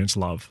experience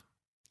love.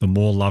 The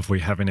more love we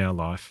have in our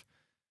life,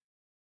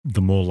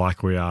 the more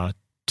likely we are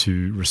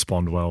to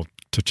respond well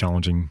to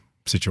challenging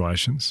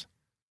situations.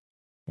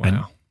 Wow.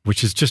 And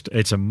which is just,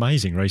 it's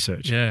amazing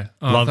research. Yeah.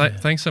 Oh,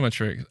 thanks so much,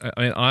 Rick.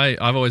 I mean,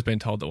 I've always been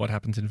told that what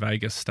happens in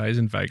Vegas stays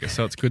in Vegas.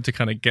 So it's good to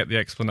kind of get the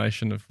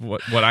explanation of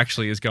what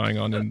actually is going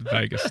on in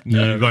Vegas.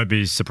 You won't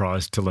be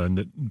surprised to learn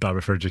that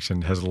Barbara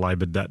Fredrickson has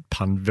laboured that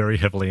pun very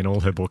heavily in all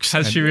her books.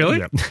 Has she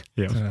really?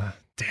 Yeah.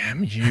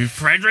 Damn you,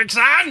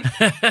 Fredrickson!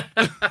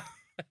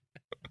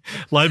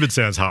 Laboured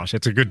sounds harsh.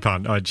 It's a good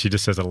pun. She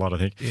just says it a lot, I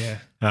think. Yeah.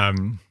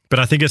 But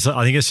I think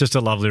it's just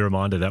a lovely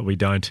reminder that we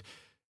don't,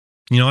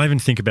 I even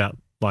think about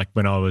like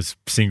when I was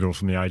single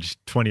from the age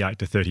 28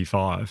 to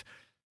 35,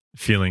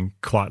 feeling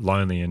quite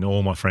lonely, and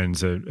all my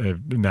friends are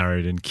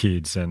married and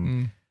kids,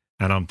 and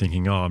I'm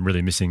thinking, I'm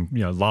really missing,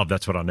 love.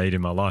 That's what I need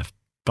in my life.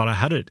 But I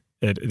had it.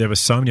 There were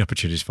so many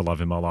opportunities for love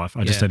in my life.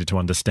 I just needed to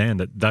understand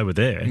that they were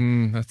there.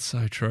 That's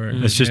so true.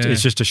 It's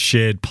just a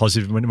shared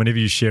positive. Whenever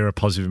you share a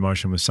positive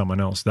emotion with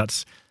someone else,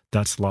 that's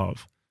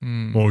love.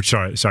 Or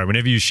sorry,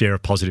 whenever you share a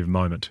positive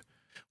moment.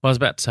 Well, I was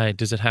about to say,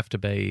 does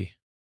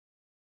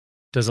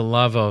a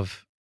love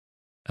of,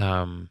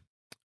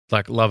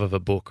 like love of a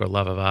book or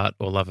love of art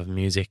or love of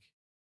music,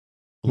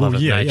 love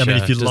of nature, I mean,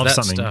 if you does love that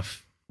something,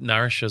 stuff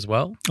nourish as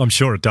well? I'm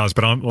sure it does.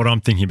 But what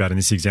I'm thinking about in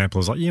this example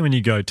is like, when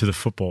you go to the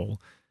football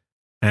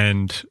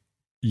and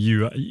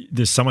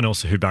there's someone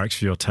else who barracks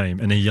for your team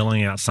and they're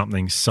yelling out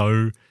something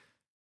so,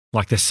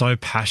 like they're so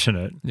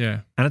passionate. Yeah.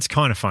 And it's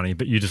kind of funny,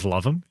 but you just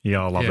love them.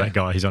 I love that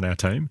guy. He's on our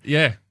team.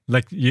 Yeah.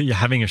 Like you're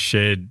having a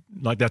shared,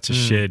 like that's a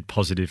shared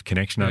positive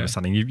connection over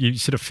something. You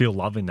sort of feel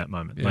love in that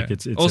moment. Yeah. Like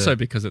it's also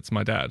because it's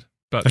my dad.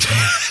 But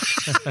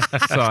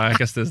so I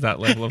guess there's that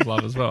level of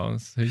love as well.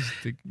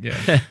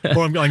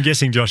 Well, I'm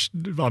guessing, Josh,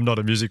 I'm not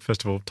a music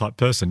festival type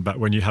person, but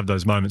when you have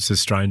those moments as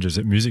strangers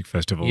at music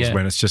festivals,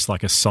 when it's just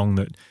like a song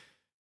that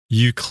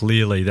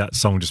that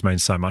song just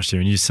means so much to you,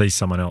 and you see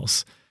someone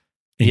else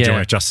enjoy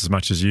it just as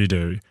much as you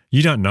do.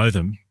 You don't know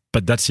them,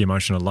 but that's the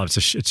emotion of love.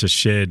 It's a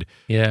shared,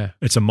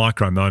 it's a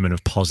micro moment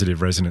of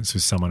positive resonance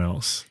with someone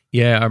else.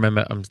 Yeah, I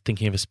remember I'm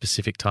thinking of a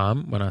specific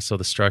time when I saw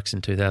the Strokes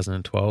in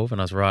 2012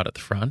 and I was right at the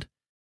front.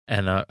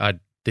 And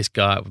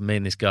me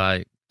and this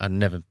guy, I'd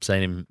never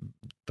seen him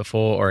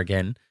before or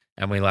again.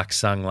 And we like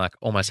sung like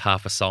almost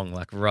half a song,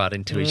 like right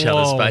into each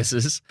other's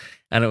faces.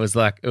 And it was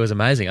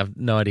amazing. I've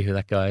no idea who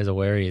that guy is or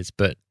where he is,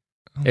 but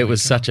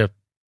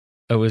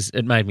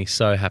it made me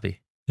so happy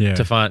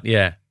to find,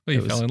 Well,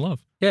 you fell in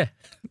love. Yeah.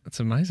 That's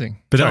amazing.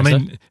 But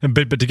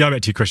but to go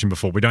back to your question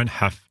before, it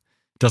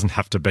doesn't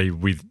have to be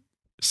with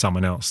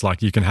someone else.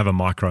 Like you can have a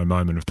micro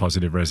moment of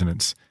positive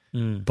resonance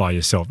by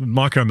yourself. A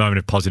micro moment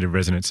of positive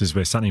resonance is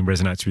where something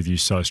resonates with you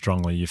so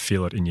strongly you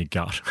feel it in your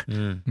gut.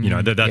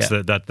 That's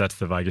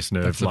the vagus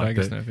nerve. That's the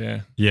vagus nerve,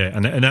 yeah. Yeah,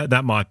 and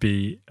that might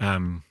be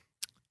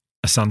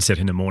a sunset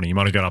in the morning. You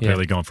might have got up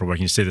early, gone for a work,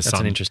 and you see the sun.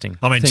 That's an interesting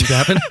thing to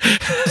happen.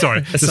 Sorry.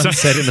 A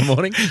sunset in the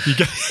morning.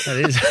 That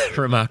is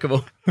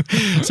remarkable.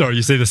 Sorry,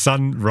 you see the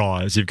sun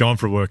rise. You've gone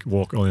for a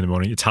walk early in the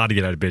morning. It's hard to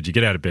get out of bed. You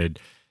get out of bed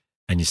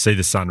and you see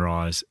the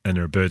sunrise and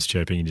there are birds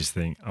chirping and you just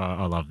think,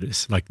 I love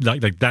this. Like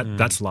that.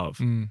 That's love.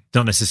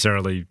 Not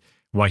necessarily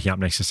waking up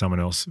next to someone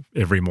else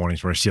every morning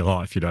for the rest of your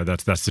life.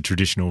 That's the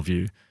traditional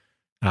view.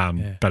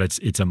 But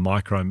it's a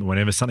micro.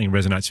 Whenever something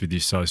resonates with you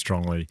so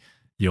strongly,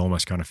 you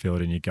almost kind of feel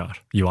it in your gut.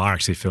 You are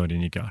actually feeling it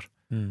in your gut.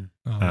 I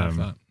love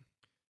that.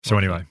 So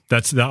anyway,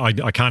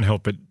 I can't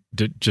help but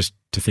just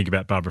to think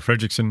about Barbara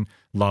Fredrickson,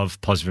 love,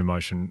 positive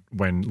emotion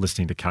when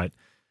listening to Kate,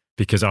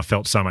 because I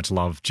felt so much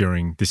love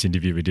during this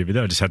interview we did with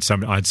her. I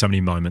had so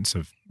many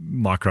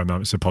micro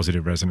moments of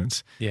positive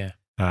resonance. Yeah.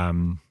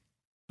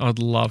 I'd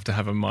love to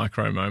have a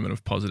micro moment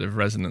of positive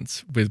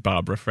resonance with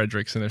Barbara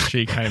Fredrickson if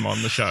she came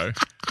on the show.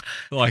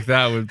 Like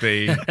that would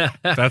be,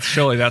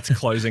 that's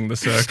closing the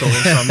circle of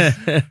some,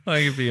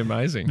 like it'd be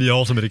amazing. The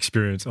ultimate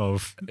experience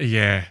of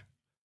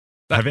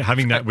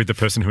having that with the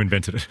person who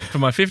invented it. For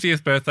my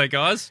 50th birthday,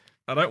 guys,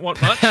 I don't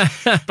want much,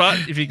 but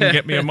if you can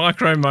get me a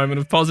micro moment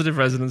of positive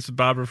resonance with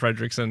Barbara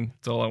Fredrickson,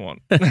 that's all I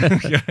want.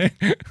 Okay.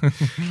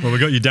 Well, we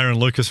got you Darren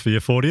Lucas for your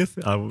 40th.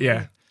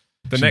 Yeah.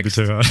 The next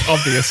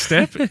obvious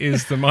step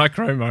is the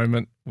micro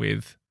moment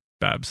with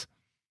Babs.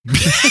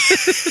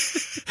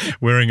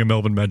 Wearing a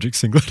Melbourne Magic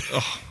singlet.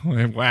 Oh,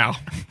 wow.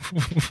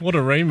 What a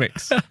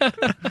remix.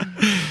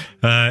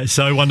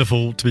 So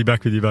wonderful to be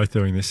back with you both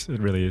doing this. It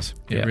really is.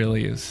 It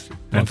really is.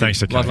 And thanks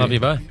to Kate. Love you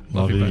both.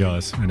 Love you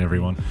guys and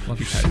everyone. Love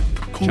you, Kate.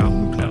 Ciao.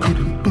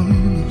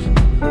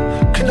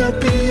 Can I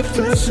be a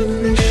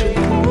fascination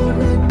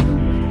point?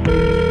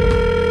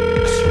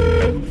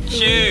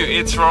 Hugh,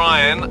 it's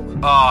Ryan.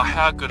 Oh,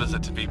 how good is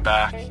it to be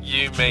back?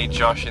 You, me,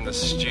 Josh in the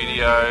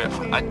studio.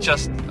 I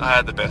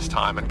had the best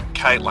time. And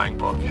Kate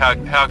Langbroek,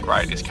 how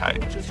great is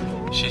Kate?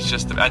 She's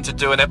just, and to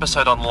do an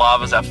episode on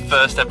love as our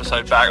first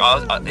episode back,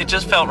 it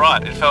just felt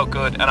right. It felt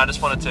good. And I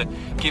just wanted to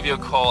give you a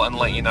call and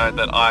let you know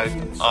that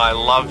I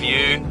love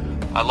you.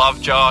 I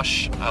love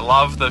Josh. I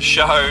love the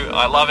show.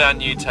 I love our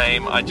new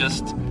team.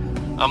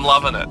 I'm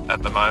loving it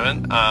at the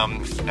moment.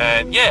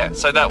 And yeah,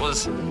 so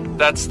that's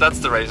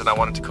the reason I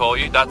wanted to call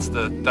you. That's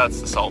the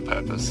sole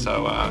purpose.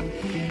 So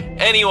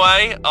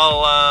anyway,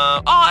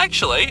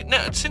 actually,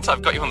 now, since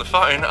I've got you on the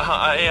phone,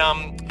 I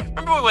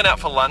remember we went out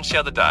for lunch the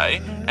other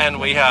day, and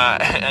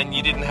and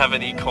you didn't have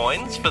any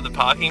coins for the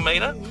parking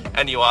meter,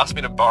 and you asked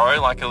me to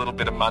borrow like a little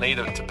bit of money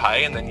to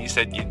pay, and then you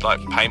said you'd like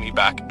pay me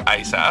back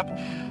ASAP.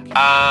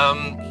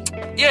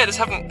 Yeah, just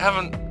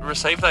haven't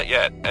received that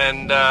yet,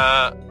 and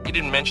you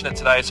didn't mention it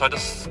today, so I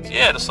just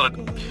sort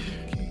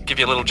of give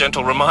you a little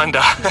gentle reminder.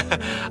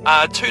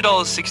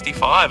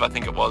 $2.65, I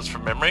think it was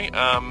from memory,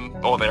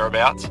 or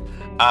thereabouts.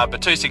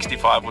 But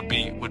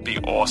 $2.65 would be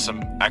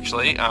awesome,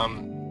 actually.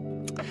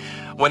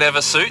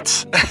 Whenever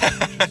suits.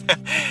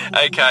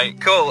 Okay,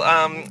 cool.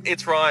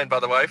 It's Ryan, by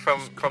the way,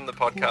 from the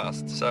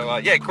podcast. So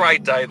yeah,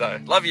 great day though.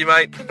 Love you,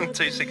 mate.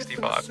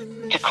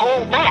 $2.65. To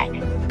call back,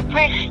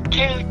 press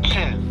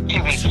 2-2. To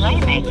replay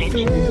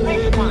message,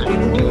 press 1. To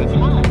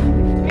reply,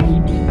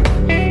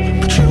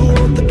 But you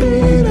want the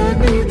beat, I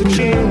need the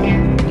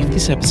tune. If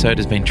this episode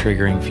has been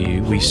triggering for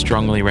you, we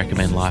strongly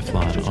recommend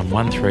Lifeline on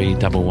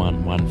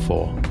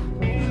 131114.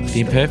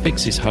 The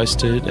Imperfects is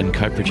hosted and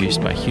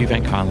co-produced by Hugh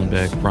Van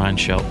Cuylenberg, Brian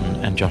Shelton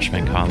and Josh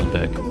Van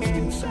Cuylenberg.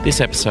 This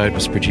episode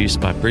was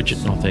produced by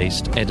Bridget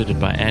Northeast, edited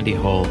by Andy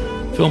Hall,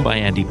 filmed by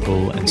Andy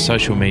Poole and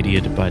social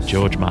mediated by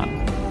George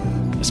Martin.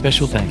 A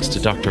special thanks to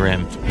Dr.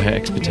 M for her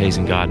expertise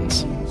and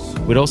guidance.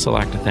 We'd also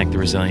like to thank the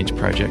Resilience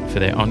Project for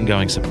their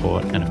ongoing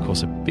support, and of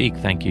course a big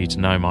thank you to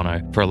No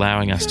Mono for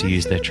allowing us to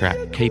use their track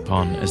Keep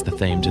On as the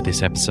theme to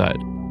this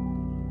episode.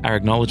 Our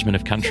acknowledgement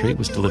of country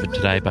was delivered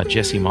today by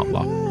Jesse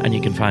Motlop, and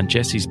you can find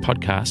Jesse's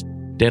podcast,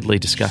 Deadly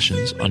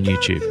Discussions, on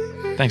YouTube.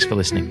 Thanks for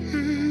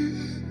listening.